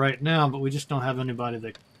pot right now, but we just don't have anybody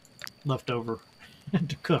that left over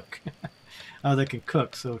to cook. That can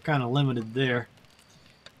cook, so kind of limited there.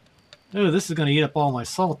 Oh, this is going to eat up all my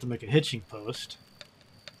salt to make a hitching post.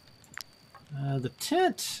 The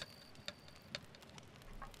tent.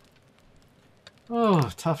 Oh,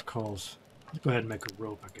 tough calls. Let's go ahead and make a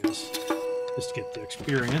rope, I guess, just to get the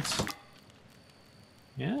experience.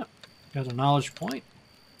 Yeah, got a knowledge point.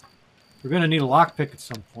 We're going to need a lockpick at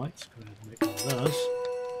some point. Let's go ahead and make one of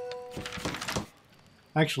those.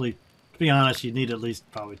 Actually, to be honest, you need at least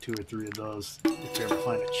probably 2 or 3 of those if you ever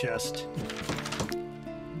find a chest.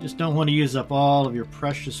 You just don't want to use up all of your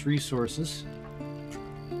precious resources.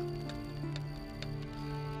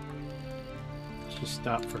 Let's just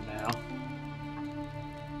stop for now.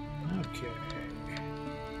 Okay.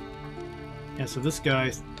 Yeah, so this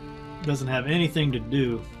guy doesn't have anything to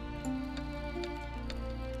do.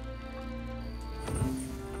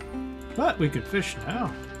 But we can fish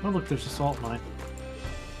now. Oh, look, there's a salt mine.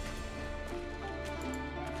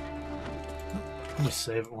 I'm going to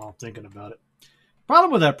save it while I'm thinking about it.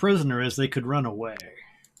 Problem with that prisoner is they could run away.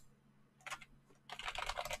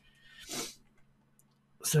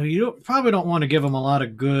 So you probably don't want to give them a lot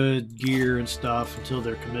of good gear and stuff until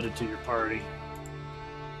they're committed to your party.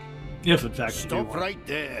 If, in fact, you do want. Stop right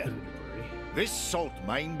there. This salt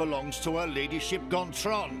mine belongs to Her Ladyship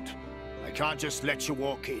Gonthrond. I can't just let you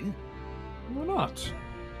walk in. Why not?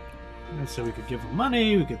 And so we could give them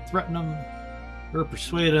money, we could threaten them, or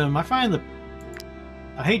persuade them. I find that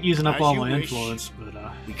I hate using up all my influence, but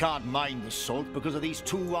we can't mine the salt because of these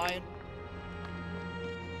 2 iron.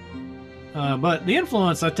 But the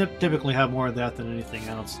influence, I typically have more of that than anything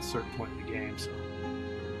else at a certain point in the game. So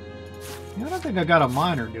I don't think I got a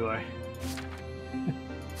miner, do I?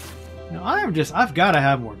 No, I've got to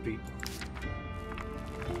have more people.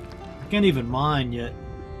 I can't even mine yet.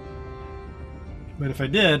 But if I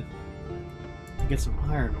did, I'd get some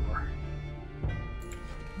iron ore.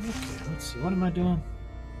 Okay, let's see. What am I doing?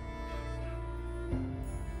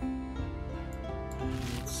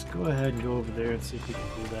 Let's go ahead and go over there and see if we can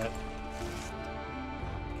do that.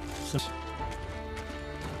 So,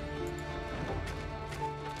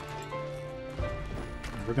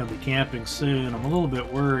 we're going to be camping soon. I'm a little bit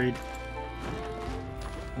worried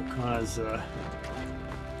because that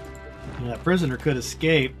prisoner could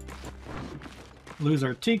escape, lose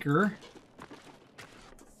our tinkerer,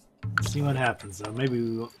 See what happens, though.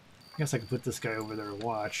 Maybe I guess I could put this guy over there to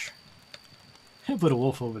watch. I'll put a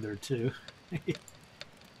wolf over there, too.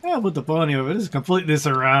 I'll put the pony over. Just completely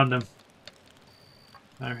surround him.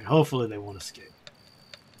 Alright, hopefully they won't escape.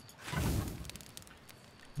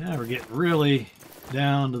 Now we're getting really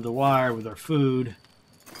down to the wire with our food.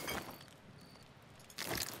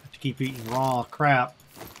 Have to keep eating raw crap.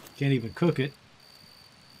 Can't even cook it.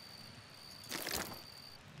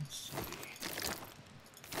 Let's see.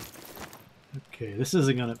 Okay, this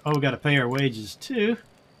isn't gonna... Oh, we gotta pay our wages too.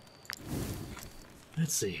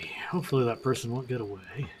 Let's see. Hopefully that person won't get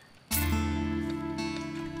away.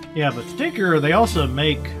 Yeah, but to take care, they also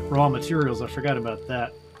make raw materials. I forgot about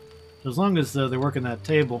that. As long as they work in that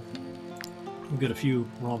table, we'll get a few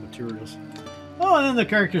raw materials. Oh, and then the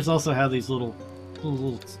characters also have these little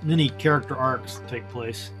mini character arcs that take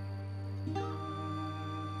place.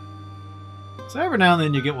 So every now and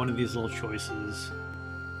then you get one of these little choices.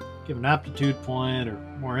 Give an aptitude point or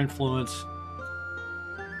more influence.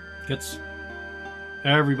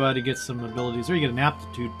 Everybody gets some abilities, or you get an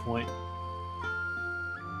aptitude point.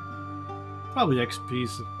 Probably XP.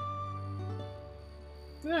 So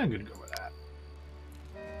yeah, I'm gonna go with that.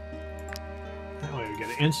 That way we get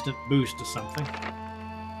an instant boost to something.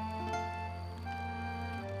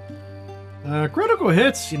 Critical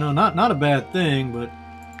hits, you know, not a bad thing, but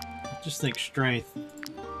I just think strength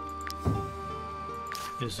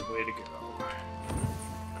is the way to go.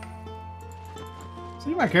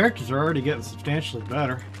 See, my characters are already getting substantially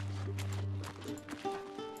better.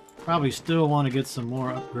 Probably still want to get some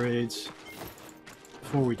more upgrades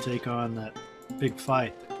before we take on that big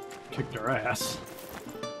fight that kicked our ass.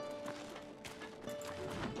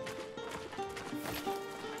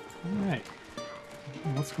 Alright.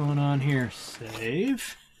 What's going on here?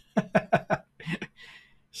 Save.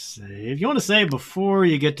 Save. You want to save before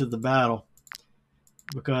you get to the battle.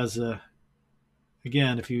 Because,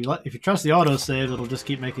 again, if you trust the autosave, it'll just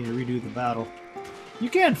keep making you redo the battle. You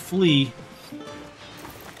can flee.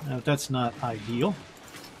 But that's not ideal.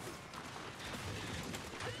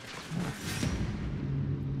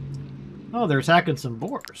 Oh, they're attacking some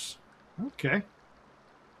boars. Okay.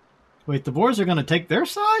 Wait, the boars are going to take their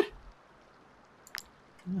side?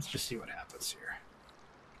 Let's just see what happens here.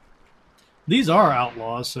 These are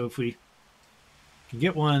outlaws, so if we can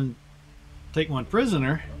get one, take one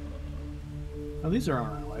prisoner. Oh, these are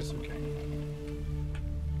our allies, okay.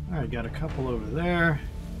 Alright, got a couple over there.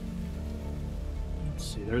 Let's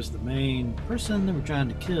see, there's the main person that we're trying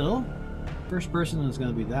to kill. First person is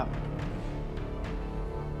going to be that one.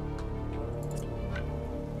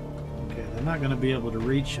 Okay, they're not going to be able to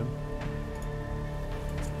reach him.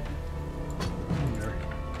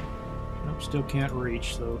 Nope, still can't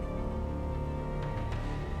reach, so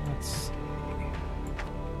let's see.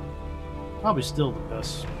 Probably still the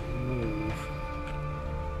best move.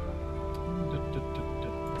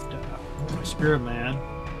 My spear man.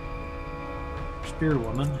 Spear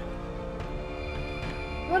woman.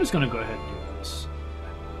 I'm just going to go ahead and do this.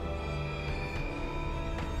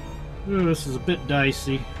 Ooh, this is a bit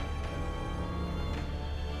dicey.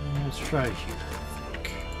 Let's try here, I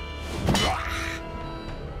think.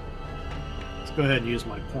 Let's go ahead and use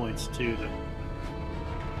my points, too. Can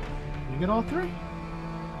you get all three?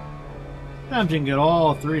 Sometimes you can get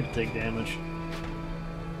all three to take damage.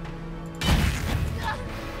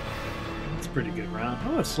 That's a pretty good round.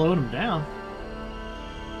 Oh, it slowed him down.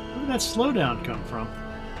 Where did that slowdown come from?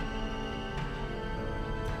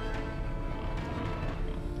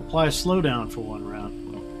 Apply a slowdown for one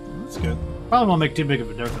round. Well, that's good. Probably won't make too big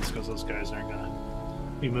of a difference because those guys aren't going to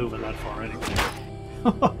be moving that far anyway.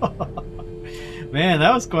 Man,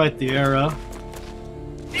 that was quite the arrow.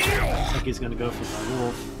 I think he's going to go for my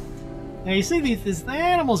wolf. Now you see, these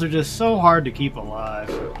animals are just so hard to keep alive.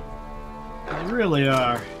 They really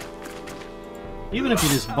are. Even if you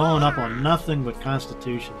just bone up on nothing but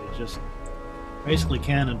constitution, they just basically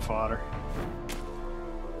cannon fodder.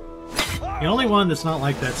 The only one that's not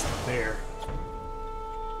like that's the bear.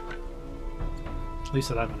 At least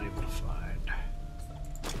that I've been able to find.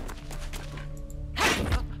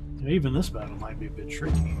 Even this battle might be a bit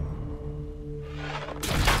tricky.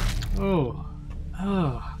 Oh.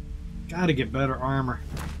 Oh. Gotta get better armor.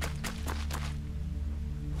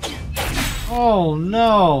 Oh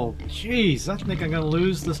no! Jeez, I think I'm gonna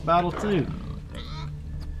lose this battle too.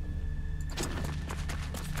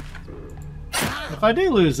 If I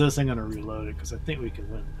do lose this, I'm gonna reload it because I think we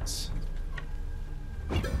can win this.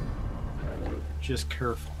 Just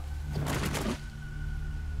careful.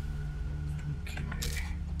 Okay.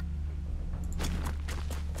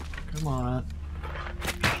 Come on.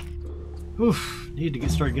 Oof, need to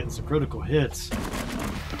start getting some critical hits.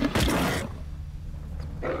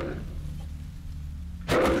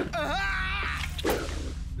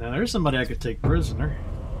 there's somebody I could take prisoner.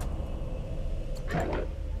 Let's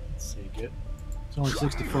see, get. It's only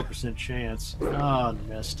 64% chance. Ah,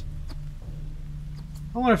 missed.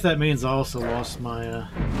 I wonder if that means I also lost my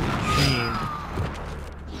chain.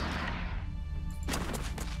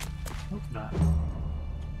 Hope not.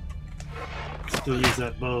 Still use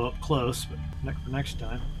that bow up close, but for next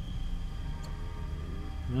time.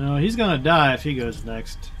 No, he's gonna die if he goes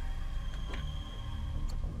next.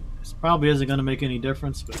 This probably isn't gonna make any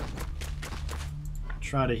difference, but I'll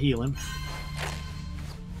try to heal him.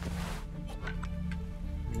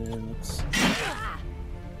 And let's.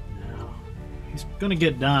 No, he's gonna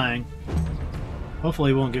get dying.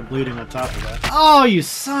 Hopefully, he won't get bleeding on top of that. Oh, you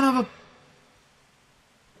son of a!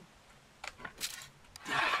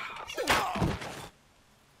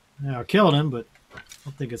 Now I killed him, but I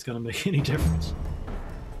don't think it's gonna make any difference.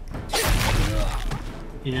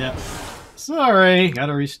 Yeah. Sorry,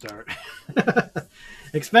 gotta restart.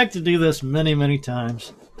 Expect to do this many, many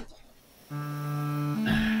times.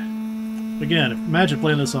 Again, imagine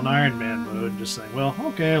playing this on Iron Man mode and just saying, well,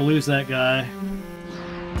 okay, I'll lose that guy.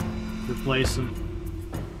 Replace him.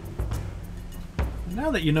 And now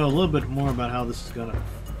that you know a little bit more about how this is gonna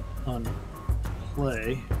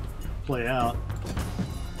play out,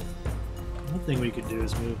 one thing we could do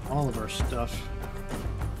is move all of our stuff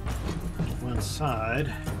to one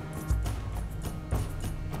side.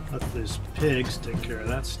 Let those pigs take care of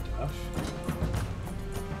that stuff.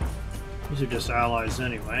 These are just allies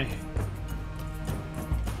anyway.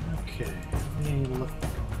 Okay, let me look.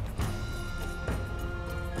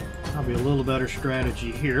 Probably a little better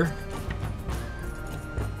strategy here.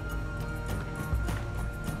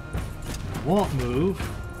 I won't move.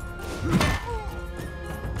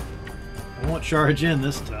 I won't charge in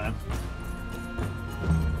this time.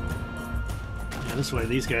 Yeah, this way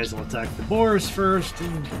these guys will attack the boars first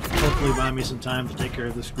and hopefully buy me some time to take care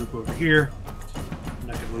of this group over here.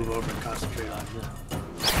 And I can move over and concentrate on them.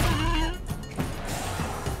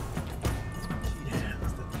 Yeah,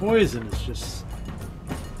 the poison is just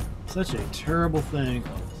such a terrible thing.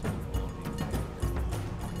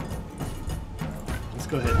 Let's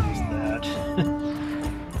go ahead and use that.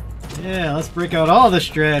 Yeah, let's break out all the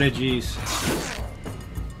strategies.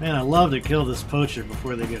 Man, I love to kill this poacher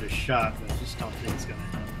before they get a shot, but I just don't think it's gonna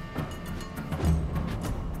happen.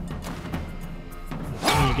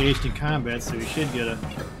 He's engaged in combat, so he should get a...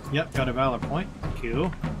 Yep, got a valor point.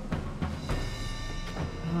 Cool.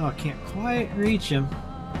 Oh, I can't quite reach him.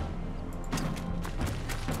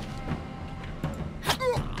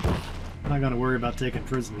 I'm not gonna worry about taking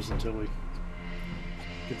prisoners until we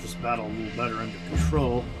get this battle a little better under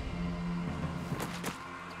control.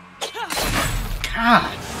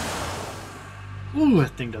 God! Ooh,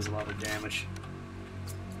 that thing does a lot of damage.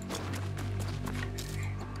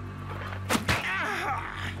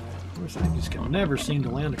 Of course, I just can never seem to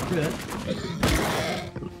land a crit.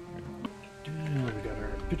 And we got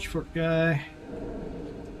our pitchfork guy.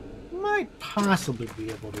 Might possibly be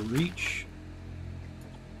able to reach.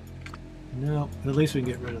 No, but at least we can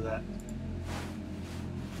get rid of that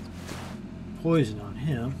poison on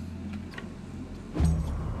him.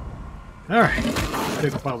 Alright, they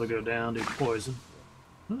could probably go down, do poison.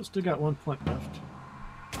 Oh, still got 1 point left.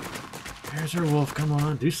 There's our wolf, come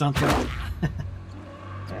on, do something.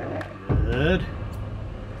 Good.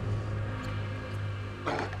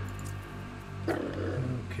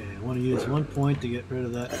 Okay, I want to use 1 point to get rid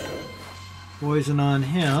of that poison on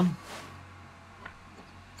him.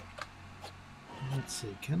 Let's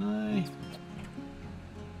see, can I?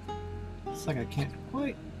 Looks like I can't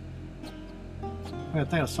quite. I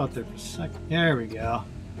think I saw it there for a second. There we go.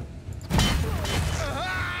 Okay,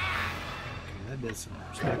 that did some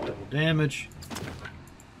respectable damage.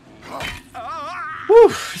 Whew,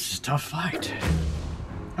 this is a tough fight.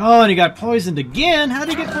 Oh, and he got poisoned again? How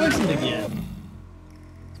did he get poisoned again?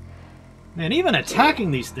 Man, even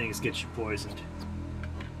attacking these things gets you poisoned.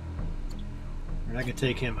 And I can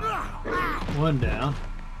take him out. One down.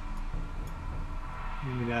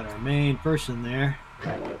 And we got our main person there.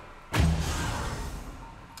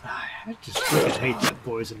 I just freaking hate that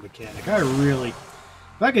poison mechanic. I really...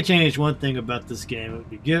 If I could change one thing about this game, it would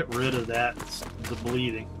be get rid of that, the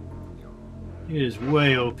bleeding. It is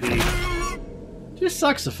way OP. Just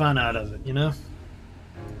sucks the fun out of it, you know?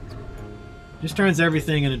 Just turns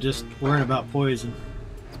everything into just worrying about poison.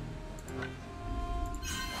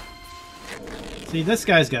 See, this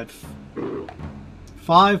guy's got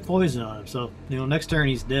 5 poison on him, so, you know, next turn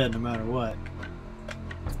he's dead no matter what.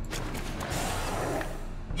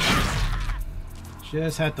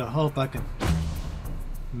 Just have to hope I can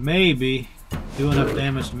maybe do enough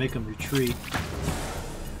damage to make him retreat.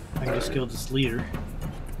 I can just kill this leader.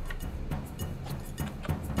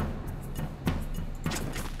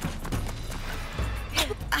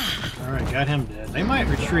 got him dead. They might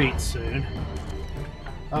retreat soon.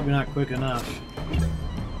 Probably not quick enough.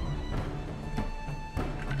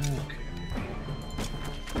 Okay.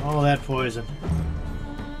 All that poison.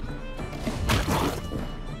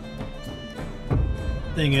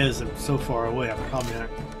 Thing is, I'm so far away, I'm probably not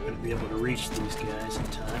going to be able to reach these guys in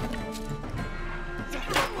time.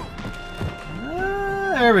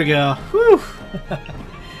 There we go. Whew.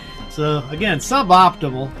 So, again,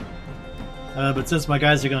 suboptimal. But since my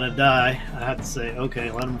guys are going to die, I have to say,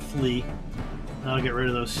 okay, let them flee. And I'll get rid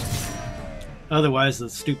of those. Otherwise, the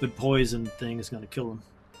stupid poison thing is going to kill them.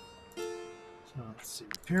 So, let's see.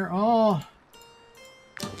 Repair all.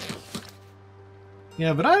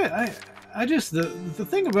 Yeah, but I just... The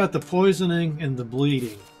thing about the poisoning and the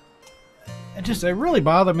bleeding, it really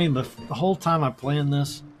bothered me the whole time I'm playing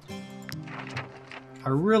this. I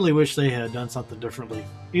really wish they had done something differently.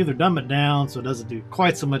 Either dumb it down so it doesn't do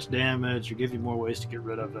quite so much damage, or give you more ways to get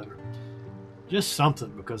rid of it, or just something,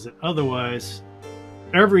 because otherwise,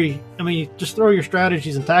 just throw your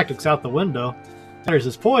strategies and tactics out the window. There's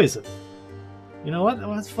this poison. You know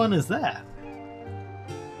what fun is that?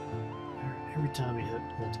 Every time you hit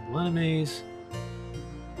multiple enemies.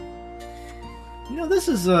 You know, this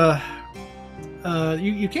is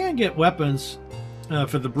you can get weapons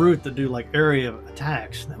for the brute that do like area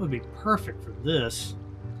attacks. That would be perfect for this.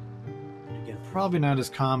 And again, probably not as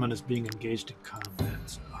common as being engaged in combat.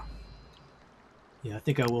 So, yeah, I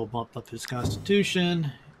think I will bump up his constitution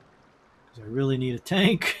because I really need a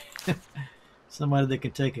tank. Somebody that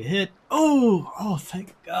can take a hit. Oh,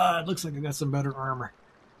 thank God! Looks like I got some better armor.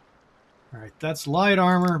 All right, that's light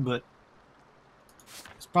armor, but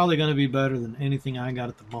it's probably going to be better than anything I got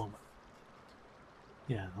at the moment.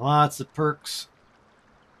 Yeah, lots of perks.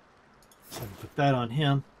 So I can put that on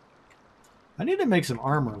him. I need to make some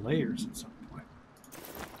armor layers at some point.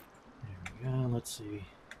 There we go. Let's see.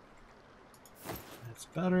 That's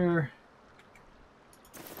better.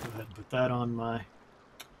 Go ahead and put that on my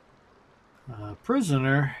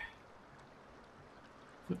prisoner.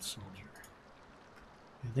 Foot soldier.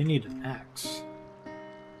 Yeah, they need an axe.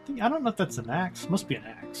 I don't know if that's an axe. Must be an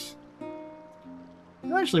axe.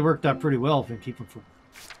 It actually worked out pretty well if we can keep them from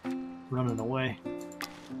running away.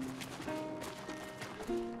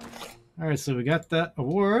 Alright, so we got that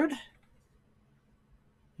award.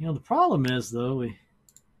 You know, the problem is, though, we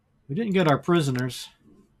didn't get our prisoners.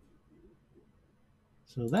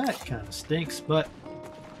 So that kind of stinks, but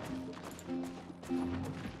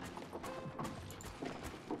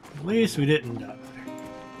at least we didn't die.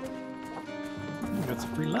 We got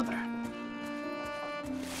some free leather.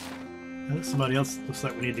 Somebody else looks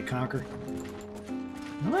like we need to conquer.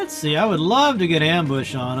 Now, let's see, I would love to get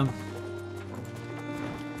ambush on him.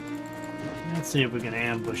 Let's see if we can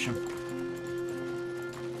ambush him.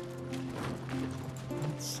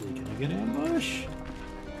 Let's see, can I get ambush?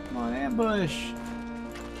 Come on, ambush!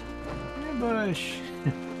 Ambush!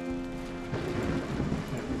 There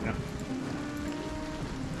we go.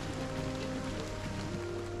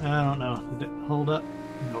 I don't know. Did it hold up?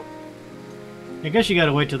 Nope. I guess you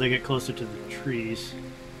gotta wait till they get closer to the trees.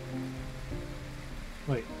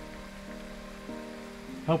 Wait.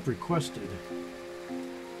 Help requested.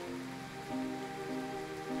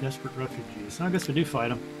 Desperate refugees. I guess we do fight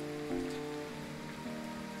them.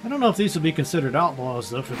 I don't know if these would be considered outlaws,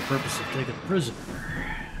 though, for the purpose of taking a prisoner.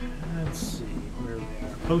 Let's see where they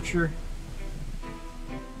are. Poacher.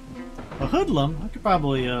 A hoodlum? I could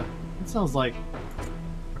probably, that sounds like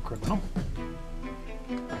a criminal.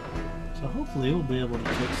 So hopefully we'll be able to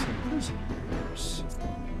take some prisoners.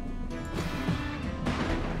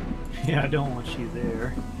 Yeah, I don't want you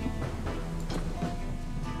there.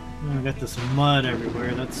 Oh, I got this mud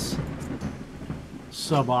everywhere. That's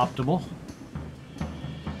suboptimal.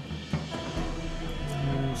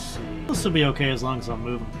 Let's see. This will be okay as long as I'm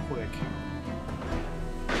moving quick.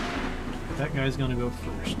 That guy's gonna go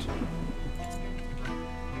first.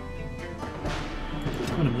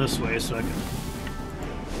 Put him this way so I can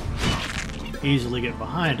easily get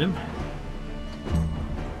behind him.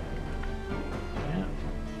 Yeah.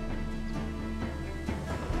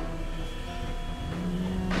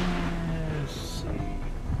 Let's see.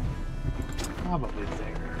 Probably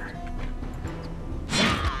there.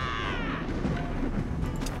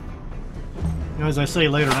 You know, as I say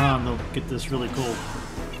later on, they'll get this really cool,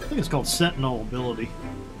 I think it's called Sentinel ability.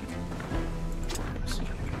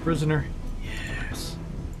 Prisoner. Yes.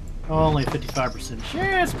 Only a 55%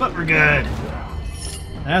 chance, but we're good.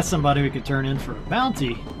 That's somebody we could turn in for a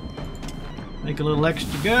bounty. Make a little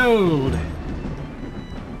extra gold.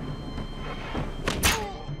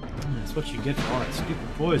 That's what you get for all that stupid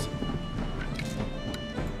poison.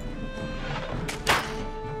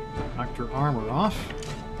 Knocked her armor off.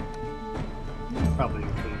 Probably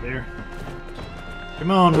okay there.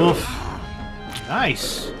 Come on, wolf.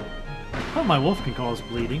 Nice. Oh, my wolf can cause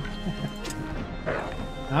bleeding.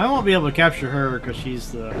 Now, I won't be able to capture her because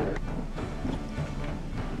she's the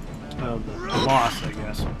boss, I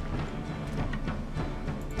guess.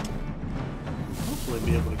 Hopefully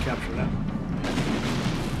be able to capture that one.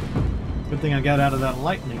 Good thing I got out of that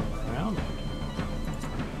lightning round.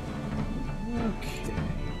 Okay.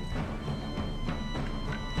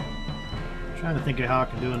 I'm trying to think of how I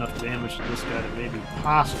can do enough damage to this guy to maybe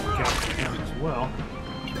possibly capture him as well.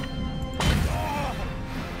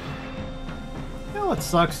 You know what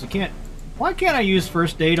sucks? You can't... Why can't I use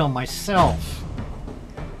first aid on myself?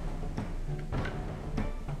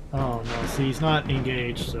 Oh no, see, he's not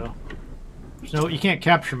engaged, so... No, you can't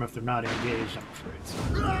capture them if they're not engaged, I'm afraid. So.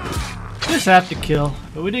 Just have to kill,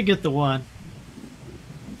 but we did get the one.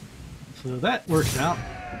 So that works out.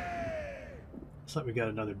 Looks like we got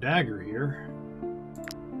another dagger here.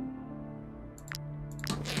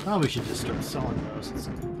 Probably should just start selling those at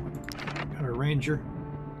some point. Got a ranger.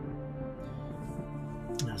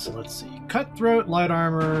 So let's see. Cutthroat, light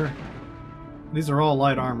armor. These are all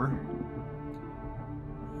light armor.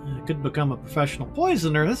 I could become a professional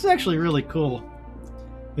poisoner. This is actually really cool.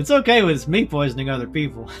 It's okay with me poisoning other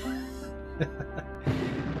people.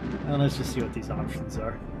 Well, let's just see what these options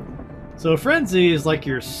are. So frenzy is like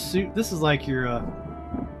your suit. This is like your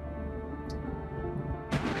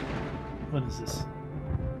what is this?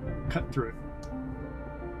 Cutthroat.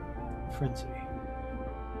 Frenzy.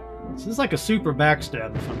 So this is like a super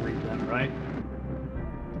backstab if I'm reading that right.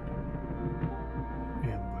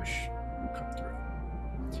 Ambush.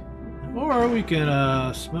 Cutthroat. Or we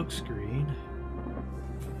can smoke screen.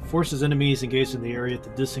 Forces enemies engaged in the area to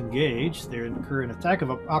disengage. They incur an attack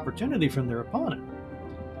of opportunity from their opponent.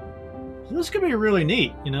 So this could be really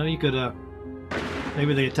neat. You know, you could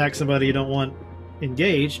maybe they attack somebody you don't want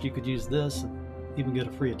engaged. You could use this and even get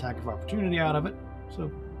a free attack of opportunity out of it.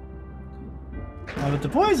 So, but the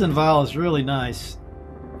poison vial is really nice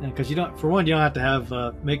because you don't. For one, you don't have to have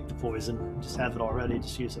make the poison. You just have it already.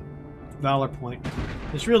 Just use a valor point.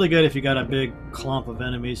 It's really good if you got a big clump of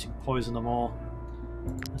enemies. You can poison them all.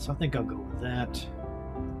 So I think I'll go with that.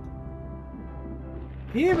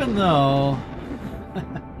 Even though...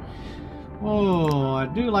 oh, I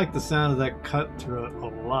do like the sound of that cutthroat a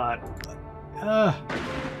lot. But,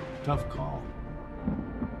 tough call.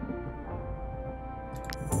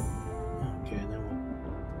 Okay, then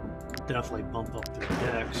we'll definitely bump up their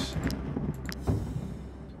dex.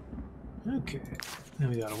 Okay, then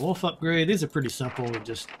we got a wolf upgrade. These are pretty simple. We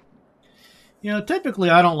just... You know, typically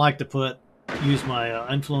I don't like to use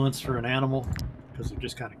my influence for an animal because they're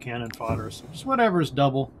just kind of cannon fodder. So just whatever is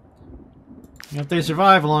double. You know, if they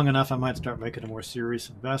survive long enough, I might start making a more serious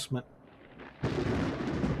investment. Okay,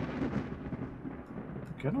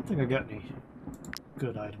 I don't think I got any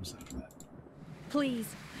good items after that.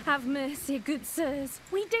 Please, have mercy, good sirs.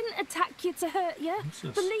 We didn't attack you to hurt you.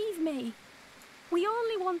 Believe me. We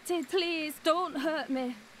only wanted... Please, don't hurt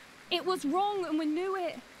me. It was wrong and we knew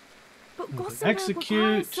it. But Gossamer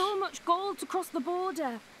required so much gold to cross the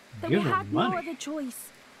border that we had no other choice.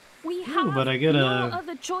 We have no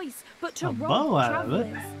other choice but to rob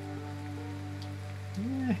travelers.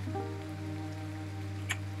 Yeah.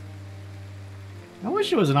 I wish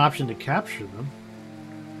there was an option to capture them.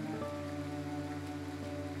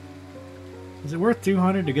 Is it worth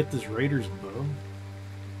 200 to get this raider's bow?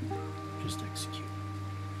 Just execute.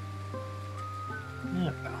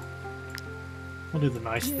 Yeah, well. I'll do the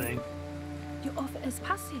nice thing. You offer us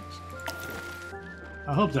passage.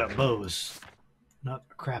 I hope that bow is not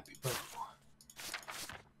a crappy bow.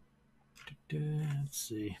 Let's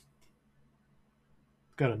see.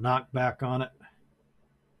 Got a knockback on it.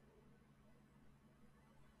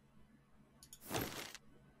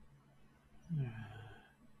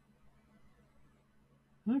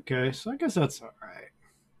 Okay, so I guess that's alright.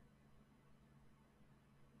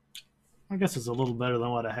 I guess it's a little better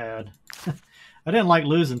than what I had. I didn't like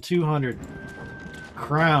losing 200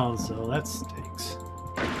 crowns, so that stinks.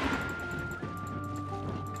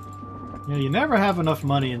 You know, you never have enough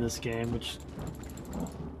money in this game, which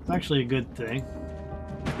is actually a good thing.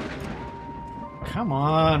 Come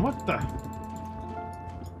on, what the...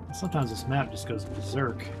 Sometimes this map just goes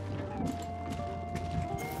berserk.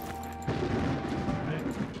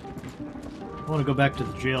 I want to go back to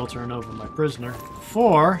the jail, turn over my prisoner,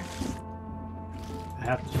 before I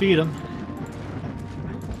have to feed him.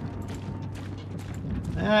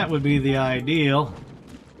 That would be the ideal.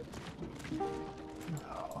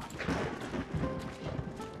 Oh.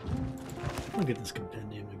 I'll get this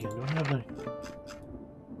compendium again. Do I have any?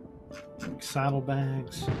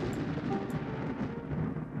 saddlebags.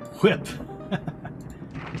 Whip.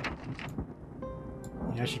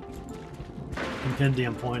 Yeah, I should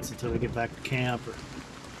compendium points until we get back to camp or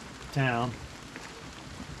town.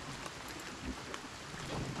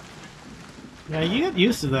 Yeah, you get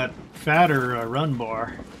used to that fatter run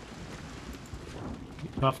bar.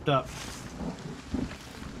 Get puffed up.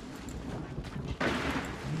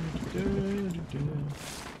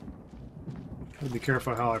 Gotta be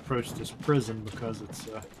careful how I approach this prison because it's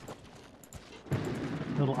a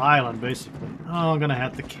little island, basically. Oh, I'm gonna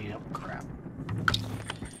have to camp. Crap.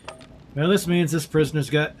 Well, this means this prisoner's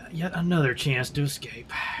got yet another chance to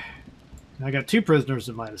escape. I got 2 prisoners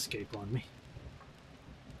that might escape on me.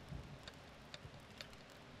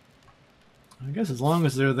 I guess as long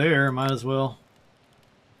as they're there, I might as well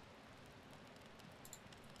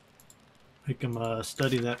make them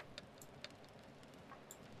study that.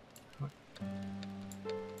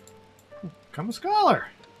 Become a scholar!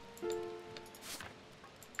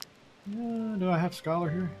 Do I have scholar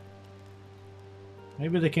here?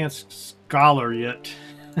 Maybe they can't scholar yet.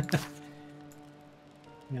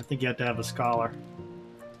 Yeah, I think you have to have a scholar.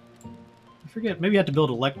 I forget, maybe you have to build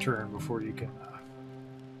a lectern before you can...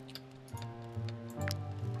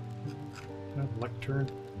 lectern.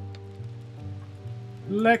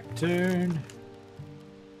 Lectern!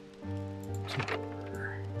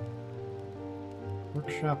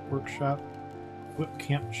 Workshop, workshop. Whip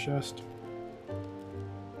camp chest.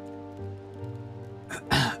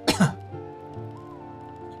 Yeah,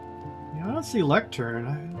 I don't see lectern.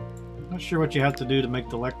 I'm not sure what you have to do to make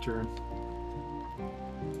the lectern.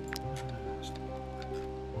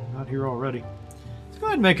 Not here already. Let's go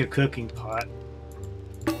ahead and make a cooking pot.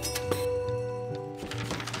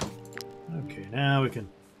 Okay, now we can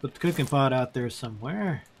put the cooking pot out there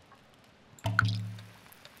somewhere.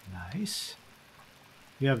 Nice.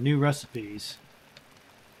 You have new recipes.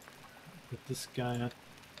 Put this guy up.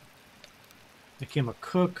 Make him a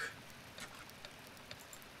cook.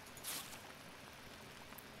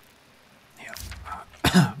 Yeah.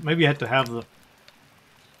 Maybe you have to have the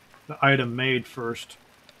item made first.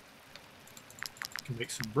 Can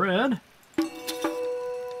make some bread. I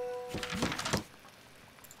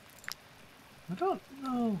don't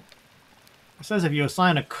know. It says if you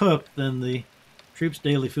assign a cook, then the troops'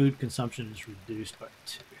 daily food consumption is reduced by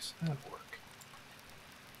 2. So that'll work.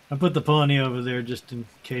 I put the pony over there just in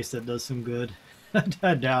case that does some good.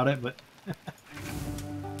 I doubt it, but...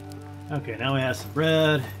 Okay, now we have some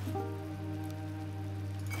bread.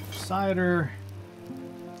 Cider.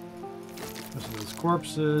 Some of those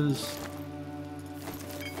corpses.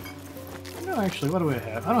 No, actually, what do we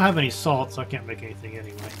have? I don't have any salt, so I can't make anything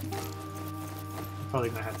anyway. I'm probably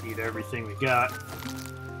going to have to eat everything we got.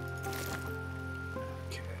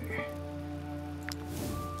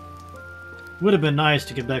 Would have been nice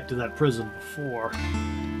to get back to that prison before.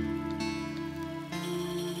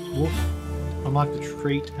 Wolf. Unlock the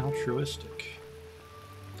trait altruistic.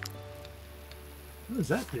 What does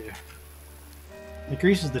that do?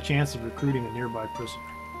 Increases the chance of recruiting a nearby prisoner.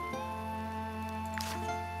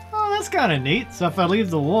 Oh, that's kind of neat. So if I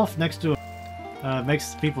leave the wolf next to him, it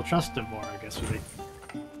makes people trust him more, I guess. It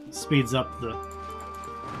speeds up the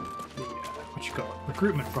what you call it,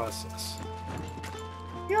 recruitment process.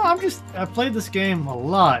 You know, I've played this game a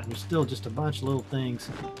lot, and there's still just a bunch of little things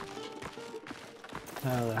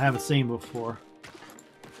that I haven't seen before.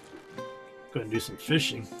 Go ahead and do some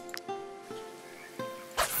fishing.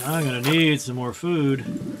 I'm gonna need some more food.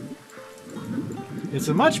 It's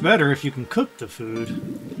much better if you can cook the food.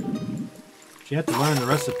 But you have to learn the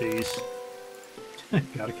recipes.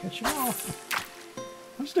 Gotta catch them all.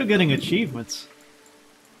 I'm still getting achievements.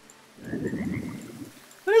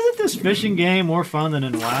 But isn't this fishing game more fun than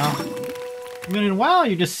in WoW? I mean, in WoW,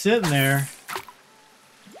 you're just sitting there,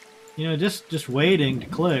 you know, just waiting to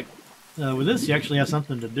click. With this, you actually have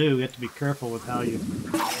something to do. You have to be careful with how you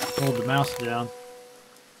hold the mouse down.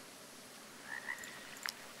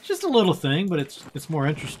 It's just a little thing, but it's more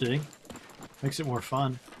interesting. Makes it more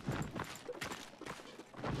fun.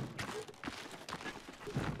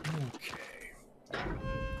 Okay.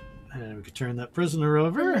 And we could turn that prisoner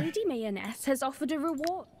over. The Lady Mayonnaise has offered a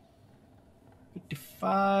reward.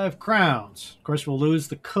 55 crowns. Of course, we'll lose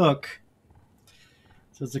the cook.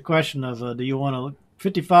 So it's a question of, do you want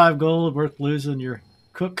 55 gold worth losing your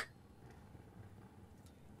cook?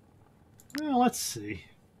 Well, let's see.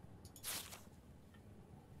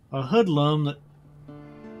 A hoodlum that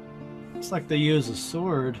looks like they use a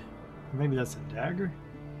sword. Maybe that's a dagger?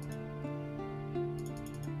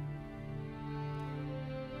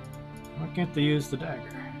 Why can't they use the dagger?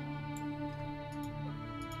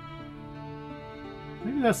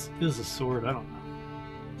 Maybe that is a sword, I don't know.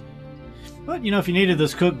 But, you know, if you needed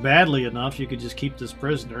this cook badly enough, you could just keep this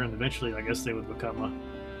prisoner, and eventually I guess they would become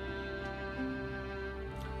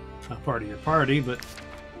a part of your party, but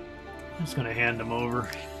I'm just going to hand them over.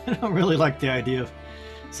 I don't really like the idea of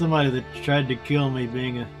somebody that tried to kill me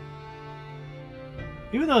being a...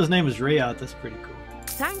 Even though his name is Rayot, that's pretty cool.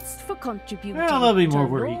 Thanks for contributing Well, that'll be more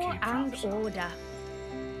to where he law came from. and order. Yeah,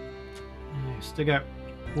 still got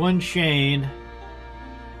one chain.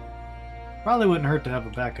 Probably wouldn't hurt to have a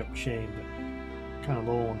backup chain, but kind of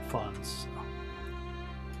low on funds.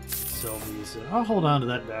 So sell these. I'll hold on to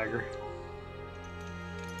that dagger.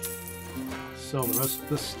 Sell the rest of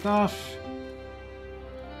this stuff.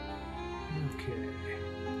 Okay.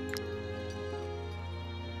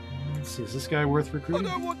 Let's see, is this guy worth recruiting?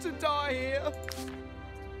 I don't want to die here.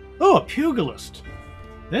 Oh, a pugilist.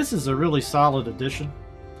 This is a really solid addition.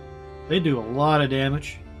 They do a lot of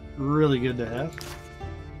damage. Really good to have.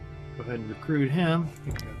 Go ahead and recruit him. I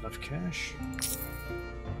think I got enough cash.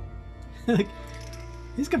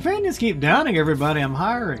 These companions keep downing everybody I'm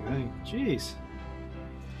hiring. I mean, jeez.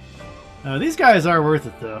 These guys are worth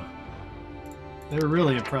it, though. They're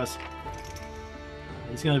really impressive.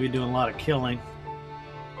 He's going to be doing a lot of killing.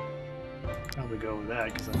 Probably go with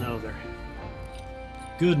that, because I know they're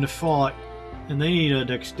good in the fight. And they need a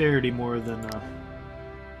dexterity more than...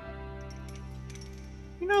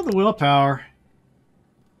 You know, the willpower.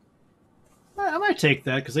 I might take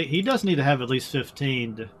that, because he does need to have at least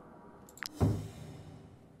 15 to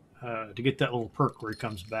get that little perk where he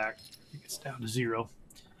comes back. He gets down to 0.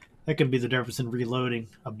 That could be the difference in reloading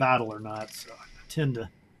a battle or not, so I tend to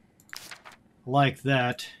like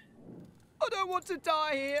that. I don't want to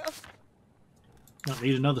die here. Don't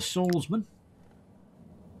need another swordsman.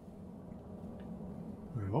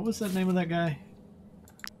 What was that name of that guy?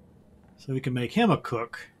 So we can make him a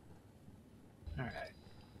cook. Alright.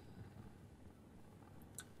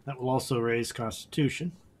 That will also raise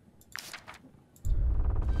Constitution.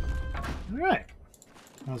 Alright.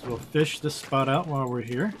 Might as well fish this spot out while we're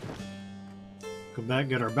here. Go back and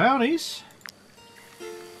get our bounties.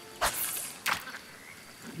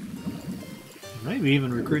 Maybe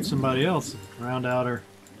even recruit somebody else and round out our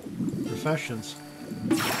professions.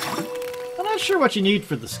 I'm not sure what you need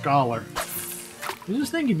for the scholar. There's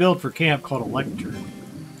this thing you build for camp called a lecture.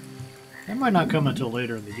 That might not come until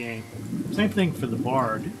later in the game. Same thing for the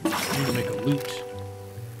bard. You need to make a lute.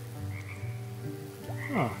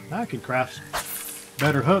 Oh, now I can craft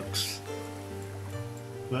better hooks.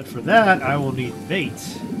 But for that, I will need bait.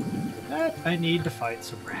 For that, I need to fight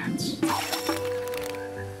some rats.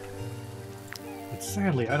 But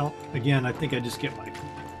sadly, I don't... Again, I think I just get my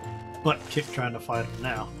butt kicked trying to fight them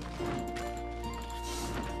now.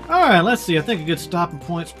 Alright, let's see. I think a good stopping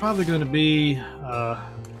point's probably going to be...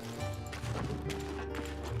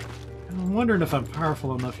 I'm wondering if I'm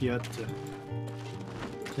powerful enough yet to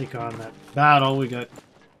take on that battle we got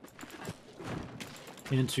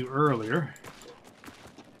into earlier.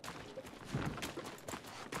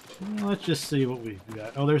 Well, let's just see what we've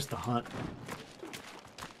got. Oh, there's the hunt.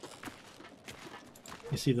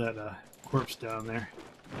 You see that corpse down there?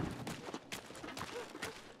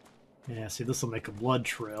 Yeah, see, this will make a blood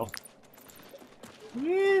trail.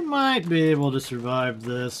 We might be able to survive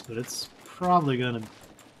this, but it's probably going to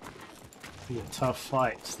be a tough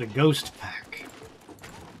fight. It's the Ghost Pack.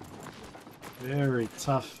 Very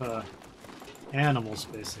tough animals,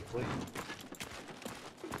 basically.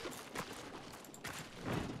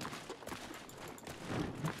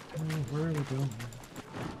 Where are we going?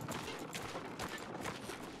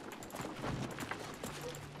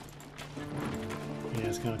 Yeah,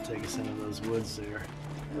 it's going to take us into those woods there.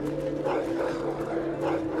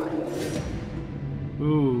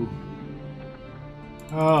 Ooh.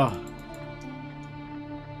 Oh.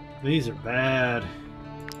 These are bad.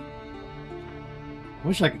 I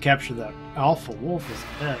wish I could capture that alpha wolf as a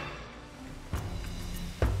pet.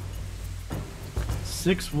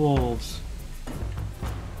 6 wolves.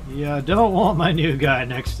 Yeah, I don't want my new guy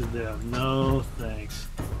next to them. No thanks.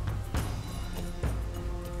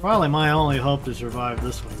 Probably my only hope to survive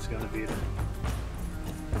this one is going to be to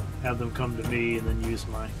have them come to me and then use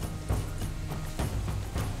my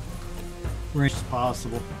range as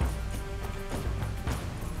possible.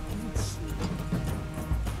 Let's see.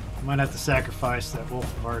 I might have to sacrifice that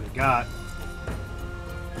wolf I've already got.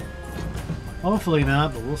 Hopefully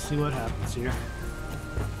not, but we'll see what happens here.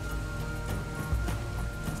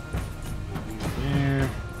 There.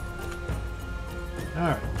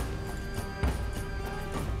 Alright.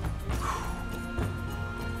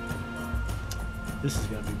 This is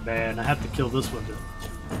going to be bad. I have to kill this one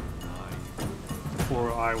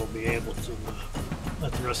before I will be able to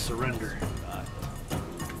let the rest surrender.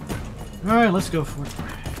 Alright, let's go for it.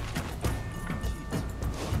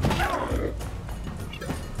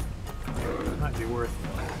 Might be worth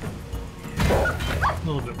a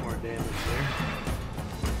little bit more damage there.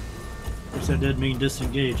 Of course, that did mean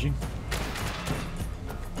disengaging.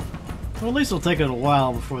 Well, at least it'll take it a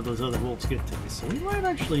while before those other wolves get to me, so we might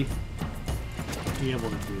actually be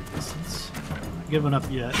able to do this. Not giving up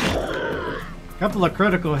yet. A couple of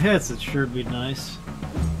critical hits, it sure would be nice.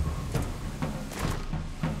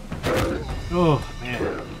 Oh,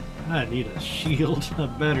 man. I need a shield, a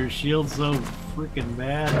better shield, so freaking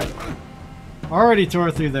bad. Already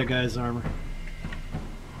tore through that guy's armor.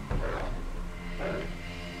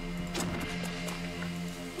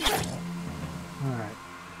 Alright.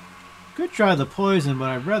 Could try the poison, but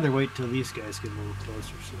I'd rather wait till these guys get a little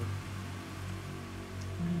closer. So,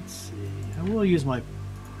 let's see. I will use my...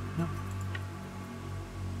 No.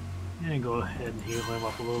 And go ahead and heal him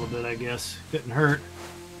up a little bit, I guess. Couldn't hurt.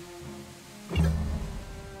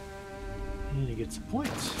 And he gets some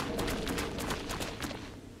points.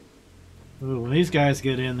 Ooh, when these guys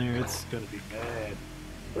get in there, it's gonna be bad.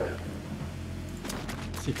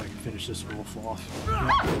 Let's see if I can finish this wolf off. Yep.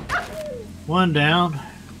 One down.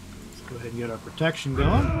 Let's go ahead and get our protection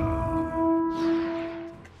going.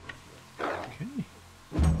 Okay.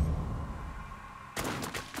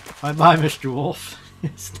 Bye-bye, Mr. Wolf.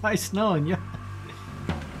 It's nice knowing you.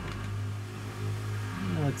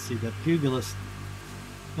 Let's see, that pugilist.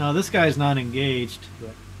 No, this guy's not engaged,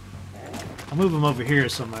 but I'll move him over here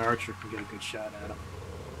so my archer can get a good shot at him.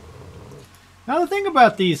 Now the thing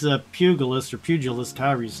about these pugilists, or pugilists,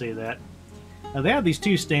 however you say that, they have these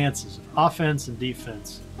two stances, offense and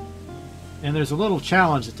defense. And there's a little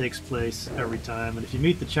challenge that takes place every time, and if you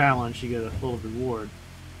meet the challenge, you get a little reward.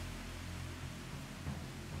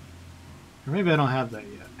 Or maybe I don't have that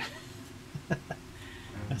yet.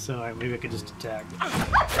 So maybe I could just attack.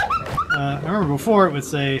 I remember before it would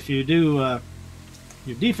say if you do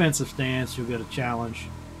your defensive stance, you'll get a challenge.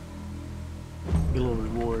 Get a little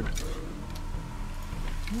reward.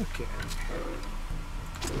 Okay.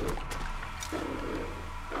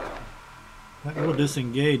 That will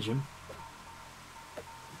disengage him.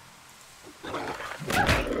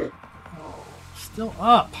 Still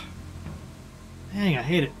up. Dang, I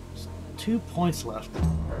hate it. There's 2 points left.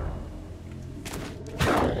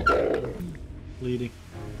 Bleeding.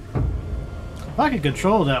 If I could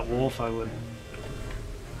control that wolf, I would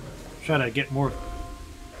try to get more.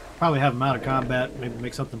 Probably have him out of combat. Maybe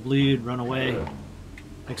make something bleed, run away.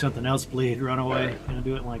 Make something else bleed, run away. You know,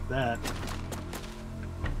 do it like that.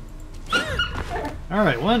 All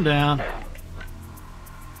right, one down.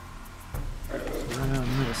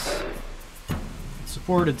 Around this.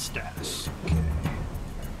 Supported status.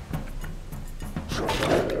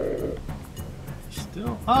 Okay.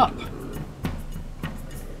 Still up.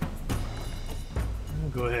 I'll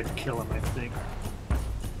go ahead and kill him, I think.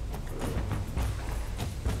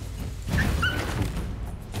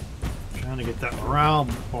 Trying to get that morale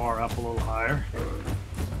bar up a little higher.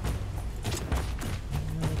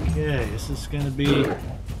 Okay, this is going to be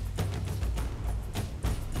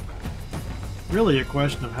really a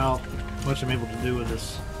question of how much I'm able to do with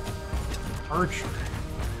this archer.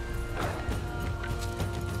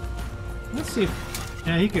 Let's see if...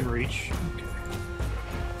 Yeah, he can reach.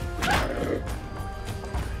 Okay.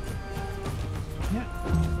 Yeah.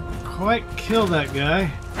 Quite kill that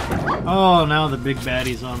guy. Oh, now the big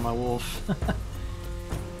baddie's on my wolf.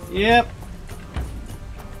 Yep.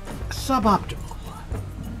 Suboptimal.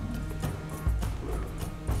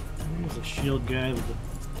 There's a shield guy.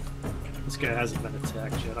 This guy hasn't been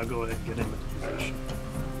attacked yet. I'll go ahead and get him into position.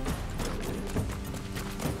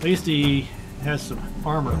 At least he has some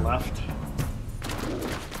armor left.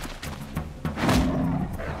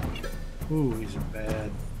 Ooh, these are bad.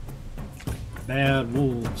 Bad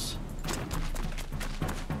wolves.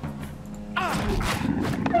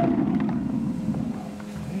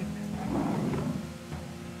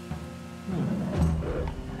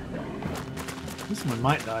 This one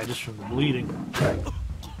might die just from the bleeding.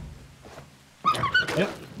 Yep.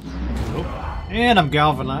 Nope. And I'm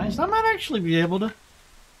galvanized. I might actually be able to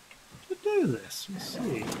do this. Let's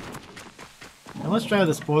see. Now let's try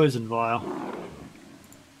this poison vial.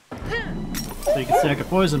 So you can see I can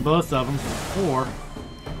poison both of them for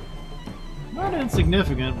 4. Not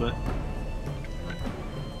insignificant, but...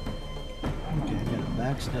 Okay, I got a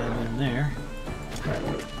backstab in there.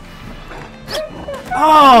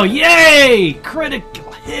 Oh, yay!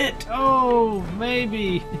 Critical hit! Oh,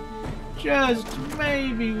 maybe. Just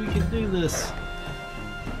maybe we can do this.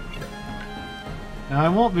 Now I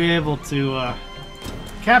won't be able to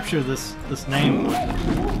capture this name out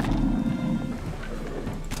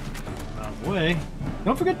of the way.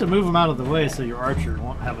 Don't forget to move him out of the way so your archer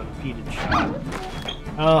won't have an impeded shot.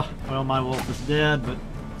 Oh, well, my wolf is dead, but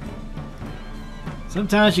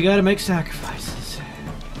sometimes you gotta make sacrifices.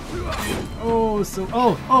 Oh,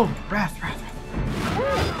 Wrath.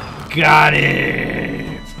 Got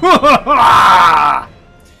it!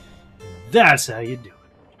 That's how you do it.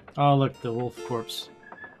 Oh, look, the wolf corpse.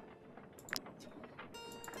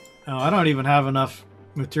 Oh, I don't even have enough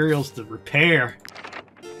materials to repair.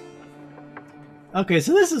 Okay,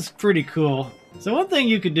 so this is pretty cool. So one thing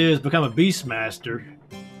you could do is become a Beastmaster.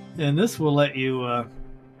 And this will let you, Oh,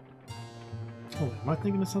 am I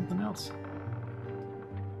thinking of something else?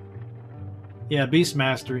 Yeah, Beast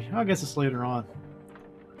Mastery. I guess it's later on.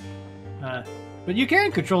 But you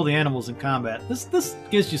can control the animals in combat. This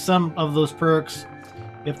gives you some of those perks.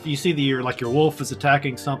 If you see your wolf is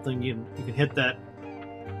attacking something, you can hit that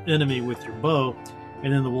enemy with your bow,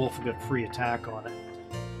 and then the wolf will get free attack on it.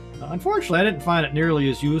 Unfortunately, I didn't find it nearly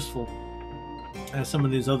as useful as some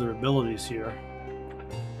of these other abilities here.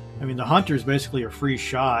 I mean, the hunter is basically a free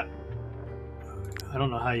shot. I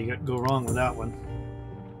don't know how you go wrong with that one.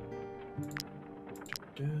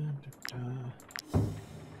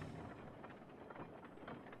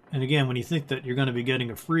 And again, when you think that you're going to be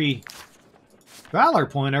getting a free Valor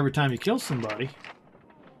point every time you kill somebody.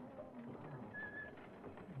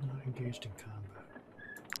 Not engaged in combat.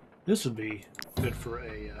 This would be good for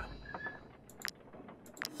a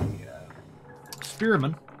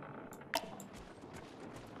spearman.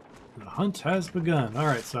 The hunt has begun.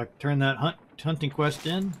 Alright, so I can turn that hunting quest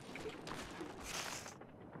in.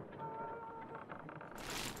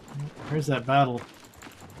 Here's that battle.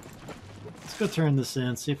 Let's go turn this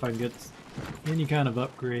in, see if I can get any kind of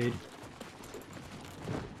upgrade.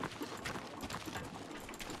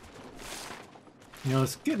 You know,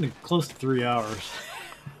 it's getting close to 3 hours.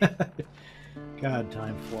 God,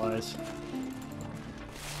 time flies.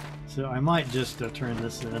 So I might just turn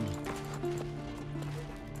this in.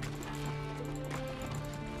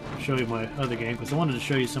 Show you my other game, because I wanted to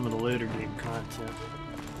show you some of the later game content.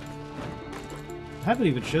 I haven't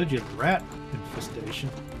even showed you the rat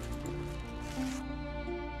infestation.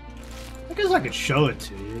 I guess I could show it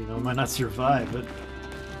to you, you know, it might not survive, but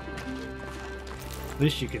at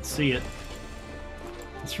least you can see it.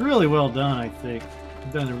 It's really well done, I think.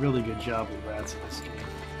 I've done a really good job with rats in this game.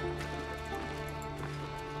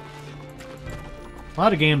 A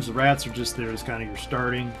lot of games, the rats are just there as kind of your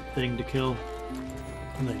starting thing to kill,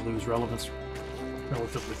 and they lose relevance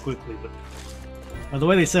relatively quickly, but the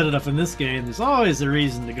way they set it up in this game, there's always a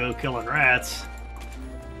reason to go killing rats.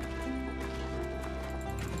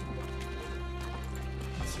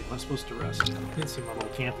 Let's see, am I supposed to rest? I can't see my little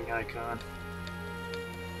camping icon.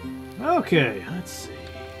 Okay, let's see.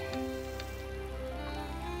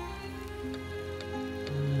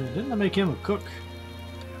 Didn't I make him a cook?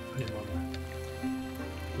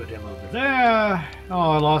 Put him over there.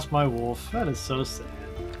 Oh, I lost my wolf. That is so sad.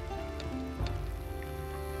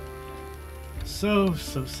 So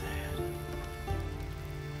sad.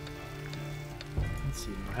 Let's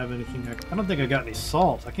see, do I have anything? I don't think I got any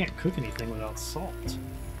salt. I can't cook anything without salt.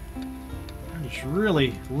 It's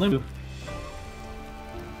really limited.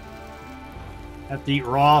 Have to eat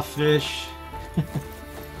raw fish.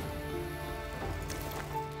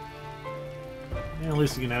 Yeah, at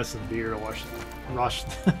least we can have some beer to wash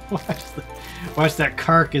that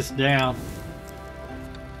carcass down.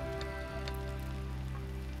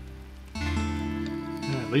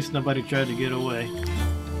 Yeah, at least nobody tried to get away.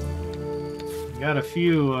 Got a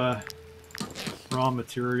few raw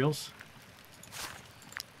materials.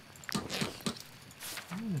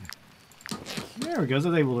 There we go. I was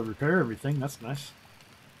able to repair everything. That's nice.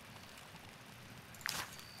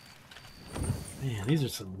 Man, these are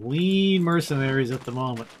some lean mercenaries at the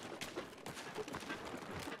moment.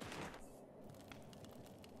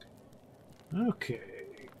 Okay.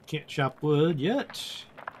 Can't chop wood yet.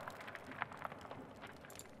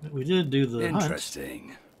 But we did do the interesting.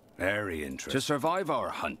 Hunt. Very interesting. To survive our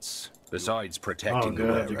hunts, besides protecting the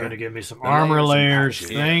wearer, you're going to give me some armor layers.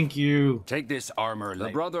 Thank you. Take this armor layer.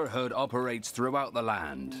 The Brotherhood operates throughout the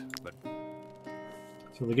land. But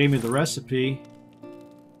so they gave me the recipe.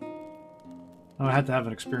 Oh, I had to have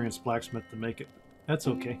an experienced blacksmith to make it. That's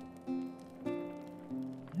okay.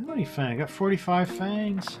 How many fangs? I got 45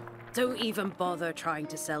 fangs. Don't even bother trying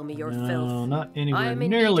to sell me your filth. No, not anywhere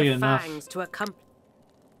nearly enough. Fangs to accompany.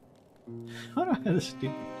 I don't have this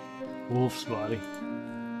stupid wolf's body.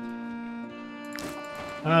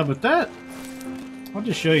 But that, I'll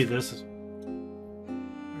just show you this.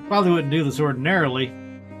 I probably wouldn't do this ordinarily.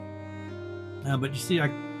 But you see, I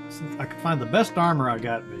can find the best armor I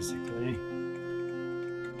got, basically.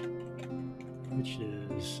 Which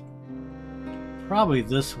is probably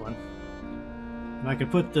this one. And I can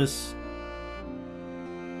put this...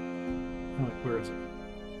 Oh, where is it?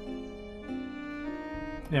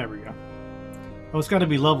 There we go. Oh, it's got to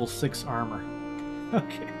be level 6 armor.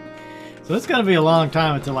 Okay. So it's going to be a long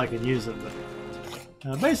time until I can use it, but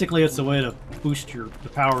basically it's a way to boost the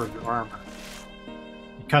power of your armor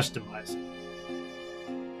and customize it.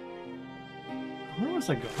 Where was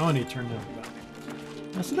I going? Oh, I need to turn that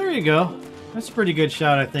back. So there you go. That's a pretty good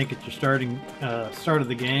shot, I think, at your start of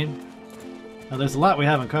the game. Now, there's a lot we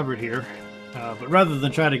haven't covered here, but rather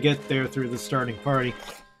than try to get there through the starting party,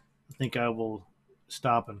 I think I will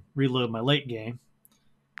stop and reload my late game.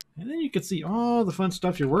 And then you can see all the fun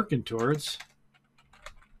stuff you're working towards.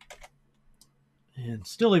 And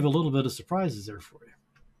still leave a little bit of surprises there for you.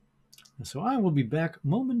 And so I will be back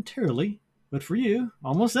momentarily, but for you,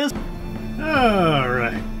 almost as...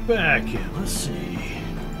 Alright, back in. Let's see.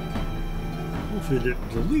 Hopefully it didn't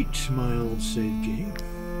delete my old save game.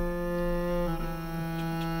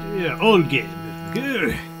 Yeah, old game.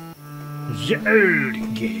 Good. The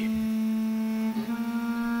old game.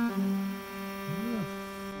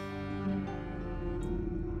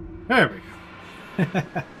 There we go.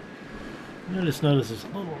 I just noticed there's a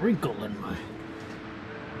little wrinkle in my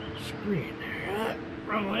screen there.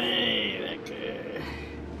 Wrong way, back there.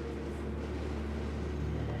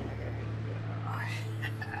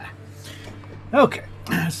 Okay,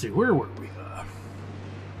 let's see, where were we?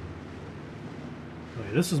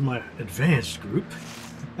 Okay, this is my advanced group.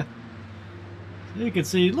 So you can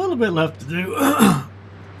see a little bit left to do.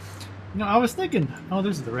 I was thinking, oh,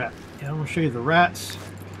 there's the rat. Yeah, I'm going to show you the rats.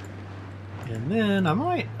 And then I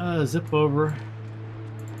might zip over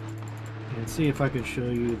and see if I can show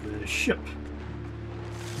you the ship.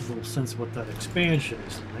 A little sense of what that expansion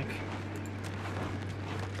is like.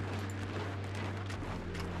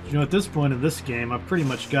 You know, at this point in this game, I've pretty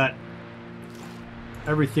much got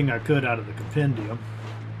everything I could out of the compendium.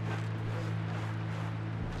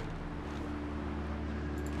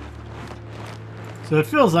 So it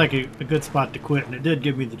feels like a good spot to quit, and it did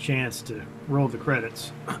give me the chance to roll the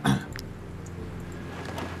credits.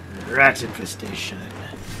 Rat infestation.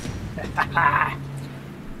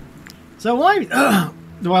 So why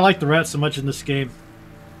do I like the rats so much in this game?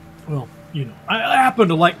 Well, you know, I happen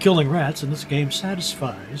to like killing rats, and this game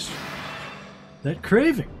satisfies that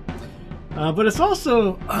craving. But it's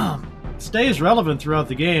also stays relevant throughout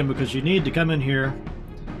the game because you need to come in here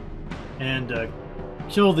and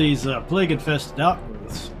kill these plague-infested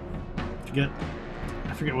outgrowths to get,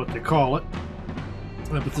 I forget what they call it,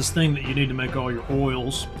 but this thing that you need to make all your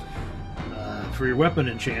oils for your weapon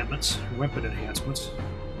enchantments, weapon enhancements,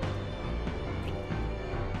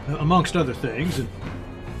 amongst other things, and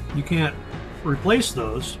you can't replace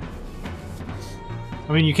those.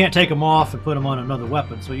 I mean, you can't take them off and put them on another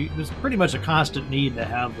weapon, so there's pretty much a constant need to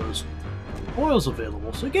have those oils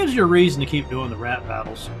available, so it gives you a reason to keep doing the rat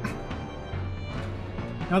battles.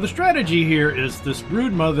 Now the strategy here is this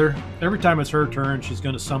brood mother, every time it's her turn, she's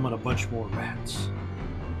going to summon a bunch more rats.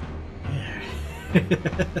 Yeah.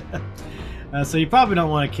 So you probably don't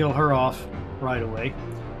want to kill her off right away,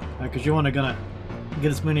 because you want to get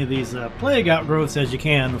as many of these plague outgrowths as you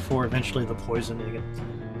can before eventually the poisoning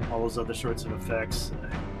and all those other sorts of effects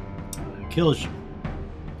kills you.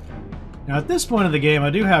 Now at this point of the game, I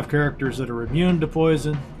do have characters that are immune to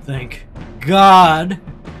poison. Thank God.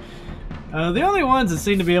 The only ones that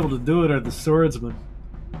seem to be able to do it are the swordsmen.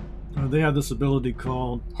 They have this ability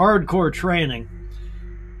called hardcore training.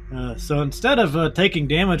 So instead of taking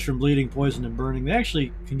damage from bleeding, poison, and burning, they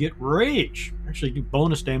actually can get rage. Actually do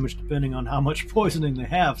bonus damage depending on how much poisoning they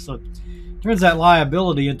have. So it turns that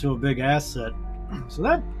liability into a big asset. So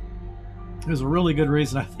that is a really good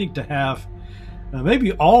reason, I think, to have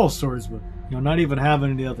maybe all swordsmen. You know, not even have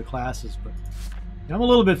any of the other classes. But I'm a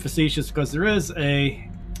little bit facetious because there is a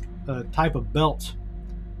type of belt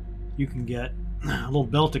you can get, a little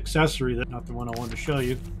belt accessory, that's not the one I wanted to show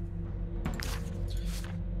you.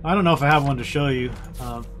 I don't know if I have one to show you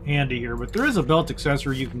handy here, but there is a belt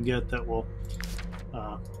accessory you can get that will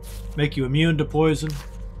make you immune to poison.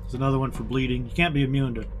 There's another one for bleeding. You can't be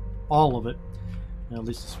immune to all of it, at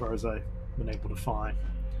least as far as I've been able to find.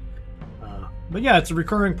 But yeah, it's a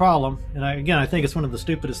recurring problem, and again, I think it's one of the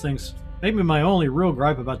stupidest things, maybe my only real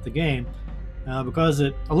gripe about the game, because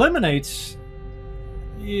it eliminates,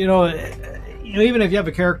 you know, even if you have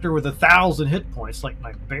a character with 1,000 hit points, like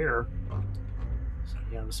my bear. So,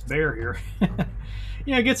 yeah, this bear here,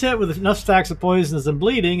 you know, gets hit with enough stacks of poisons and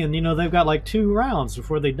bleeding, and you know they've got like 2 rounds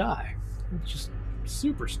before they die. It's just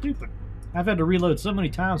super stupid. I've had to reload so many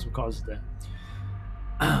times because of that.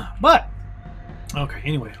 But, okay,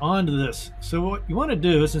 anyway, on to this. So what you want to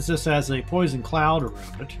do, since this has a poison cloud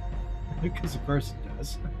around it, because of course it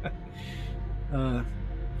does,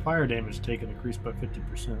 fire damage taken increased by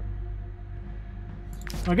 50%. Well,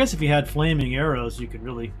 I guess if you had flaming arrows, you could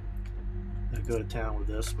really go to town with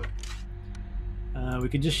this, but we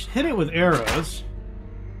could just hit it with arrows,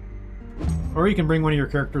 or you can bring one of your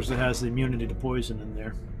characters that has the immunity to poison in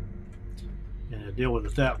there and deal with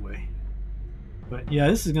it that way. But yeah,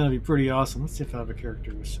 this is going to be pretty awesome. Let's see if I have a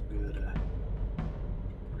character with some good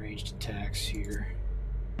ranged attacks here.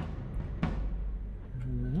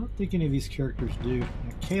 I don't think any of these characters do. Yeah,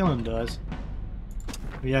 Kalen does.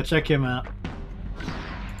 But yeah, check him out.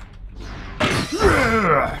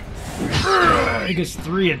 He gets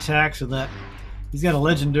 3 attacks with that. He's got a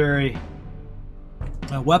legendary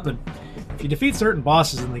weapon. If you defeat certain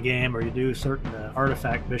bosses in the game, or you do certain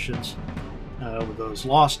artifact missions with those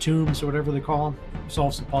lost tombs or whatever they call them,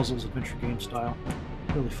 solve some puzzles, adventure game style.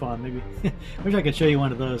 Really fun. Maybe wish I could show you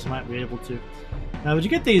one of those. I might be able to. Now, but you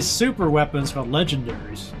get these super weapons called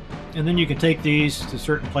legendaries, and then you can take these to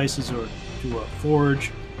certain places or to a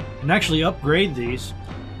forge and actually upgrade these,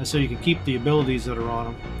 so you can keep the abilities that are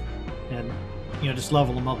on them, and just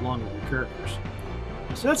level them up along with your characters.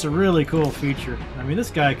 So that's a really cool feature. I mean,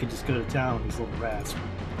 this guy could just go to town with these little rats.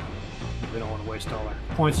 We don't want to waste all our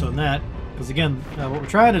points on that, because again, what we're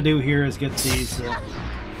trying to do here is get these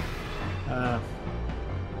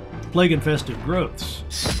plague-infested growths.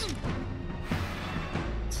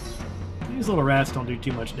 These little rats don't do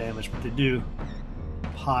too much damage, but they do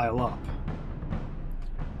pile up.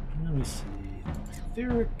 Let me see.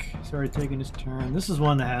 Theric started taking his turn. This is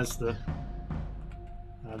one that has the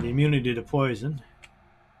immunity to poison.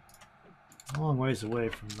 A long ways away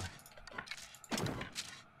from the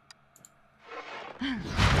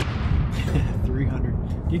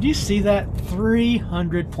 300. Did you see that?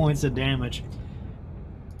 300 points of damage.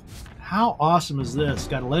 How awesome is this?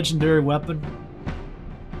 Got a legendary weapon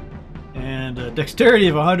and a dexterity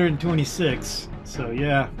of 126. So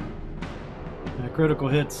yeah, critical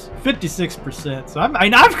hits 56%. So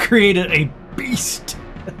I've created a beast.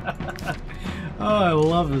 Oh, I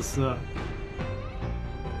love this stuff.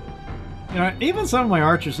 Even some of my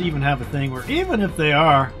archers even have a thing where even if they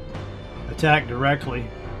are attacked directly,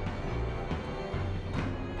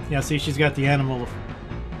 yeah, see, she's got the animal.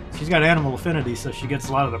 She's got animal affinity, so she gets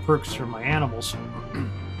a lot of the perks from my animals.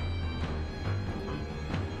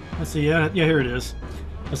 Let's see, yeah, here it is.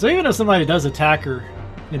 So even if somebody does attack her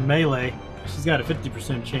in melee, she's got a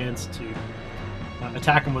 50% chance to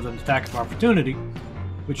attack them with an attack of opportunity,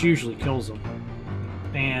 which usually kills them.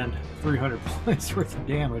 And 300 points worth of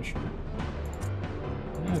damage.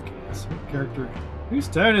 Okay, so what character? Whose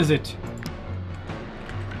turn is it?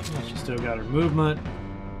 Oh, she's still got her movement.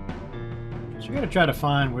 So you gotta try to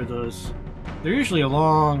find where those... They're usually a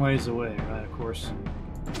long ways away, right? Of course.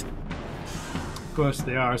 Of course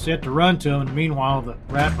they are. So you have to run to them, and meanwhile the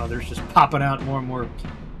rat mother's just popping out more and more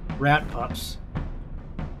rat pups.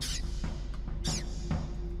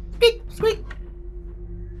 Beep! Squeak!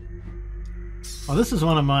 Oh, this is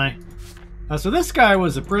one of my... so this guy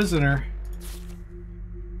was a prisoner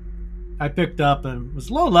I picked up and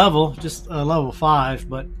was low level, just level 5,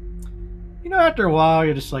 but after a while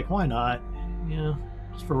you're just like, why not?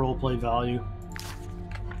 Just for roleplay value.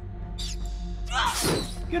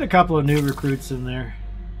 Get a couple of new recruits in there.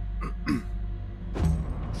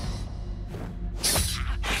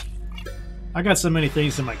 I got so many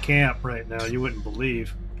things in my camp right now you wouldn't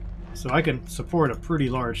believe. So I can support a pretty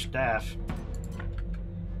large staff.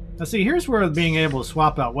 Now see, here's where being able to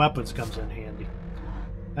swap out weapons comes in handy.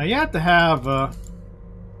 Now you have to have, I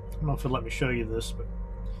don't know if it'll let me show you this,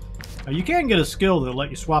 but you can get a skill that'll let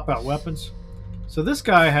you swap out weapons. So this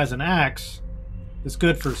guy has an axe that's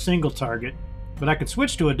good for a single target, but I could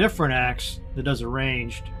switch to a different axe that does a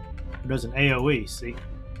ranged, or does an AoE, see?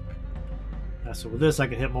 So with this I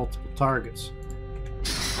can hit multiple targets.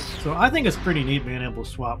 So I think it's pretty neat being able to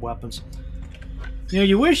swap weapons.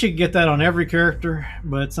 You wish you could get that on every character,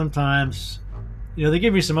 but sometimes, they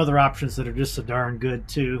give you some other options that are just so darn good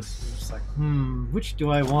too. It's like, which do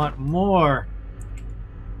I want more?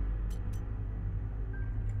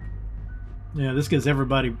 Yeah, this gives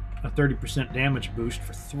everybody a 30% damage boost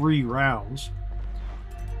for 3 rounds.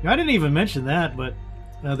 I didn't even mention that, but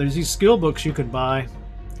there's these skill books you can buy.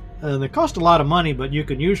 They cost a lot of money, but you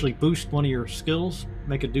can usually boost one of your skills,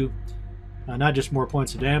 make it do not just more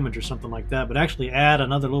points of damage or something like that, but actually add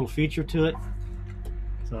another little feature to it.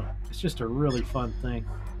 So it's just a really fun thing.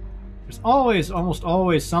 There's almost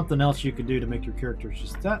always something else you can do to make your characters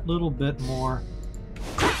just that little bit more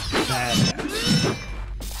badass.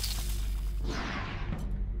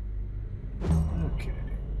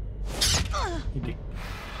 Okay.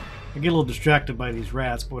 I get a little distracted by these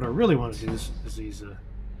rats, but what I really want to do is these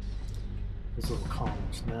little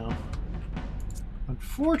columns now.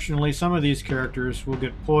 Unfortunately, some of these characters will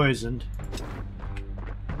get poisoned.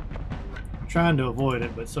 I'm trying to avoid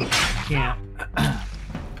it, but sometimes I can't.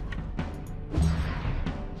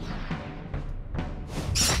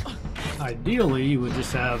 Ideally, you would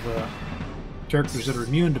just have characters that are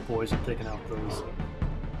immune to poison taking out those.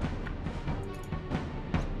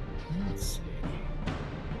 Let's see.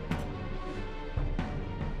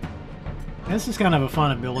 This is kind of a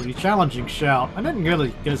fun ability. Challenging Shout. I didn't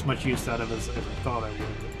really get as much use out of it as I thought I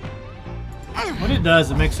would. What it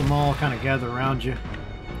does, it makes them all kind of gather around you.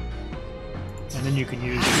 And then you can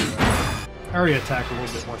use area attack a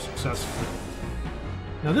little bit more successfully.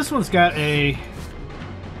 Now this one's got a...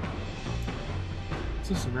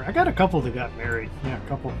 I got a couple that got married. Yeah, a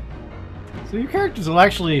couple. So your characters will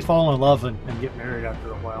actually fall in love and get married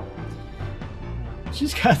after a while.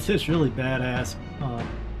 She's got this really badass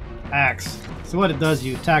axe. So what it does,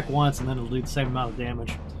 you attack once and then it'll do the same amount of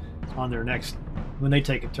damage on their next, when they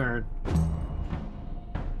take a turn.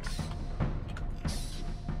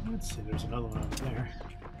 Let's see, there's another one over there.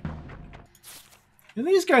 And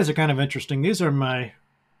these guys are kind of interesting. These are my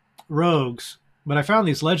rogues, but I found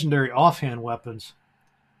these legendary offhand weapons,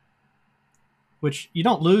 which you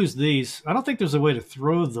don't lose these. I don't think there's a way to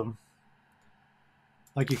throw them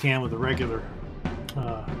like you can with a regular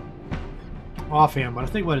offhand, but I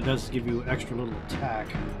think what it does is give you extra little attack.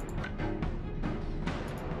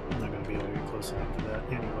 I'm not going to be able to get close enough to that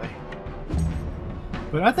anyway.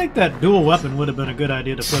 But I think that dual weapon would have been a good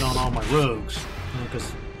idea to put on all my rogues,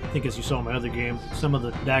 because I think as you saw in my other game, some of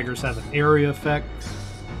the daggers have an area effect,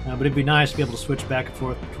 but it'd be nice to be able to switch back and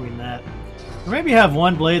forth between that. Or maybe have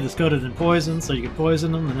one blade that's coated in poison, so you can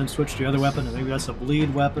poison them and then switch to the other weapon, and maybe that's a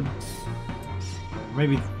bleed weapon. Or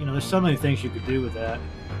maybe, you know, there's so many things you could do with that.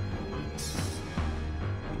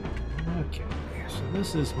 Okay, so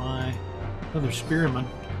this is my other spearman.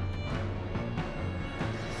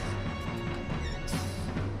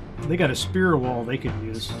 They got a spear wall they could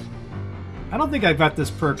use. I don't think I got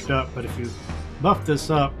this perked up, but if you buff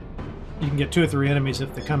this up, you can get 2 or 3 enemies.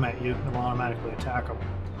 If they come at you, it'll automatically attack them.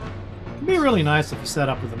 It'd be really nice if you set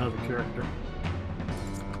up with another character.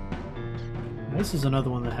 This is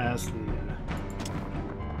another one that has the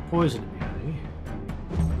poison immunity.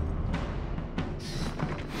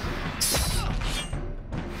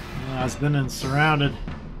 I've been surrounded.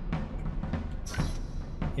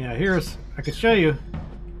 Yeah, here's, I could show you.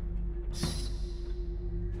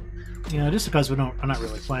 Yeah, just because I'm not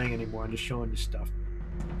really playing anymore, I'm just showing you stuff.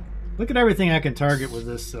 Look at everything I can target with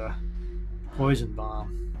this poison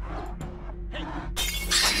bomb.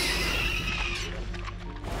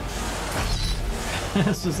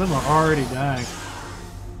 So some are already dying.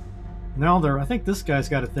 Now I think this guy's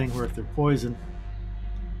got a thing where if they're poisoned,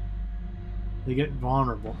 they get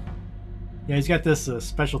vulnerable. Yeah, he's got this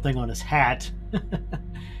special thing on his hat.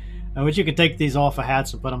 Which you can take these off of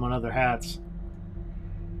hats and put them on other hats.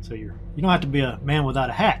 So you don't have to be a man without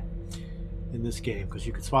a hat in this game, because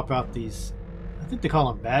you can swap out these, I think they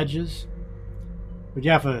call them badges. But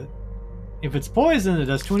you have a, if it's poison, it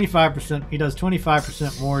does 25%. He does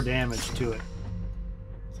 25% more damage to it.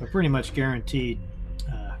 So pretty much guaranteed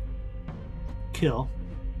kill.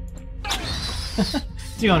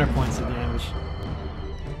 200 points of damage.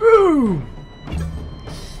 Boom!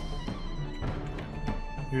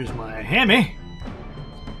 Here's my hammy.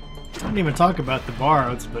 I didn't even talk about the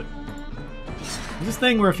bards, but there's this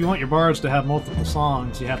thing where if you want your bards to have multiple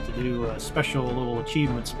songs, you have to do special little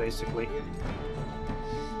achievements, basically.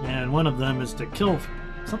 And one of them is to kill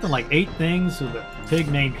something like 8 things with a pig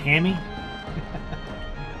named Hammy.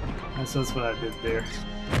 That's what I did there.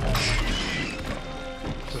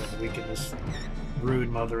 Sort of weaken this brood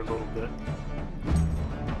mother a little bit.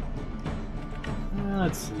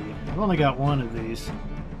 Let's see. I've only got 1 of these.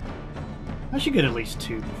 I should get at least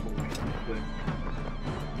 2 before we quit.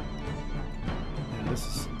 Yeah, this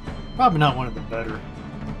is probably not one of the better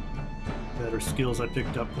skills I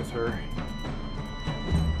picked up with her.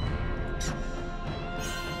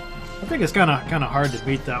 I think it's kind of hard to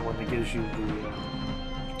beat that one that gives you the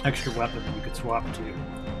extra weapon that you could swap to.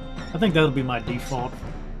 I think that'll be my default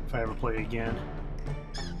if I ever play again.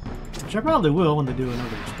 Which I probably will when they do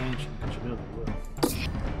another expansion, because you know they will.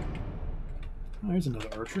 Oh, here's another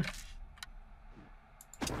archer.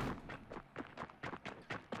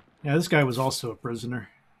 Yeah, this guy was also a prisoner.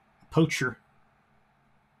 A poacher.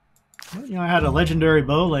 Well, you know, I had a legendary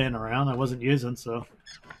bow laying around I wasn't using, so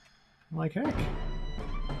I'm like, heck.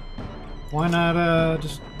 why not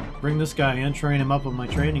just bring this guy in, train him up on my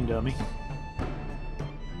training dummy.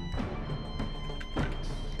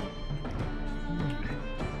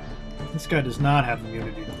 This guy does not have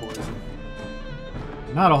immunity to poison.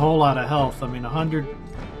 Not a whole lot of health. I mean, 100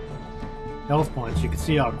 health points. You can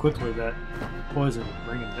see how quickly that poison will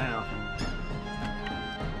bring him down.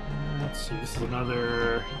 Let's see, this is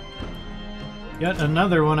yet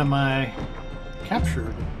another one of my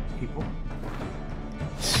captured people.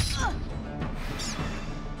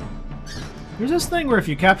 There's this thing where if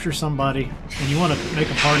you capture somebody and you want to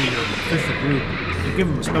make a party or an official group, you give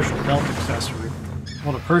them a special belt accessory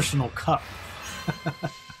called a personal cup.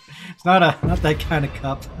 It's not that kind of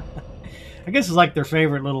cup. I guess it's like their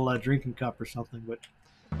favorite little drinking cup or something, but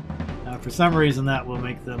for some reason that will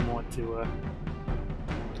make them want to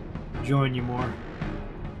join you more.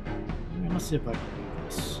 Let's see if I can do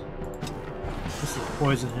this. This will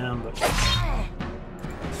poison him, but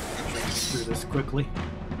let's through this quickly.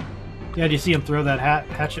 Yeah, do you see him throw that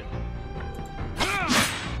hatchet?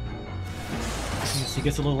 Yes, he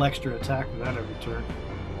gets a little extra attack with that every turn.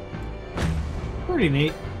 Pretty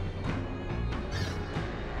neat.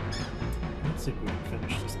 Let's see if we can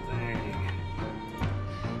finish this thing.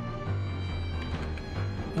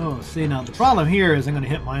 Oh, see, now the problem here is I'm going to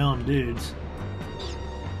hit my own dudes.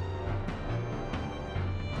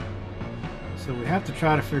 So we have to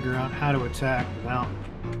try to figure out how to attack without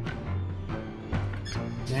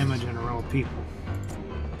damaging our own people.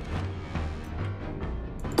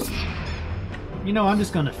 You know, I'm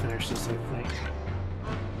just going to finish this, I think.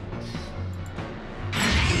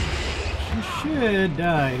 She should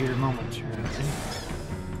die here momentarily. I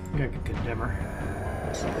think I can condemn her.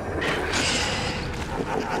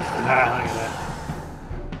 Ah, look at that.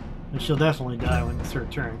 And she'll definitely die when it's her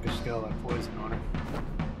turn because she's got all that poison on her.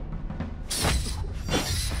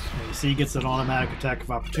 And you see, he gets an automatic attack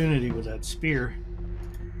of opportunity with that spear.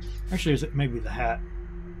 Actually, is it maybe the hat?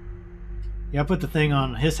 Yeah, I put the thing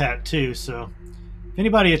on his hat too, so if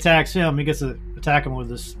anybody attacks him, he gets to attack him with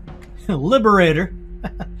this Liberator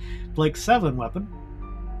Blake 7 weapon.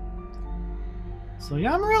 So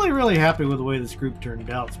yeah, I'm really, really happy with the way this group turned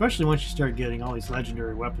out, especially once you start getting all these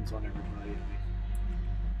legendary weapons on everybody.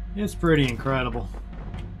 It's pretty incredible.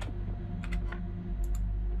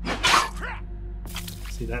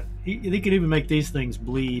 See that? He could even make these things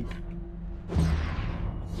bleed.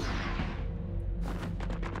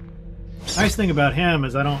 Nice thing about him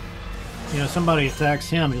is I don't, you know, somebody attacks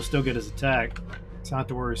him, he'll still get his attack. So I don't have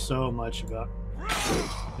to worry so much about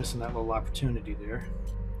missing that little opportunity there.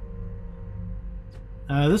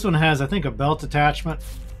 This one has, I think, a belt attachment.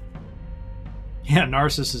 Yeah,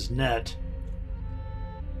 Narcissus net.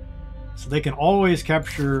 So they can always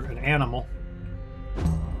capture an animal.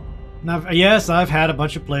 Now, yes, I've had a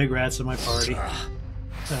bunch of plague rats in my party.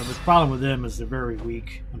 But the problem with them is they're very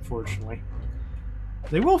weak, unfortunately.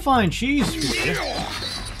 They will find cheese for you,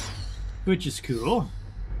 which is cool.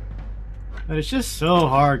 But it's just so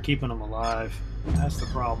hard keeping them alive. That's the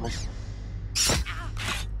problem.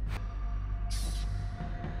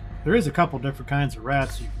 There is a couple different kinds of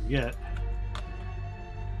rats you can get.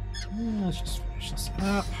 Let's just finish this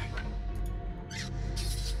up.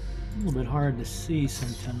 A little bit hard to see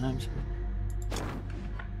sometimes. But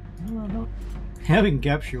no, I don't. Yeah, we can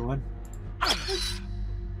capture one.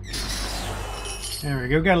 There we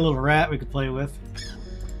go. Got a little rat we could play with.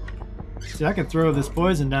 See, I can throw this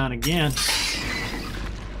poison down again.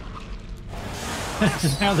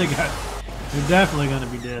 Now they're definitely going to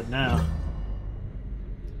be dead now.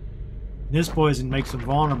 This poison makes them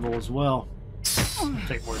vulnerable as well.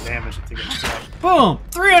 Take more damage if they get struck. Boom!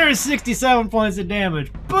 367 points of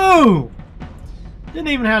damage. Boom! Didn't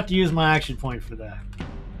even have to use my action point for that.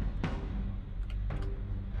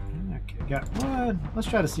 Okay, got one. Let's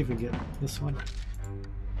try to see if we get this one.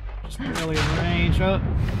 Just barely in range. Oh,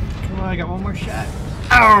 come on, I got one more shot.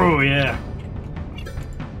 Oh, yeah.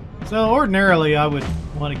 So ordinarily I would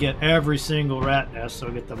want to get every single rat nest so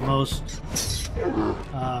I get the most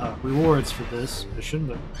rewards for this mission,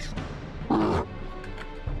 but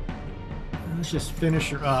let's just finish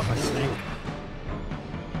her up, I think.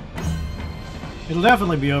 It'll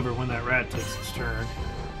definitely be over when that rat takes its turn.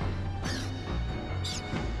 Let's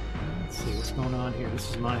see what's going on here. This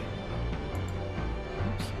is my...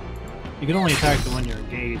 Oops. You can only attack the one you're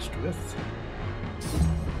engaged with.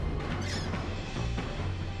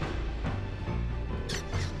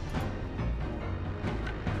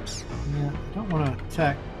 Yeah, I don't want to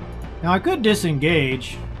attack. Now I could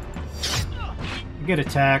disengage. I get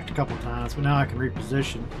attacked a couple times, but now I can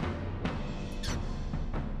reposition.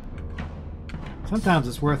 Sometimes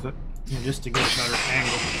it's worth it, you know, just to get a better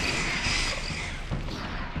angle.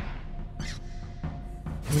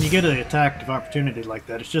 when you get an attack of opportunity like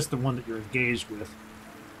that, it's just the one that you're engaged with.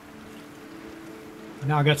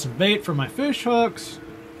 Now I got some bait for my fish hooks.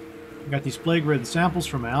 I got these plague-ridden samples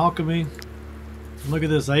for my alchemy. And look at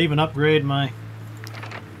this, I even upgrade my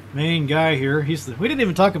main guy here. We didn't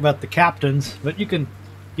even talk about the captains, but you can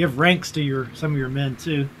give ranks to some of your men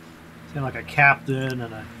too. It's kind of like a captain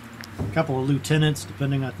and a couple of lieutenants,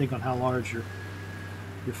 depending, I think, on how large your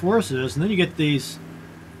force is. And then you get these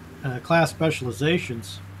class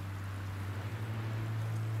specializations.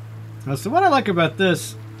 So what I like about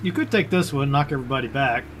this, you could take this one, knock everybody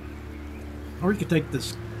back, or you could take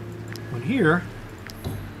this one here,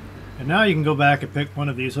 and now you can go back and pick one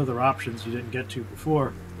of these other options you didn't get to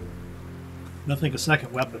before. And I think a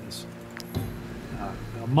second weapon is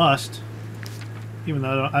a must, even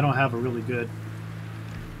though I don't have a really good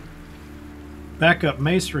backup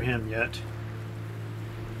mace for him yet.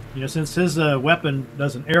 You know, since his weapon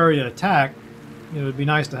does an area attack, it would be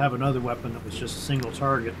nice to have another weapon that was just a single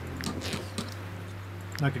target.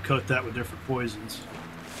 I could coat that with different poisons.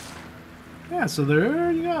 Yeah, so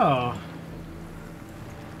there you go.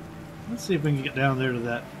 Let's see if we can get down there to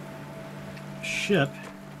that ship.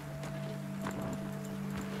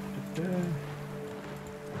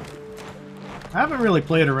 I haven't really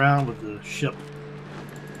played around with the ship.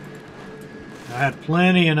 I had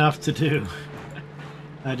plenty enough to do.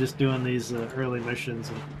 Just doing these early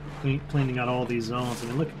missions and cleaning out all these zones. I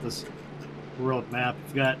mean, look at this world map.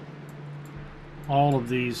 You've got all of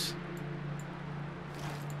these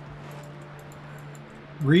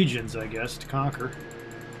regions, I guess, to conquer.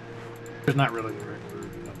 There's not really the right word.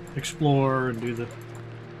 Explore and do the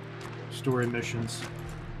story missions.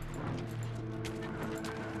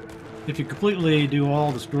 If you completely do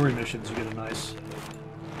all the story missions, you get a nice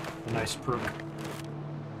perk.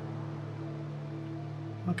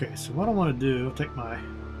 Okay, so what I want to do, I'll take my...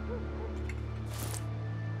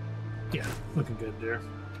 Yeah, looking good there.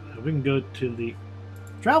 We can go to the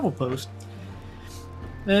travel post.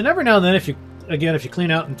 And every now and then, if you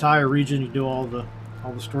clean out an entire region, you do all the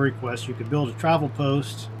story quests, you could build a travel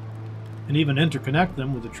post and even interconnect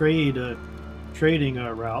them with a trading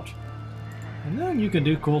route. And then you can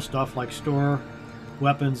do cool stuff like store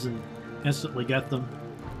weapons and instantly get them.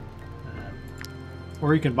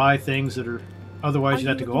 Or you can buy things that are otherwise you'd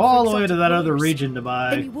have to go all the way to that other region to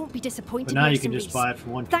buy. Then you won't be disappointed. But now you can just buy it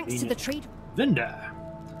from one thanks to the trade vendor.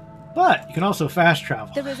 But you can also fast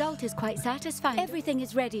travel. The result is quite satisfying. Everything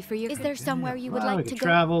is ready for you. Is there somewhere you would like we to can go?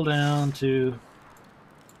 Travel down to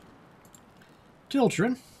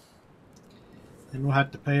Tiltrin. And we'll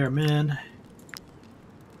have to pay our men.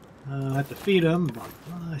 Have to feed them.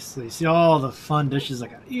 Let's see. See all the fun dishes. I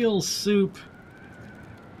got eel soup.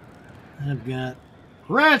 I've got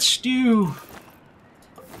rat stew.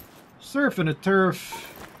 Surf and a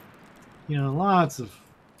turf. You know, lots of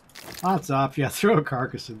options. Yeah, throw a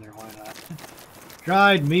carcass in there. Why not?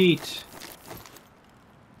 Dried meat.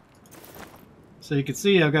 So you can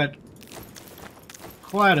see I've got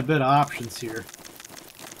quite a bit of options here.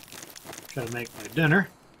 Try to make my dinner.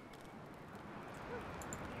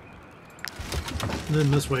 And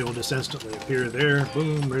then this way will just instantly appear there.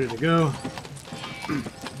 Boom, ready to go.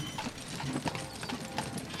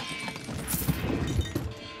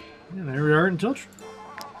 And there we are in Tiltrin.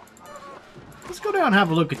 Let's go down and have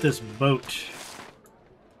a look at this boat.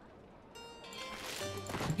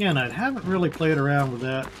 Again, I haven't really played around with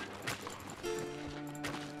that.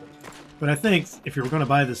 But I think if you were going to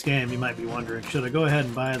buy this game, you might be wondering, should I go ahead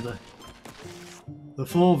and buy the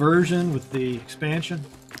full version with the expansion?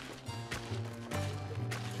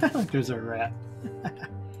 Look, there's our rat.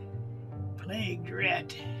 Plagued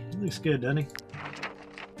rat. He looks good, doesn't he?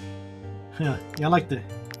 Yeah, I like the...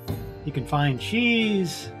 You can find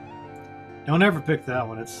cheese. Don't ever pick that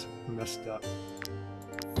one. It's messed up.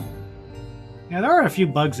 Yeah, there are a few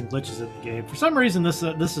bugs and glitches in the game. For some reason, this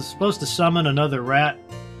is supposed to summon another rat,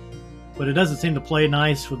 but it doesn't seem to play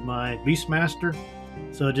nice with my Beastmaster,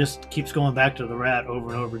 so it just keeps going back to the rat over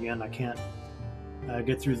and over again. I can't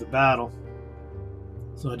get through the battle.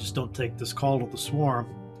 So I just don't take this call to the swarm.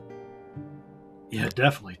 Yeah,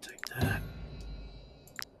 definitely take that.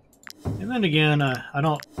 And then again, I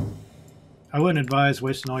wouldn't advise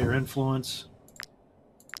wasting all your influence.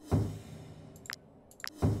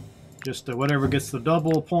 Just whatever gets the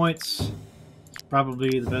double points is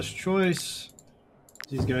probably the best choice.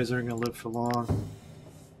 These guys aren't going to live for long.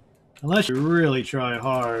 Unless you really try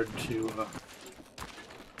hard to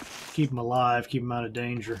keep them alive, keep them out of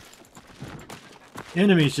danger.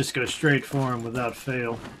 Enemies just go straight for him without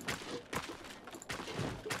fail.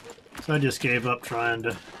 So I just gave up trying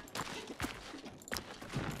to,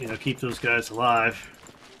 keep those guys alive.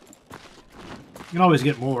 You can always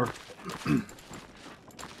get more.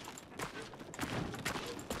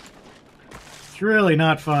 It's really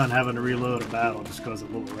not fun having to reload a battle just because a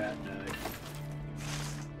little rat died.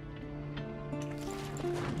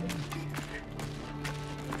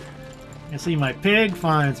 You see, my pig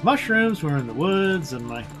finds mushrooms when we're in the woods, and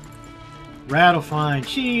my rat will find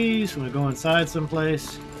cheese when we go inside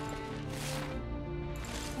someplace.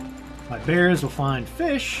 My bears will find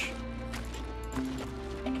fish.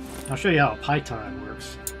 I'll show you how a python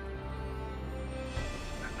works.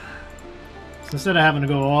 So instead of having to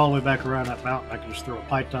go all the way back around that mountain, I can just throw a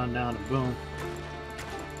python down and boom.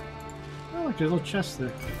 Oh, look, there's a little chest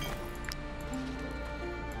there.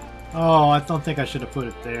 Oh, I don't think I should have put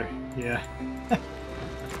it there. Yeah.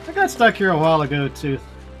 I got stuck here a while ago, too.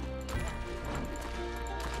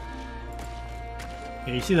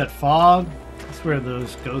 Yeah, you see that fog? That's where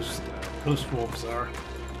those ghost wolves are.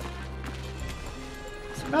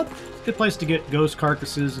 It's about a good place to get ghost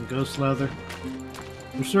carcasses and ghost leather.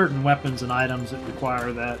 There's certain weapons and items that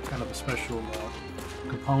require that kind of a special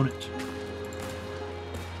component.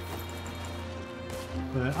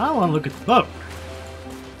 But I want to look at the boat.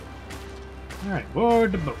 Alright,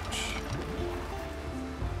 board the boat.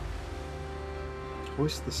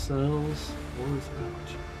 Hoist the sails, oars out.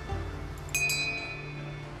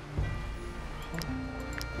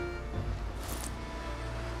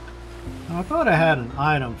 Now, I thought I had an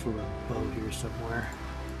item for a boat here somewhere.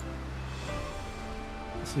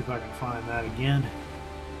 Let's see if I can find that again.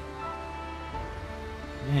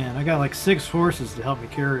 Man, I got like 6 horses to help me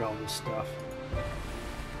carry all this stuff.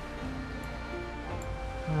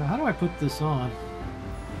 How do I put this on?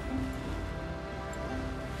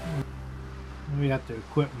 Maybe I have to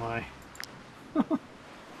equip my... The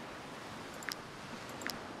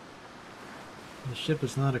ship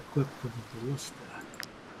is not equipped with the ballista.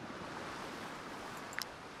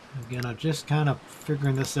 Again, I'm just kind of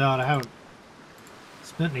figuring this out. I haven't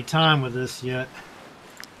spent any time with this yet.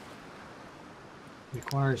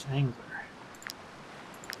 Requires angler.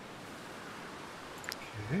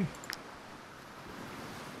 Okay.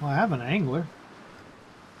 Well, I have an angler.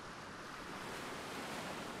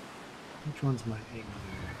 Which one's my angler?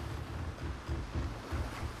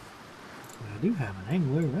 I do have an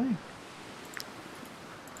angler, right?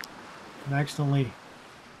 I accidentally...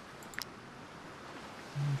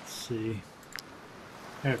 Let's see.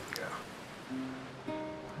 There we go.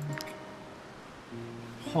 Okay.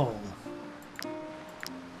 Hull.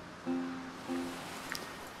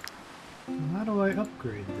 How do I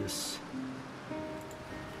upgrade this?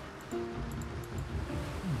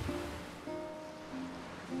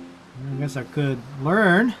 I guess I could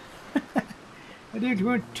learn. I did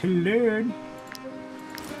want to learn.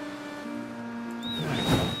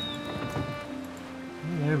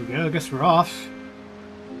 Well, there we go. I guess we're off.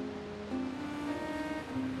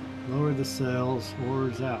 Lower the sails,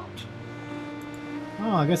 oars out.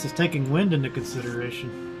 Oh, I guess it's taking wind into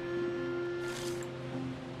consideration.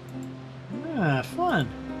 Ah, fun.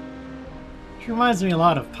 Which reminds me a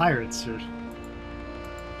lot of Pirates. Or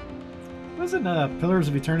wasn't Pillars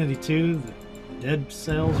of Eternity 2, the Dead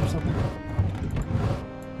Sails or something?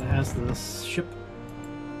 That has this ship.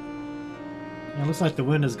 It looks like the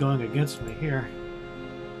wind is going against me here.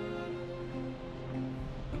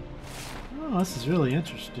 Oh, this is really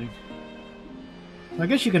interesting. I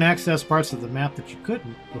guess you can access parts of the map that you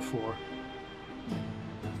couldn't before.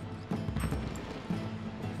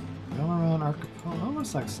 Galaron Archipelago. Oh,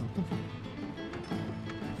 looks like something.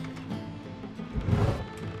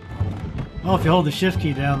 Oh, if you hold the shift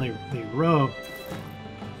key down, they row.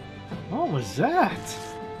 What was that?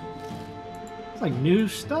 It's like new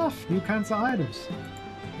stuff, new kinds of items.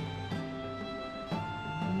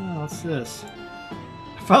 Oh, what's this?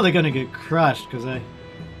 I'm probably gonna get crushed because I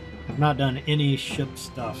have not done any ship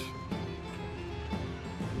stuff.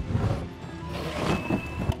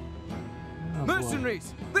 Oh,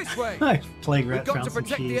 mercenaries, this way! Plague We've Rat got found to some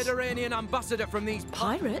protect the keys. Ediranian ambassador from these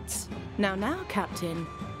Pirates? Now, Captain.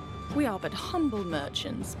 We are but humble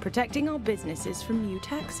merchants, protecting our businesses from new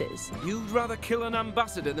taxes. You'd rather kill an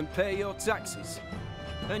ambassador than pay your taxes?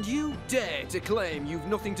 And you dare to claim you've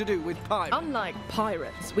nothing to do with pirates? Unlike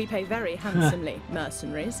pirates, we pay very handsomely,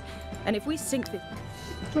 mercenaries. And if we sink the...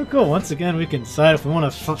 So cool. Once again, we can decide if we want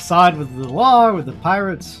to side with the law or with the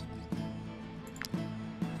pirates.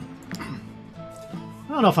 I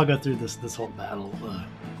don't know if I'll go through this whole battle.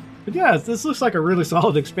 But yeah, this looks like a really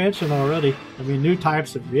solid expansion already. I mean, new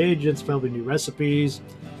types of reagents, probably new recipes.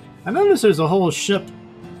 I noticed there's a whole ship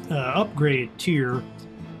upgrade tier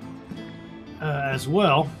as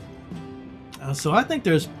well. So I think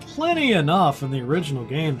there's plenty enough in the original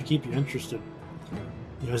game to keep you interested.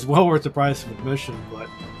 You know, it's well worth the price of admission, but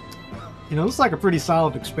you know, it looks like a pretty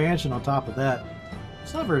solid expansion on top of that.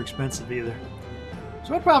 It's not very expensive either.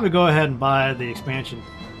 So I'd probably go ahead and buy the expansion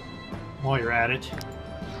while you're at it.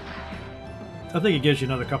 I think it gives you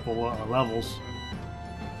another couple levels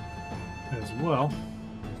as well.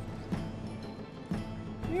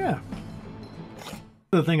 Yeah.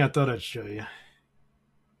 The thing I thought I'd show you,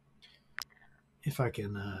 if I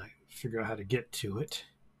can figure out how to get to it.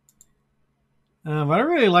 But I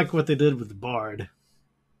really like what they did with the Bard.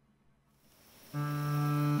 I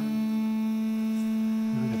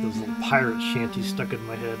got those little pirate shanties stuck in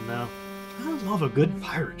my head now. I love a good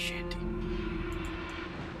pirate shanty.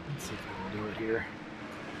 Let's see if I can do it here.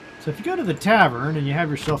 So if you go to the tavern and you have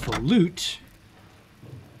yourself a loot.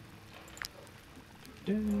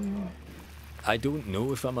 I don't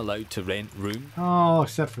know if I'm allowed to rent room. Oh,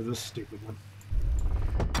 except for this stupid one.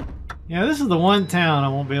 Yeah, this is the one town I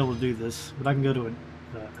won't be able to do this, but I can go to a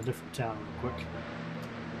different town real quick.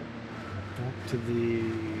 Back to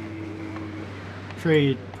the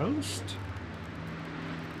trade post.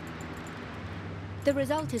 The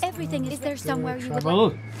result is everything is there somewhere you would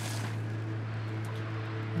like. like.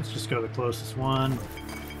 Let's just go to the closest one.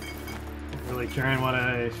 Not really caring what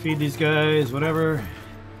I feed these guys, whatever.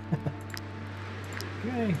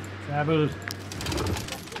 Okay, travel.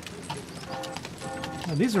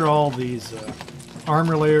 Now, these are all these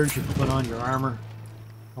armor layers you can put on your armor.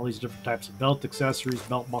 All these different types of belt accessories,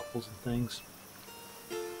 belt buckles, and things.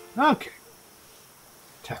 Okay.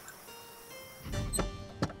 Tavern.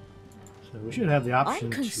 So we should have the option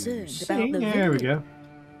to sing. There we go.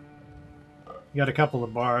 You got a couple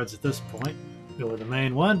of bards at this point. Go with the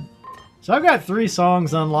main one. So I've got 3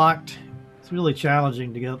 songs unlocked. It's really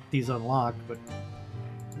challenging to get these unlocked, but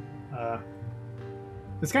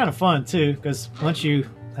it's kind of fun too, because once you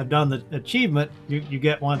have done the achievement, you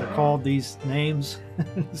get one that called these names.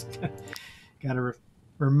 Got to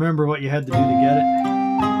remember what you had to do to get it.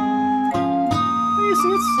 You see,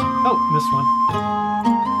 missed one.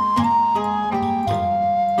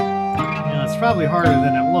 Yeah, it's probably harder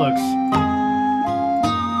than it looks.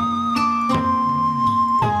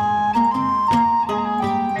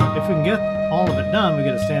 If we can get all of it done, we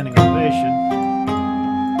get a standing ovation.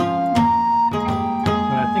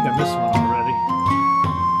 But I think I missed one already.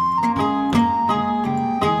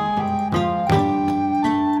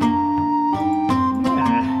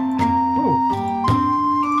 Yeah.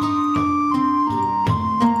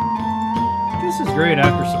 This is great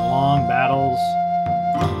after some long battles.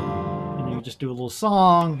 And you just do a little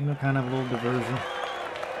song, you know, kind of a little diversion.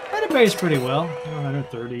 And it pays pretty well.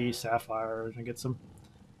 130 sapphires and get some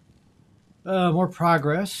more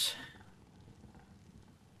progress.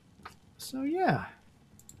 So yeah,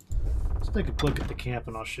 let's take a look at the camp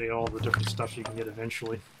and I'll show you all the different stuff you can get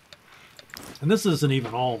eventually. And this isn't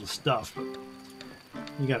even all the stuff, but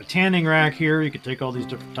you got a tanning rack here. You can take all these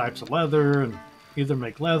different types of leather and either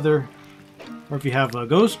make leather, or if you have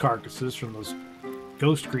ghost carcasses from those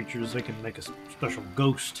ghost creatures, they can make a special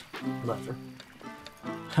ghost leather.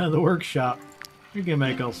 The workshop, you can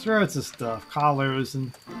make all sorts of stuff, collars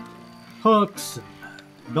and hooks,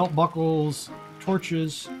 and belt buckles,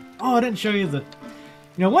 torches. Oh, I didn't show you the...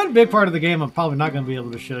 You know, one big part of the game I'm probably not going to be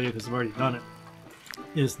able to show you because I've already done it,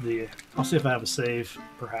 is the... I'll see if I have a save,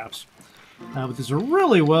 perhaps. But there's a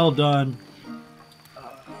really well done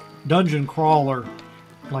dungeon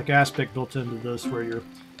crawler-like aspect built into this where you're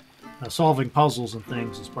solving puzzles and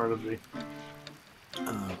things as part of the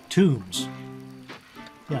tombs.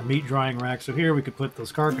 Yeah, meat drying rack. So here we could put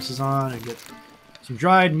those carcasses on and get some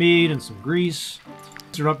dried meat and some grease.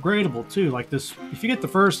 These are upgradable too, like this. If you get the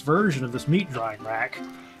first version of this meat drying rack,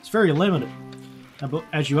 it's very limited. But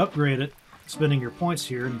as you upgrade it, spending your points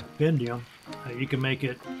here in Bendium, you can make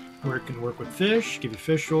it where it can work with fish, give you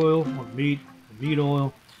fish oil, or meat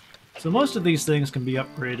oil. So most of these things can be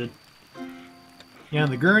upgraded. Yeah,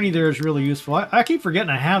 and the gurney there is really useful. I keep forgetting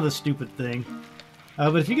I have this stupid thing.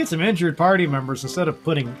 But if you get some injured party members, instead of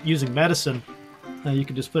using medicine, you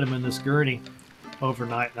can just put them in this gurney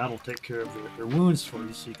overnight, and that'll take care of their wounds for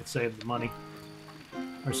you, so you can save the money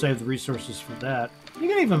or save the resources for that. You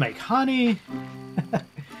can even make honey,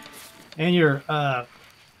 and your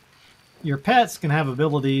pets can have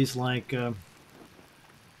abilities like let's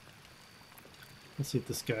see if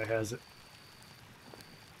this guy has it.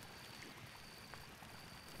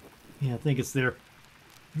 Yeah, I think it's there.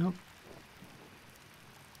 Nope.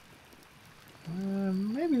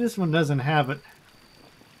 Maybe this one doesn't have it.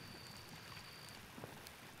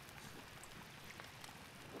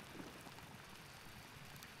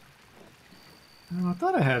 I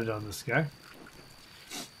thought I had it on this guy.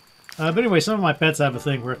 But anyway, some of my pets have a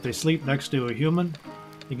thing where if they sleep next to a human,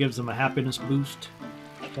 It gives them a happiness boost.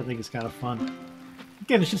 I think it's kind of fun.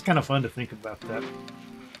 Again, it's just kind of fun to think about that.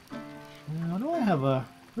 Do I have a...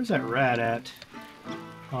 Where's that rat at?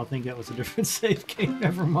 Oh, I think that was a different save game.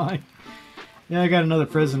 Never mind. Yeah, I got another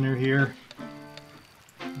prisoner here.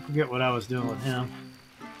 I forget what I was doing with him.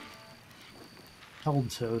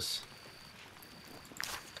 Holdtos.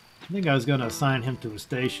 I think I was going to assign him to a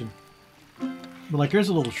station. But like, here's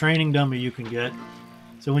a little training dummy you can get.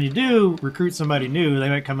 So when you do recruit somebody new, they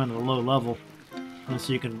might come in at a low level. And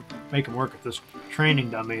so you can make them work at this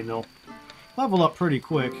training dummy, and they'll level up pretty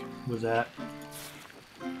quick with that.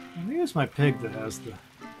 I think it's my pig that has the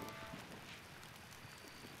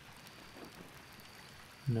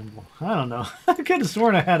nimble. I don't know. I could have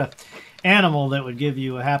sworn I had an animal that would give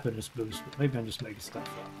you a happiness boost, but maybe I'm just making stuff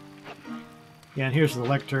up. Yeah, and here's the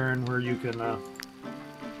lectern where you can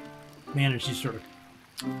manage these sort of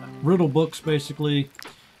riddle books, basically.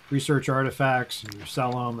 Research artifacts, and you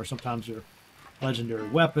sell them, or sometimes they're legendary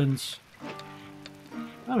weapons.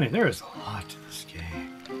 I mean, there is a lot to this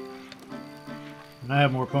game. And I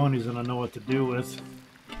have more ponies than I know what to do with.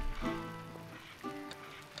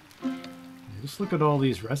 Just look at all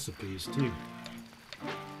these recipes, too.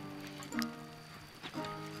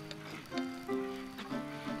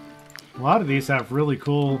 A lot of these have really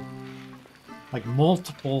cool, like,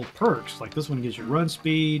 multiple perks. Like, this one gives you run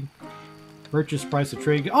speed, purchase price of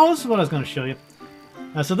trade. Oh, this is what I was going to show you.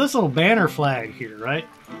 So this little banner flag here, right?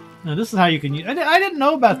 Now, this is how you can use... I didn't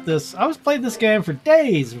know about this. I was playing this game for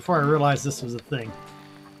days before I realized this was a thing.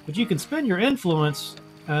 But you can spend your influence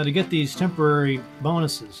to get these temporary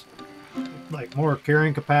bonuses. Like more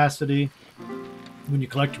carrying capacity. When you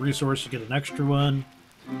collect a resource, you get an extra one.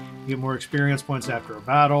 You get more experience points after a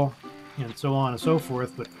battle, and so on and so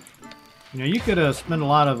forth. But you know, you could spend a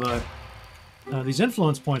lot of these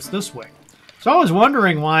influence points this way. So I was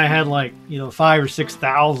wondering why I had like 5,000 or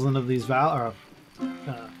 6,000 of these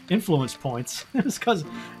influence points. It's because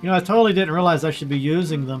I totally didn't realize I should be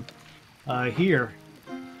using them here.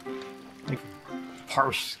 Like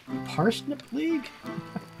Parsnip League.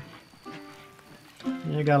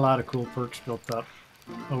 Yeah, I got a lot of cool perks built up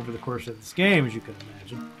over the course of this game, as you can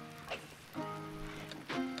imagine.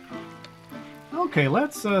 Okay,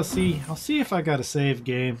 let's see. I'll see if I got a save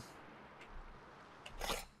game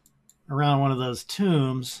around one of those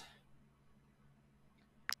tombs.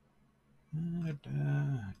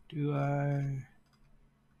 Do I?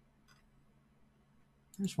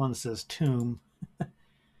 There's one that says tomb. I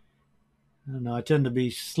don't know. I tend to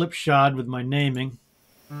be slipshod with my naming.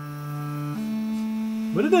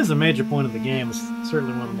 But it is a major point of the game. It's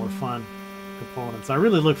certainly one of the more fun components. I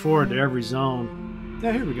really look forward to every zone.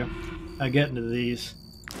 Yeah, here we go. I get into these.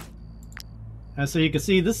 And so you can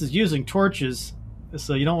see this is using torches,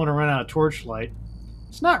 so you don't want to run out of torchlight.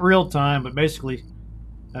 It's not real time, but basically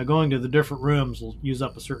going to the different rooms will use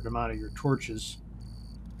up a certain amount of your torches.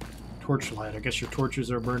 Torchlight. I guess your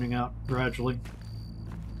torches are burning out gradually.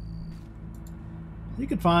 You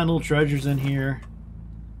can find little treasures in here.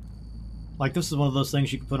 Like this is one of those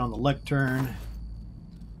things you can put on the lectern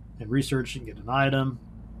and research and get an item.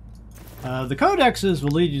 The codexes will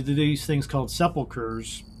lead you to these things called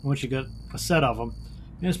sepulchers once you get a set of them.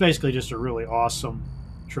 And it's basically just a really awesome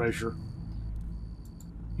treasure.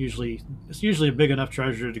 It's usually a big enough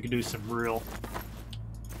treasure to do some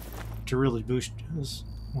to really boost. This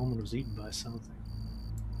woman was eaten by something.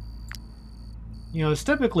 It's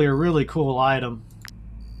typically a really cool item.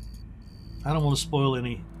 I don't want to spoil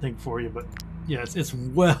anything for you, but yeah, it's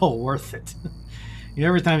well worth it.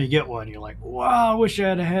 Every time you get one, you're like, wow, I wish I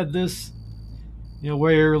had had this,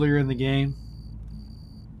 way earlier in the game.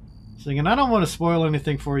 So again, I don't want to spoil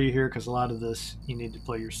anything for you here because a lot of this you need to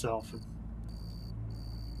play yourself and,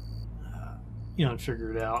 and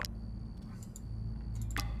figure it out.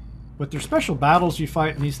 But there's special battles you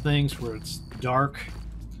fight in these things where it's dark.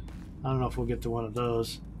 I don't know if we'll get to one of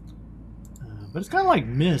those. But it's kind of like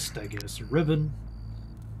Mist, I guess, or Ribbon.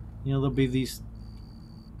 There'll be these,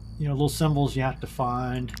 little symbols you have to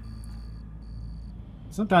find.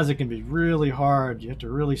 Sometimes it can be really hard. You have to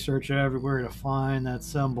really search everywhere to find that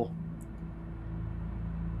symbol.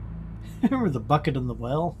 Remember the bucket in the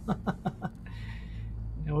well?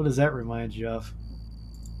 What does that remind you of?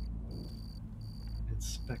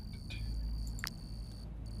 Inspect it.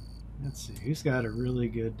 Let's see, who's got a really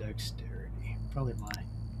good dexterity? Probably mine.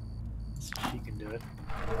 She can do it.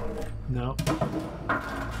 No.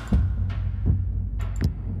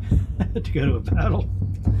 To go to a battle.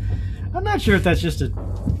 I'm not sure if that's just a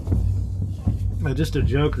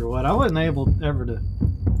joke or what. I wasn't able ever to,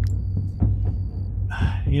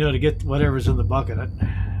 to get whatever's in the bucket. I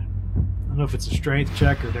don't know if it's a strength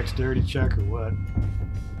check or dexterity check or what.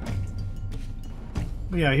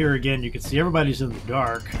 But yeah, here again, you can see everybody's in the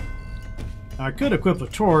dark. Now, I could equip a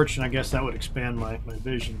torch, and I guess that would expand my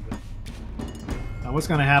vision. But what's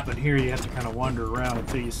going to happen here, you have to kind of wander around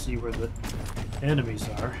until you see where the enemies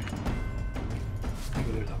are.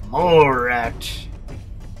 There's a mole rat.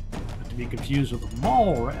 Not to be confused with a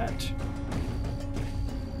mole rat.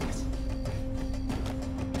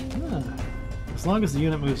 As long as the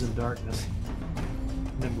unit moves in darkness.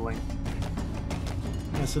 Nibbling.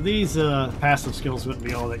 Yeah, so these passive skills wouldn't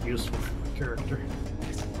be all that useful for my character.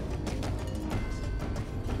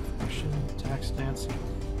 Attack stance.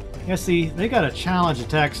 Yeah, see, they got a challenge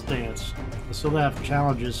attack stance. So they have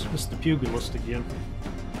challenges. This is the pugilist again.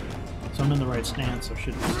 So I'm in the right stance, so I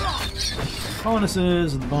should be.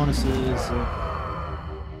 Bonuses and bonuses.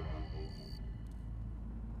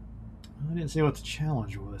 I didn't see what the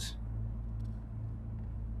challenge was.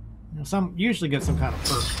 You know, some usually get some kind of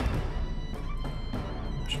perk.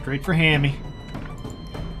 Straight for Hammy.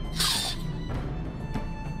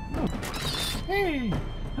 Oh. Hey!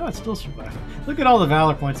 Oh, it still survived. Look at all the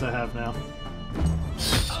Valor points I have now.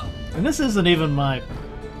 And this isn't even my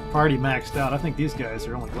party maxed out. I think these guys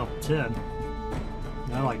are only level 10.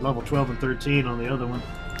 I'm like level 12 and 13 on the other one.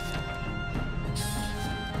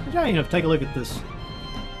 But yeah, you know, take a look at this.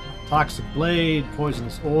 Toxic Blade,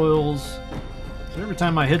 Poisonous Oils. So every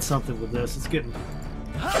time I hit something with this, it's getting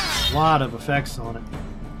a lot of effects on it.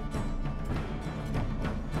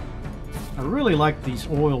 I really like these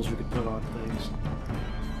oils you can put on things.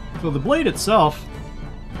 So the blade itself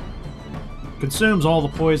consumes all the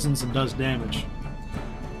poisons and does damage.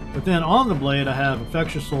 But then on the blade I have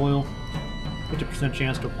Infectious Oil, 50%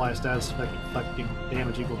 chance to apply a status effect inflicting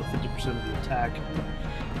damage equal to 50% of the attack.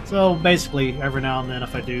 So basically, every now and then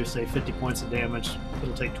if I do, say, 50 points of damage,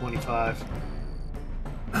 it'll take 25.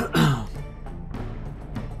 And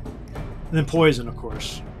then poison, of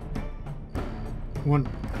course. One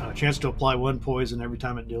chance to apply one poison every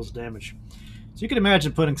time it deals damage. So you can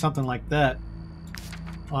imagine putting something like that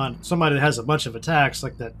on somebody that has a bunch of attacks,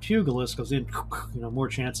 like that pugilist, goes in, you know, more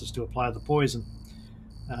chances to apply the poison.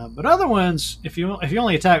 But other ones, if you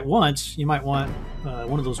only attack once, you might want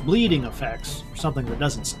one of those bleeding effects, or something that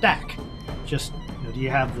doesn't stack. Just, you know, do you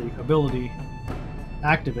have the ability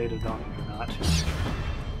activated on it or not?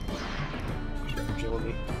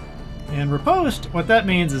 Agility. And riposte, what that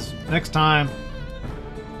means is next time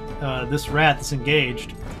this rat that's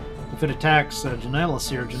engaged, if it attacks Janellus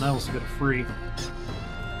here, Janellus will get a free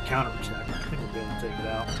counter attack. I think we'll be able to take it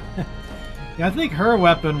out. Yeah, I think her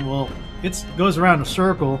weapon will... It goes around a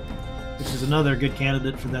circle, which is another good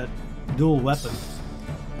candidate for that dual weapon.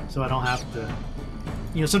 So I don't have to...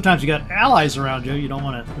 You know, sometimes you got allies around you, you don't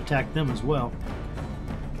want to attack them as well.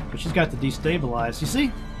 But she's got the destabilize. You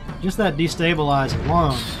see? Just that destabilize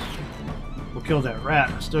alone will kill that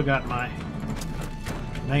rat. I still got my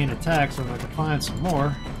main attack, so if I can find some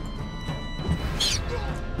more...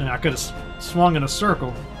 And I could have swung in a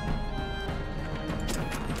circle.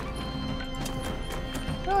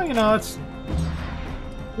 Well, you know,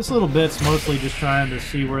 this little bit's mostly just trying to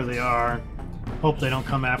see where they are. Hope they don't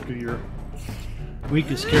come after your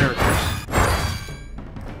weakest characters.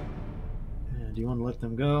 And do you want to let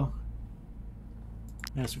them go?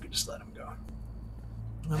 Yes, we could just let them go.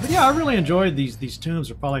 But yeah, I really enjoyed these tombs.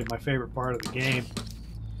 Are probably my favorite part of the game.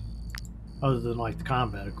 Other than, like, the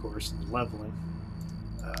combat, of course, and the leveling.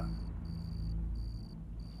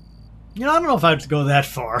 You know, I don't know if I have to go that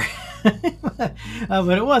far.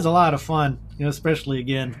 But it was a lot of fun. You know, especially,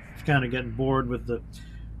 again, kind of getting bored with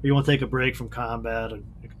you want to take a break from combat and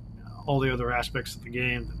all the other aspects of the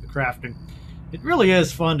game, the crafting. It really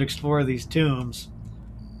is fun to explore these tombs.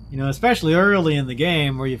 You know, especially early in the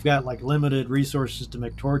game where you've got, like, limited resources to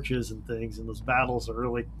make torches and things, and those battles are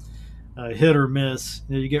really hit or miss.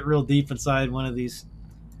 You know, you get real deep inside one of these...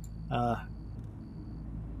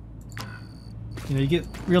 You know, you get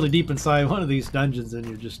really deep inside one of these dungeons and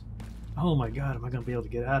you're just, oh my god, am I going to be able to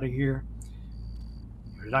get out of here?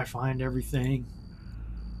 Or did I find everything?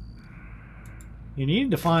 You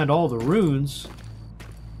need to find all the runes.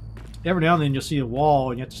 Every now and then you'll see a wall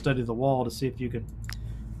and you have to study the wall to see if you can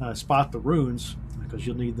spot the runes, because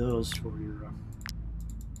you'll need those for your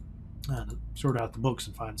to sort out the books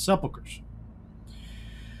and find sepulchers.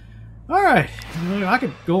 Alright, I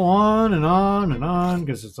could go on and on and on,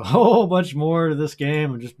 because it's a whole bunch more to this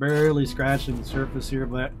game. I'm just barely scratching the surface here,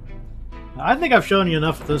 but I think I've shown you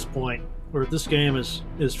enough at this point, where if this game is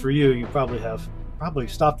for you, you probably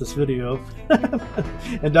stopped this video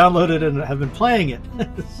and downloaded it and have been playing it.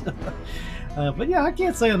 But yeah, I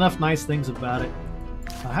can't say enough nice things about it.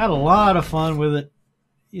 I had a lot of fun with it.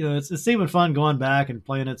 You know, it's even fun going back and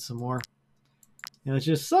playing it some more. You know, it's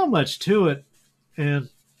just so much to it. And,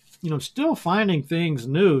 you know, still finding things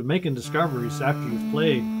new, making discoveries after you've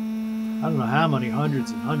played, I don't know how many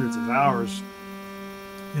hundreds and hundreds of hours.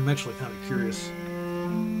 I'm actually kind of curious.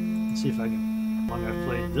 Let's see if I can, how long I've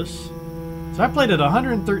played this. So I played it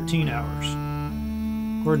 113 hours,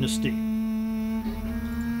 according to Steam.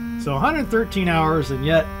 So 113 hours, and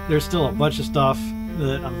yet there's still a bunch of stuff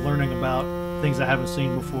that I'm learning about, things I haven't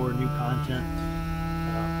seen before, new content.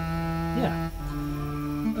 Yeah.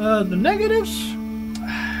 The negatives,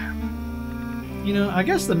 you know, I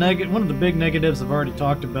guess one of the big negatives I've already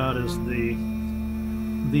talked about is the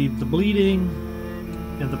bleeding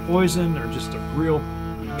and the poison are just a real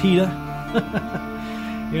PETA.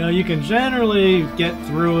 You know, you can generally get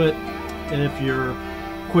through it if you're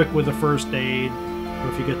quick with the first aid, or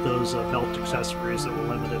if you get those belt accessories that will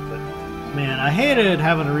limit it. But man, I hated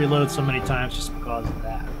having to reload so many times just because of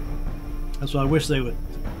that. That's why I wish they would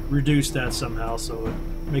reduce that somehow, so it would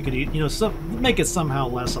make it, you know, make it somehow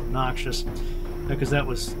less obnoxious, because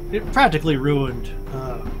it practically ruined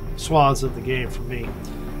swaths of the game for me.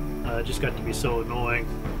 It just got to be so annoying,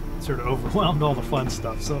 sort of overwhelmed all the fun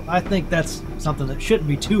stuff. So I think that's something that shouldn't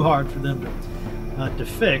be too hard for them to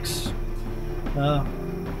fix.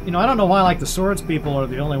 You know, I don't know why, like, the swords people are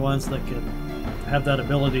the only ones that can have that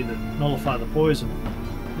ability to nullify the poison.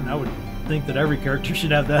 And I would think that every character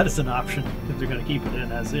should have that as an option if they're going to keep it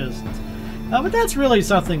in as is. But that's really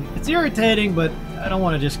something, it's irritating, but I don't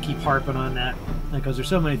want to just keep harping on that, because there's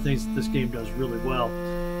so many things that this game does really well.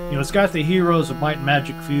 You know, it's got the heroes of might and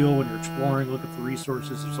magic feel when you're exploring, looking for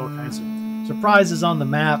resources. There's all kinds of surprises on the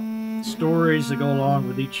map, stories that go along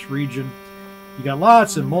with each region. You got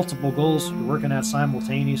lots and multiple goals you're working at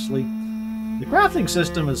simultaneously. The crafting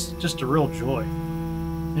system is just a real joy.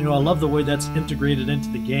 You know, I love the way that's integrated into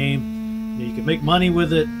the game. You know, you can make money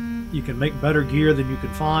with it. You can make better gear than you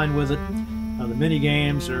can find with it. The mini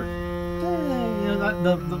games are. You know,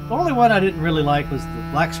 the only one I didn't really like was the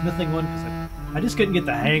blacksmithing one, because I just couldn't get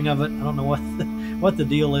the hang of it. I don't know what the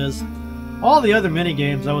deal is. All the other mini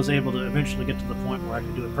games, I was able to eventually get to the point where I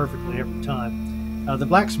could do it perfectly every time. The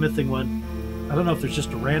blacksmithing one, I don't know if there's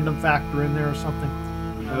just a random factor in there or something,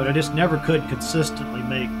 but I just never could consistently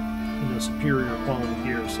make, you know, superior quality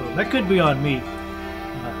gear. So that could be on me.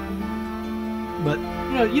 But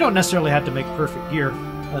you know, you don't necessarily have to make perfect gear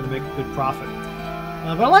to make a good profit.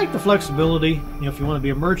 But I like the flexibility. You know, if you want to be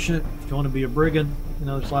a merchant, if you want to be a brigand, you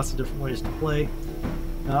know, there's lots of different ways to play.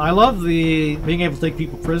 I love being able to take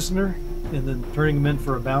people prisoner and then turning them in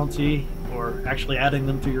for a bounty, or actually adding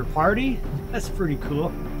them to your party. That's pretty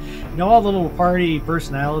cool. You know, all the little party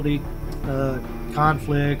personality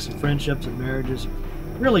conflicts and friendships and marriages,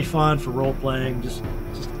 really fun for role playing. Just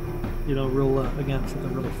you know, real again,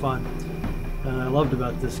 something really fun. I loved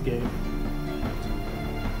about this game.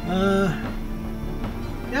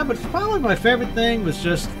 Yeah, but probably my favorite thing was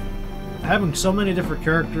just having so many different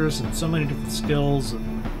characters and so many different skills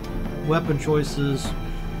and weapon choices,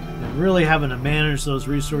 and really having to manage those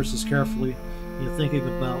resources carefully. You know, thinking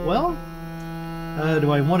about, well,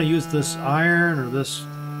 do I want to use this iron or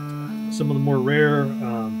some of the more rare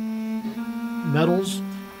metals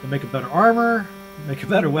to make a better armor, make a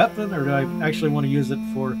better weapon, or do I actually want to use it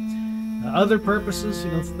for other purposes?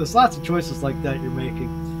 You know, there's lots of choices like that you're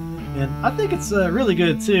making. And I think it's really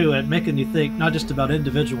good, too, at making you think not just about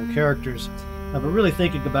individual characters, but really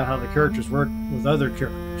thinking about how the characters work with other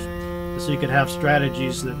characters. So you can have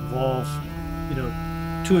strategies that involve, you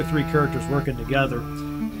know, 2 or 3 characters working together,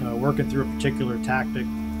 working through a particular tactic.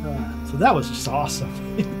 So that was just awesome.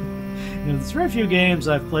 You know, there's very few games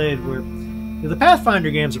I've played where, you know, the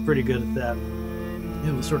Pathfinder games are pretty good at that.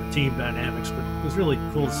 It was sort of team dynamics, but it was really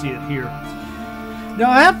cool to see it here. Now,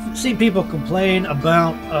 I have seen people complain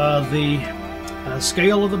about the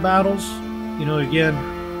scale of the battles. You know, again,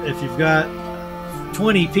 if you've got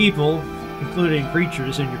 20 people, including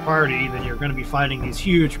creatures in your party, then you're going to be fighting these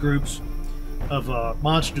huge groups of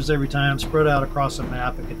monsters every time, spread out across the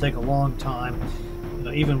map. It can take a long time, you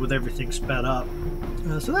know, even with everything sped up.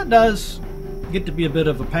 So that does get to be a bit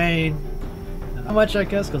of a pain. Not much, I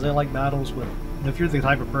guess, because I like battles, but you know, if you're the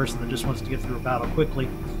type of person that just wants to get through a battle quickly,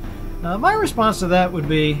 my response to that would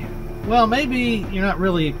be, well, maybe you're not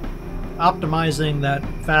really optimizing that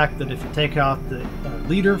fact that if you take out the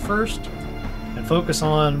leader first and focus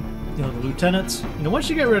on, you know, the lieutenants, you know, once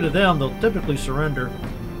you get rid of them, they'll typically surrender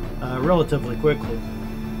relatively quickly,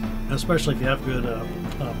 especially if you have good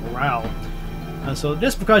morale. So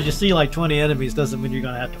just because you see like 20 enemies doesn't mean you're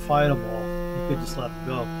going to have to fight them all. You could just let them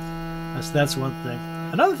go. So that's one thing.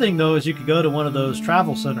 Another thing, though, is you could go to one of those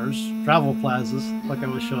travel centers, travel plazas, like I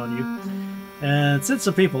was showing you, and send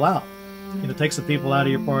some people out. You know, take some people out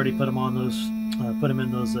of your party, put them on those put them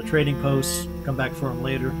in those trading posts, come back for them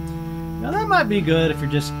later. Now that might be good if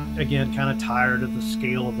you're just, again, kind of tired of the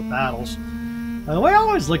scale of the battles. The way I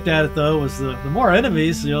always looked at it, though, was the more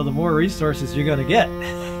enemies, the more resources you're going to get.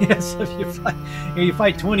 So if you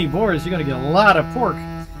fight 20 boars, you're going to get a lot of pork.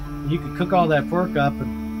 You can cook all that pork up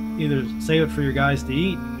and either save it for your guys to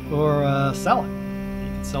eat or sell it. You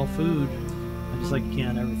can sell food, just like you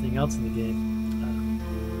can everything else in the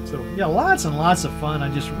game. So yeah, lots and lots of fun.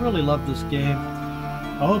 I just really love this game.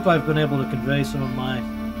 I hope I've been able to convey some of my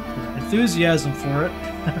enthusiasm for it.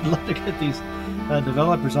 I'd love to get these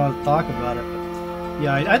developers on to talk about it. But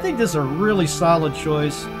yeah, I think this is a really solid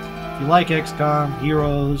choice. If you like XCOM,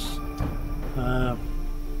 Heroes,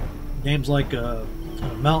 games like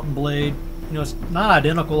Mountain Blade, it's not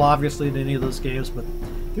identical, obviously, to any of those games, but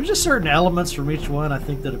there's just certain elements from each one I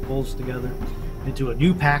think that it pulls together into a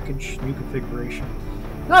new package, new configuration.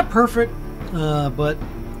 Not perfect, but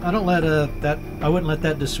I don't let I wouldn't let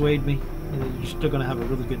that dissuade me. You're still going to have a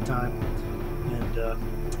really good time, and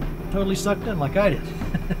totally sucked in like I did.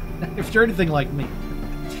 If you're anything like me.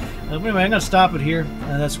 Anyway, I'm going to stop it here.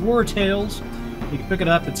 That's Wartales. You can pick it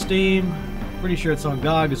up at Steam. Pretty sure it's on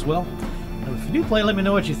GOG as well. If you do play, let me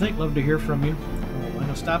know what you think. Love to hear from you. I'm going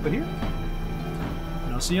to stop it here,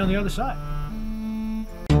 and I'll see you on the other side.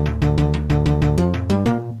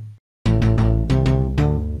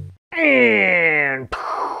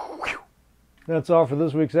 And that's all for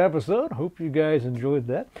this week's episode. Hope you guys enjoyed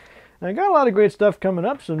that. I got a lot of great stuff coming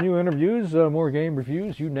up. Some new interviews, more game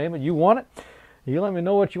reviews, you name it, you want it. You let me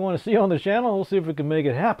know what you want to see on the channel. We'll see if we can make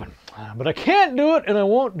it happen. But I can't do it, and I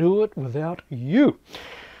won't do it without you.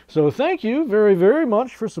 So thank you very, very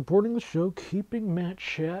much for supporting the show, keeping Matt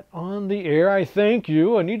Chat on the air. I thank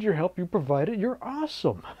you. I need your help. You provide it. You're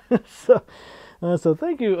awesome. So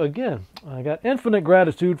thank you again. I got infinite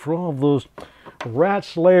gratitude for all of those rat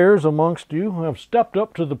slayers amongst you who have stepped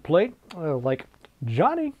up to the plate, like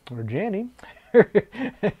Johnny, or Janny,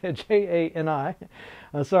 J-A-N-I.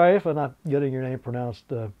 Sorry if I'm not getting your name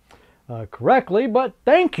pronounced correctly, but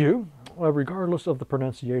thank you, regardless of the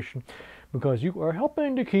pronunciation, because you are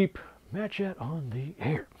helping to keep Matt Chat on the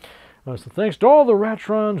air. So thanks to all the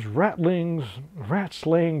ratrons, ratlings,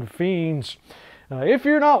 rat-slaying fiends. If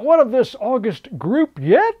you're not one of this August group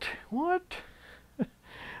yet, what?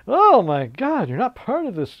 Oh my God, you're not part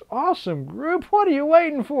of this awesome group? What are you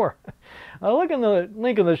waiting for? Look in the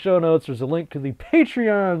link in the show notes. There's a link to the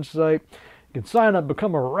Patreon site. You can sign up,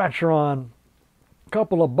 become a Ratron. A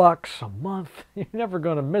couple of bucks a month. You're never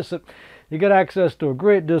going to miss it. You get access to a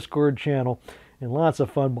great Discord channel and lots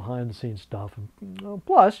of fun behind-the-scenes stuff. And,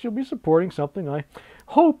 plus, you'll be supporting something I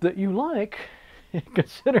hope that you like,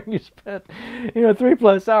 considering you spent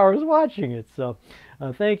 3+ hours watching it. So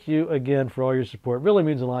thank you again for all your support. It really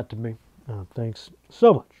means a lot to me. Thanks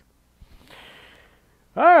so much.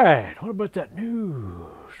 All right, what about that news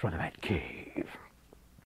from the Bat Cave?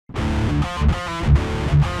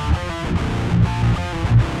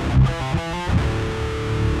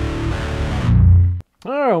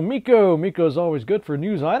 Oh, Miko. Miko's always good for a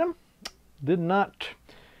news item. Did not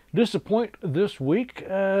disappoint this week.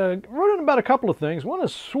 Wrote in about a couple of things. One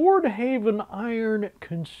is Swordhaven Iron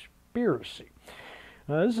Conspiracy.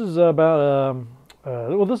 This is about,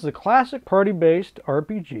 this is a classic party-based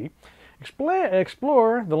RPG.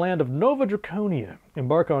 Explore the land of Nova Draconia.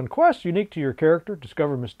 Embark on quests unique to your character.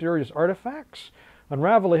 Discover mysterious artifacts.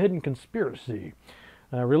 Unravel a hidden conspiracy.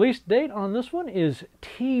 Release date on this one is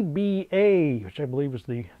TBA, which I believe is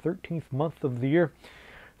the 13th month of the year.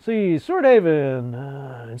 See,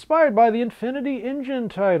 Swordhaven, inspired by the Infinity Engine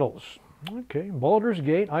titles. Okay, Baldur's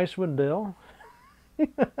Gate, Icewind Dale.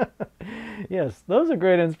 Yes, those are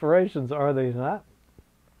great inspirations, are they not?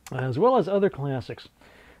 As well as other classics.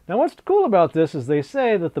 Now, what's cool about this is they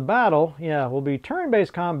say that the battle, will be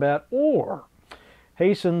turn-based combat or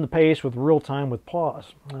hasten the pace with real-time with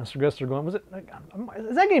pause. So I guess they're going, is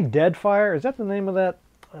that game Deadfire? Is that the name of that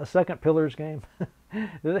Second Pillars game?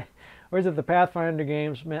 Or is it the Pathfinder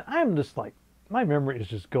games? Man, I'm just like, my memory is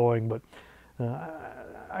just going, but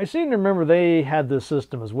I seem to remember they had this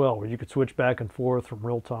system as well, where you could switch back and forth from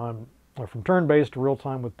real-time, or from turn-based to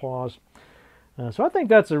real-time with pause. So I think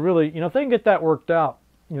that's a really, if they can get that worked out,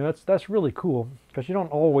 that's really cool, because you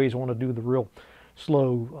don't always want to do the real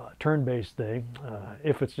slow turn-based thing,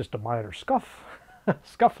 if it's just a minor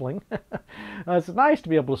scuffling. It's nice to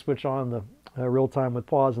be able to switch on the real-time with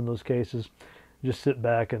pause in those cases. Just sit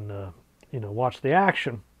back and watch the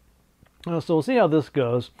action. So we'll see how this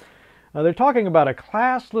goes. They're talking about a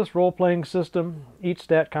classless role-playing system. Each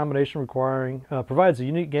stat combination provides a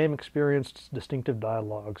unique game experience, distinctive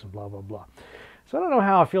dialogues, and blah blah blah. So I don't know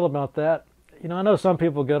how I feel about that. you know, I know some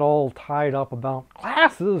people get all tied up about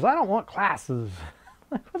classes. I don't want classes.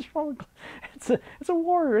 What's wrong with it's a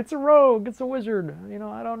warrior, it's a rogue, it's a wizard. You know,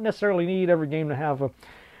 I don't necessarily need every game to have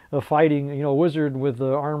a fighting, you know, wizard with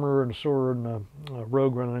armor and sword and a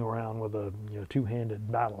rogue running around with a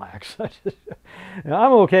two-handed battle axe.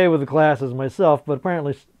 I'm okay with the classes myself, but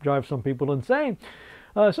apparently drive some people insane.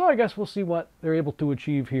 So I guess we'll see what they're able to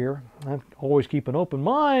achieve here. I always keep an open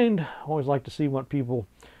mind. Always like to see what people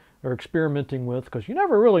are experimenting with, because you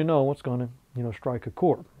never really know what's going to, you know, strike a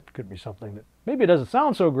chord. It could be something that maybe it doesn't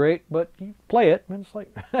sound so great, but you play it and it's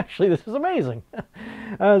like, actually, this is amazing.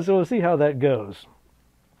 So we'll see how that goes.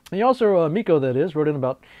 He also, Miko that is, wrote in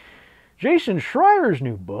about Jason Schreier's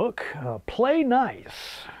new book, Play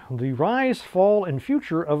Nice, The Rise, Fall, and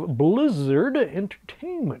Future of Blizzard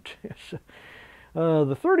Entertainment. Yes.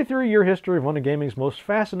 The 33-year history of one of gaming's most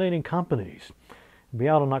fascinating companies. It'll be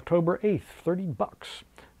out on October 8th, $30.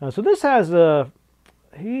 So this has,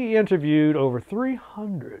 he interviewed over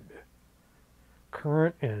 300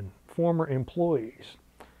 current and former employees.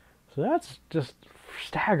 So that's just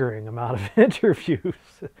staggering amount of interviews.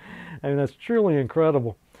 I mean, that's truly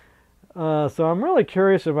incredible. So I'm really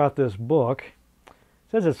curious about this book. It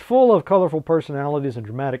says it's full of colorful personalities and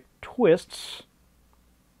dramatic twists.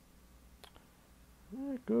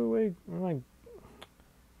 Go away.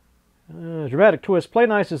 Dramatic twist. Play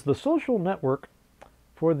Nice is the social network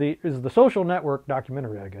social network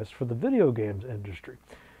documentary, I guess, for the video games industry.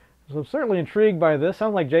 So I'm certainly intrigued by this.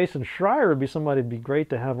 Sounds like Jason Schreier would be somebody that'd be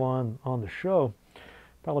great to have on the show.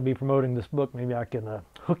 Probably be promoting this book. Maybe I can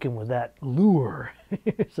hook him with that lure.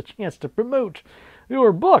 It's a chance to promote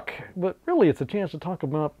your book, but really it's a chance to talk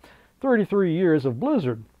about 33 years of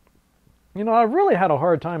Blizzard. You know, I've really had a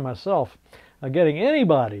hard time myself getting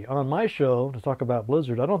anybody on my show to talk about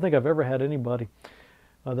Blizzard. I don't think I've ever had anybody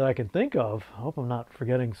that I can think of. I hope I'm not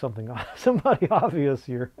forgetting somebody obvious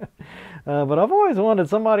here. But I've always wanted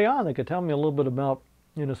somebody on that could tell me a little bit about,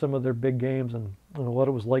 you know, some of their big games and, you know, what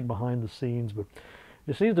it was like behind the scenes. But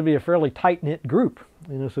it seems to be a fairly tight-knit group.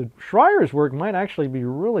 You know, so Schreier's work might actually be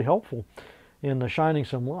really helpful in shining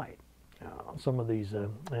some light on some of these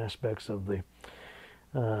aspects of the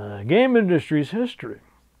game industry's history.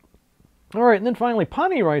 All right, and then finally,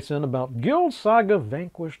 Punny writes in about Guild Saga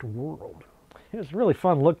Vanquished World. It's a really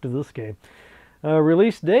fun look to this game.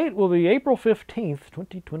 Release date will be April 15th,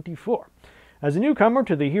 2024. As a newcomer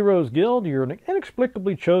to the Heroes Guild, you're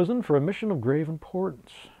inexplicably chosen for a mission of grave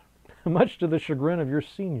importance, much to the chagrin of your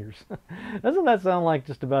seniors. Doesn't that sound like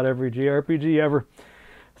just about every JRPG ever?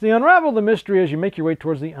 So you unravel the mystery as you make your way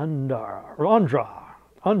towards the Andra,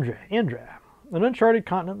 an uncharted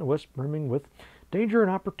continent in the west brimming with danger and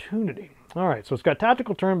opportunity. All right, so it's got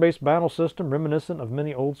tactical turn-based battle system reminiscent of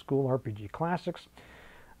many old-school RPG classics.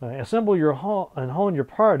 Assemble your and hone your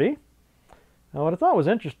party. What I thought was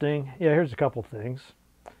interesting, yeah, here's a couple things.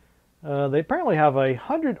 They apparently have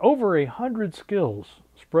over 100 skills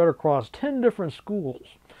spread across 10 different schools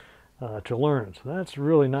to learn. So that's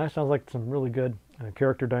really nice. Sounds like some really good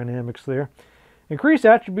character dynamics there. Increase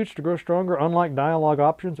attributes to grow stronger, unlike dialogue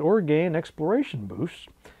options, or gain exploration boosts.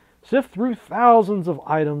 Sift through thousands of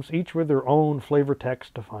items, each with their own flavor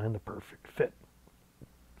text to find the perfect fit.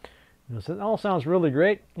 You know, so it all sounds really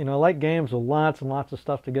great. You know, I like games with lots and lots of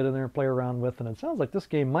stuff to get in there and play around with, and it sounds like this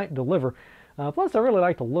game might deliver. Plus, I really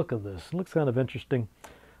like the look of this. It looks kind of interesting.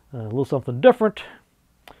 A little something different.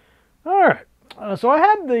 All right. So I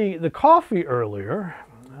had the coffee earlier,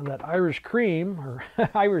 that Irish cream, or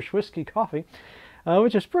Irish whiskey coffee,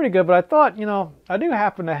 which is pretty good, but I thought, you know, I do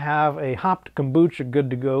happen to have a hopped kombucha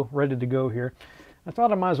good to go, ready to go here. I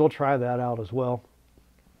thought I might as well try that out as well.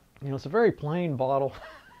 You know, it's a very plain bottle.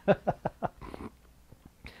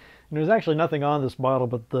 There's actually nothing on this bottle,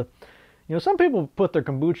 but you know, some people put their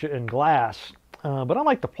kombucha in glass, but I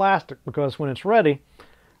like the plastic because when it's ready,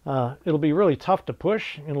 it'll be really tough to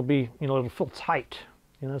push. It'll be, you know, it'll feel tight.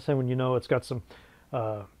 You know, so when you know it's got some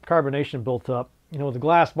carbonation built up. You know, with a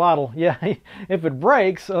glass bottle, yeah, if it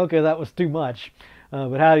breaks, okay, that was too much.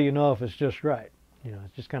 But how do you know if it's just right? You know, you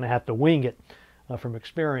just kind of have to wing it from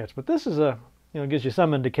experience. But this is gives you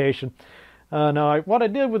some indication. Now, what I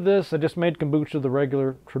did with this, I just made kombucha the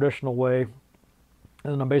regular, traditional way.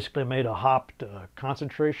 And then I basically made a hopped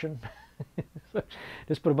concentration.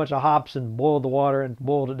 Just put a bunch of hops and boiled the water and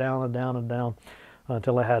boiled it down and down and down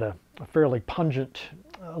until I had a fairly pungent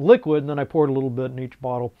liquid. And then I poured a little bit in each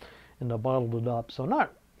bottle and I bottled it up. So I'm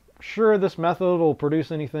not sure this method will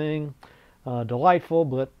produce anything delightful,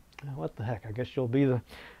 but what the heck, I guess you'll be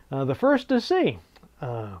the first to see.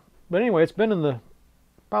 But anyway, it's been in the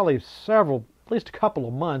probably at least a couple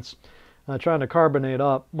of months trying to carbonate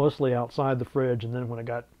up, mostly outside the fridge, and then when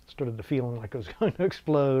it started to feeling like it was going to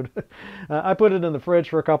explode, I put it in the fridge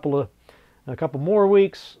for a couple more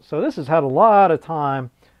weeks. So this has had a lot of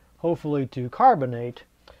time, hopefully, to carbonate,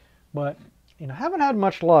 but I haven't had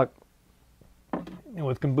much luck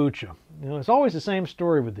with kombucha. It's always the same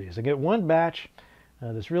story with these. I get one batch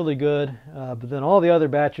that's really good, but then all the other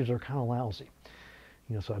batches are kind of lousy.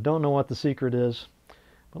 So I don't know what the secret is.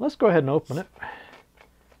 But let's go ahead and open it.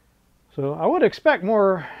 So I would expect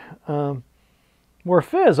more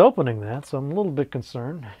fizz opening that, so I'm a little bit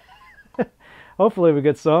concerned. Hopefully we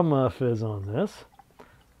get some fizz on this.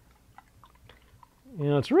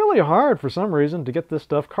 It's really hard for some reason to get this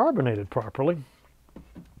stuff carbonated properly.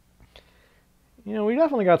 We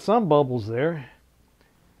definitely got some bubbles there.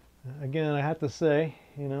 Again, I have to say,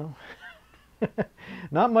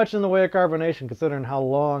 not much in the way of carbonation considering how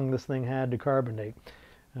long this thing had to carbonate.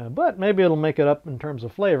 But maybe it'll make it up in terms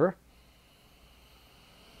of flavor.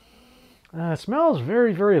 It smells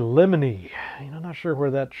very, very lemony. I'm not sure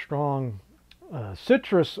where that strong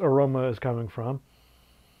citrus aroma is coming from.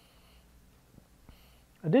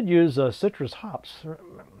 I did use citrus hops.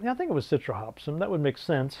 Yeah, I think it was citra hops, and that would make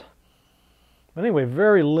sense. Anyway,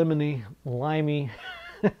 very lemony, limey.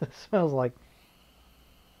 It smells like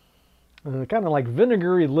kind of like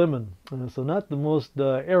vinegary lemon. So not the most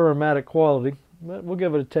aromatic quality, but we'll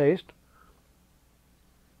give it a taste.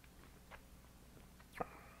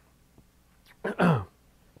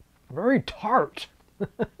 Very tart.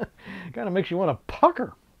 Kind of makes you want to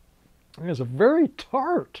pucker. It's a very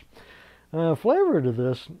tart flavor to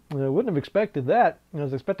this. I wouldn't have expected that. I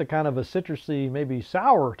was expecting kind of a citrusy, maybe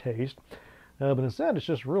sour taste. But instead, it's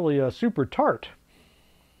just really super tart.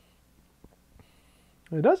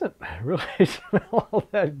 It doesn't really smell all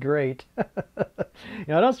that great. I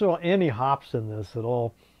don't smell any hops in this at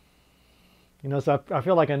all. So I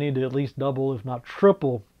feel like I need to at least double, if not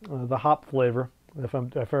triple, the hop flavor if I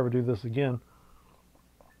ever do this again.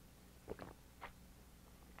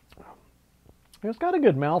 It's got a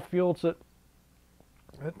good mouthfeel.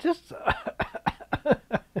 It just,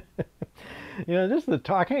 just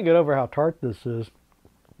I can't get over how tart this is.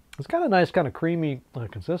 It's got a nice kind of creamy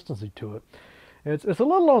consistency to it. It's a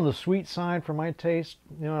little on the sweet side for my taste.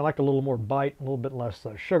 I like a little more bite, a little bit less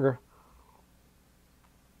sugar.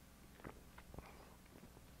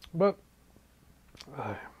 But,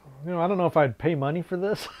 I don't know if I'd pay money for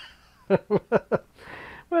this.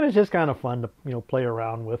 But it's just kind of fun to, play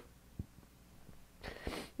around with.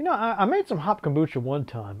 I made some hop kombucha one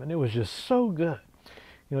time, and it was just so good.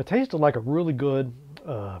 It tasted like a really good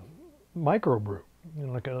microbrew. It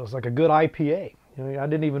was like a good IPA. I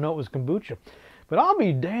didn't even know it was kombucha. But I'll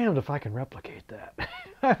be damned if I can replicate that.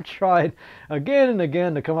 I've tried again and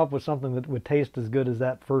again to come up with something that would taste as good as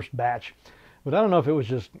that first batch. But I don't know if it was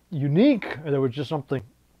just unique, or there was just something,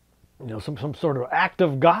 some sort of act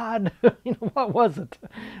of God. What was it?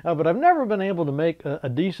 But I've never been able to make a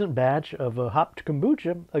decent batch of hopped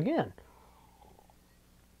kombucha again.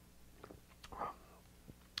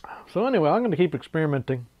 So anyway, I'm going to keep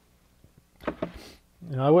experimenting.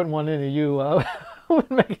 I wouldn't want any of you, I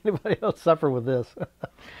wouldn't make anybody else suffer with this.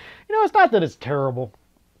 It's not that it's terrible.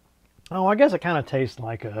 Oh, I guess it kind of tastes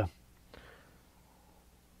like a...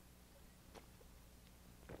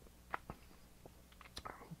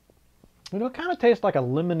 it kind of tastes like a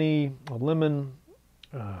lemon, what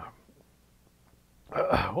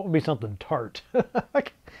would be something tart?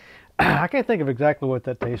 I can't think of exactly what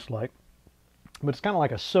that tastes like, but it's kind of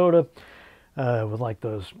like a soda with like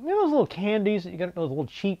those little candies that you get, those little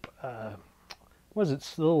cheap, what is it,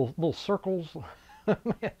 little circles,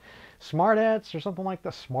 Smartats or something like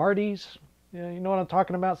that, Smarties. You know what I'm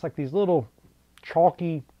talking about? It's like these little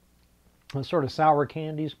chalky, sort of sour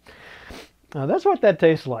candies. That's what that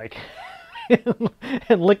tastes like.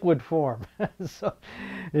 In liquid form. So,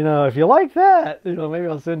 if you like that, maybe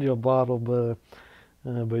I'll send you a bottle, but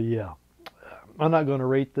yeah, I'm not going to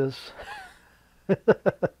rate this.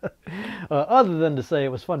 Other than to say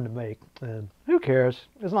it was fun to make, and who cares?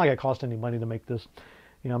 It's not like it cost any money to make this.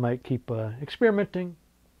 I might keep experimenting.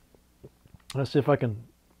 Let's see if I can.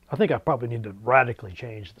 I think I probably need to radically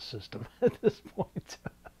change the system at this point.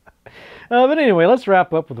 But anyway, let's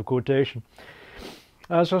wrap up with a quotation.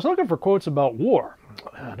 So I was looking for quotes about war,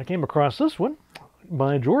 and I came across this one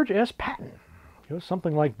by George S. Patton. It goes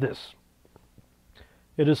something like this.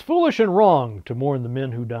 "It is foolish and wrong to mourn the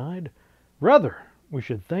men who died. Rather, we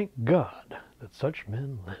should thank God that such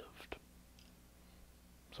men lived."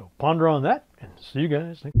 So ponder on that, and see you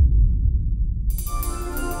guys next time.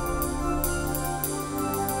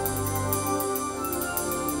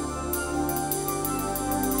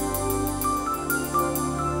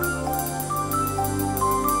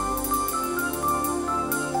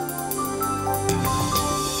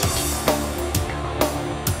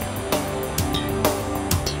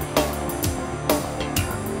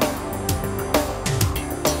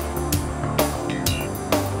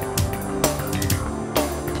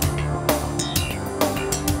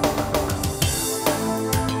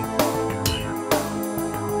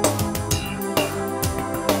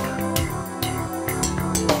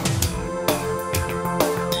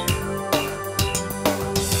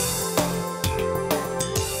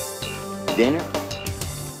 Dinner?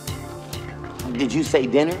 Did you say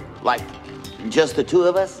dinner? Like, just the two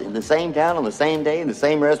of us in the same town on the same day in the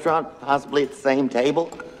same restaurant, possibly at the same table?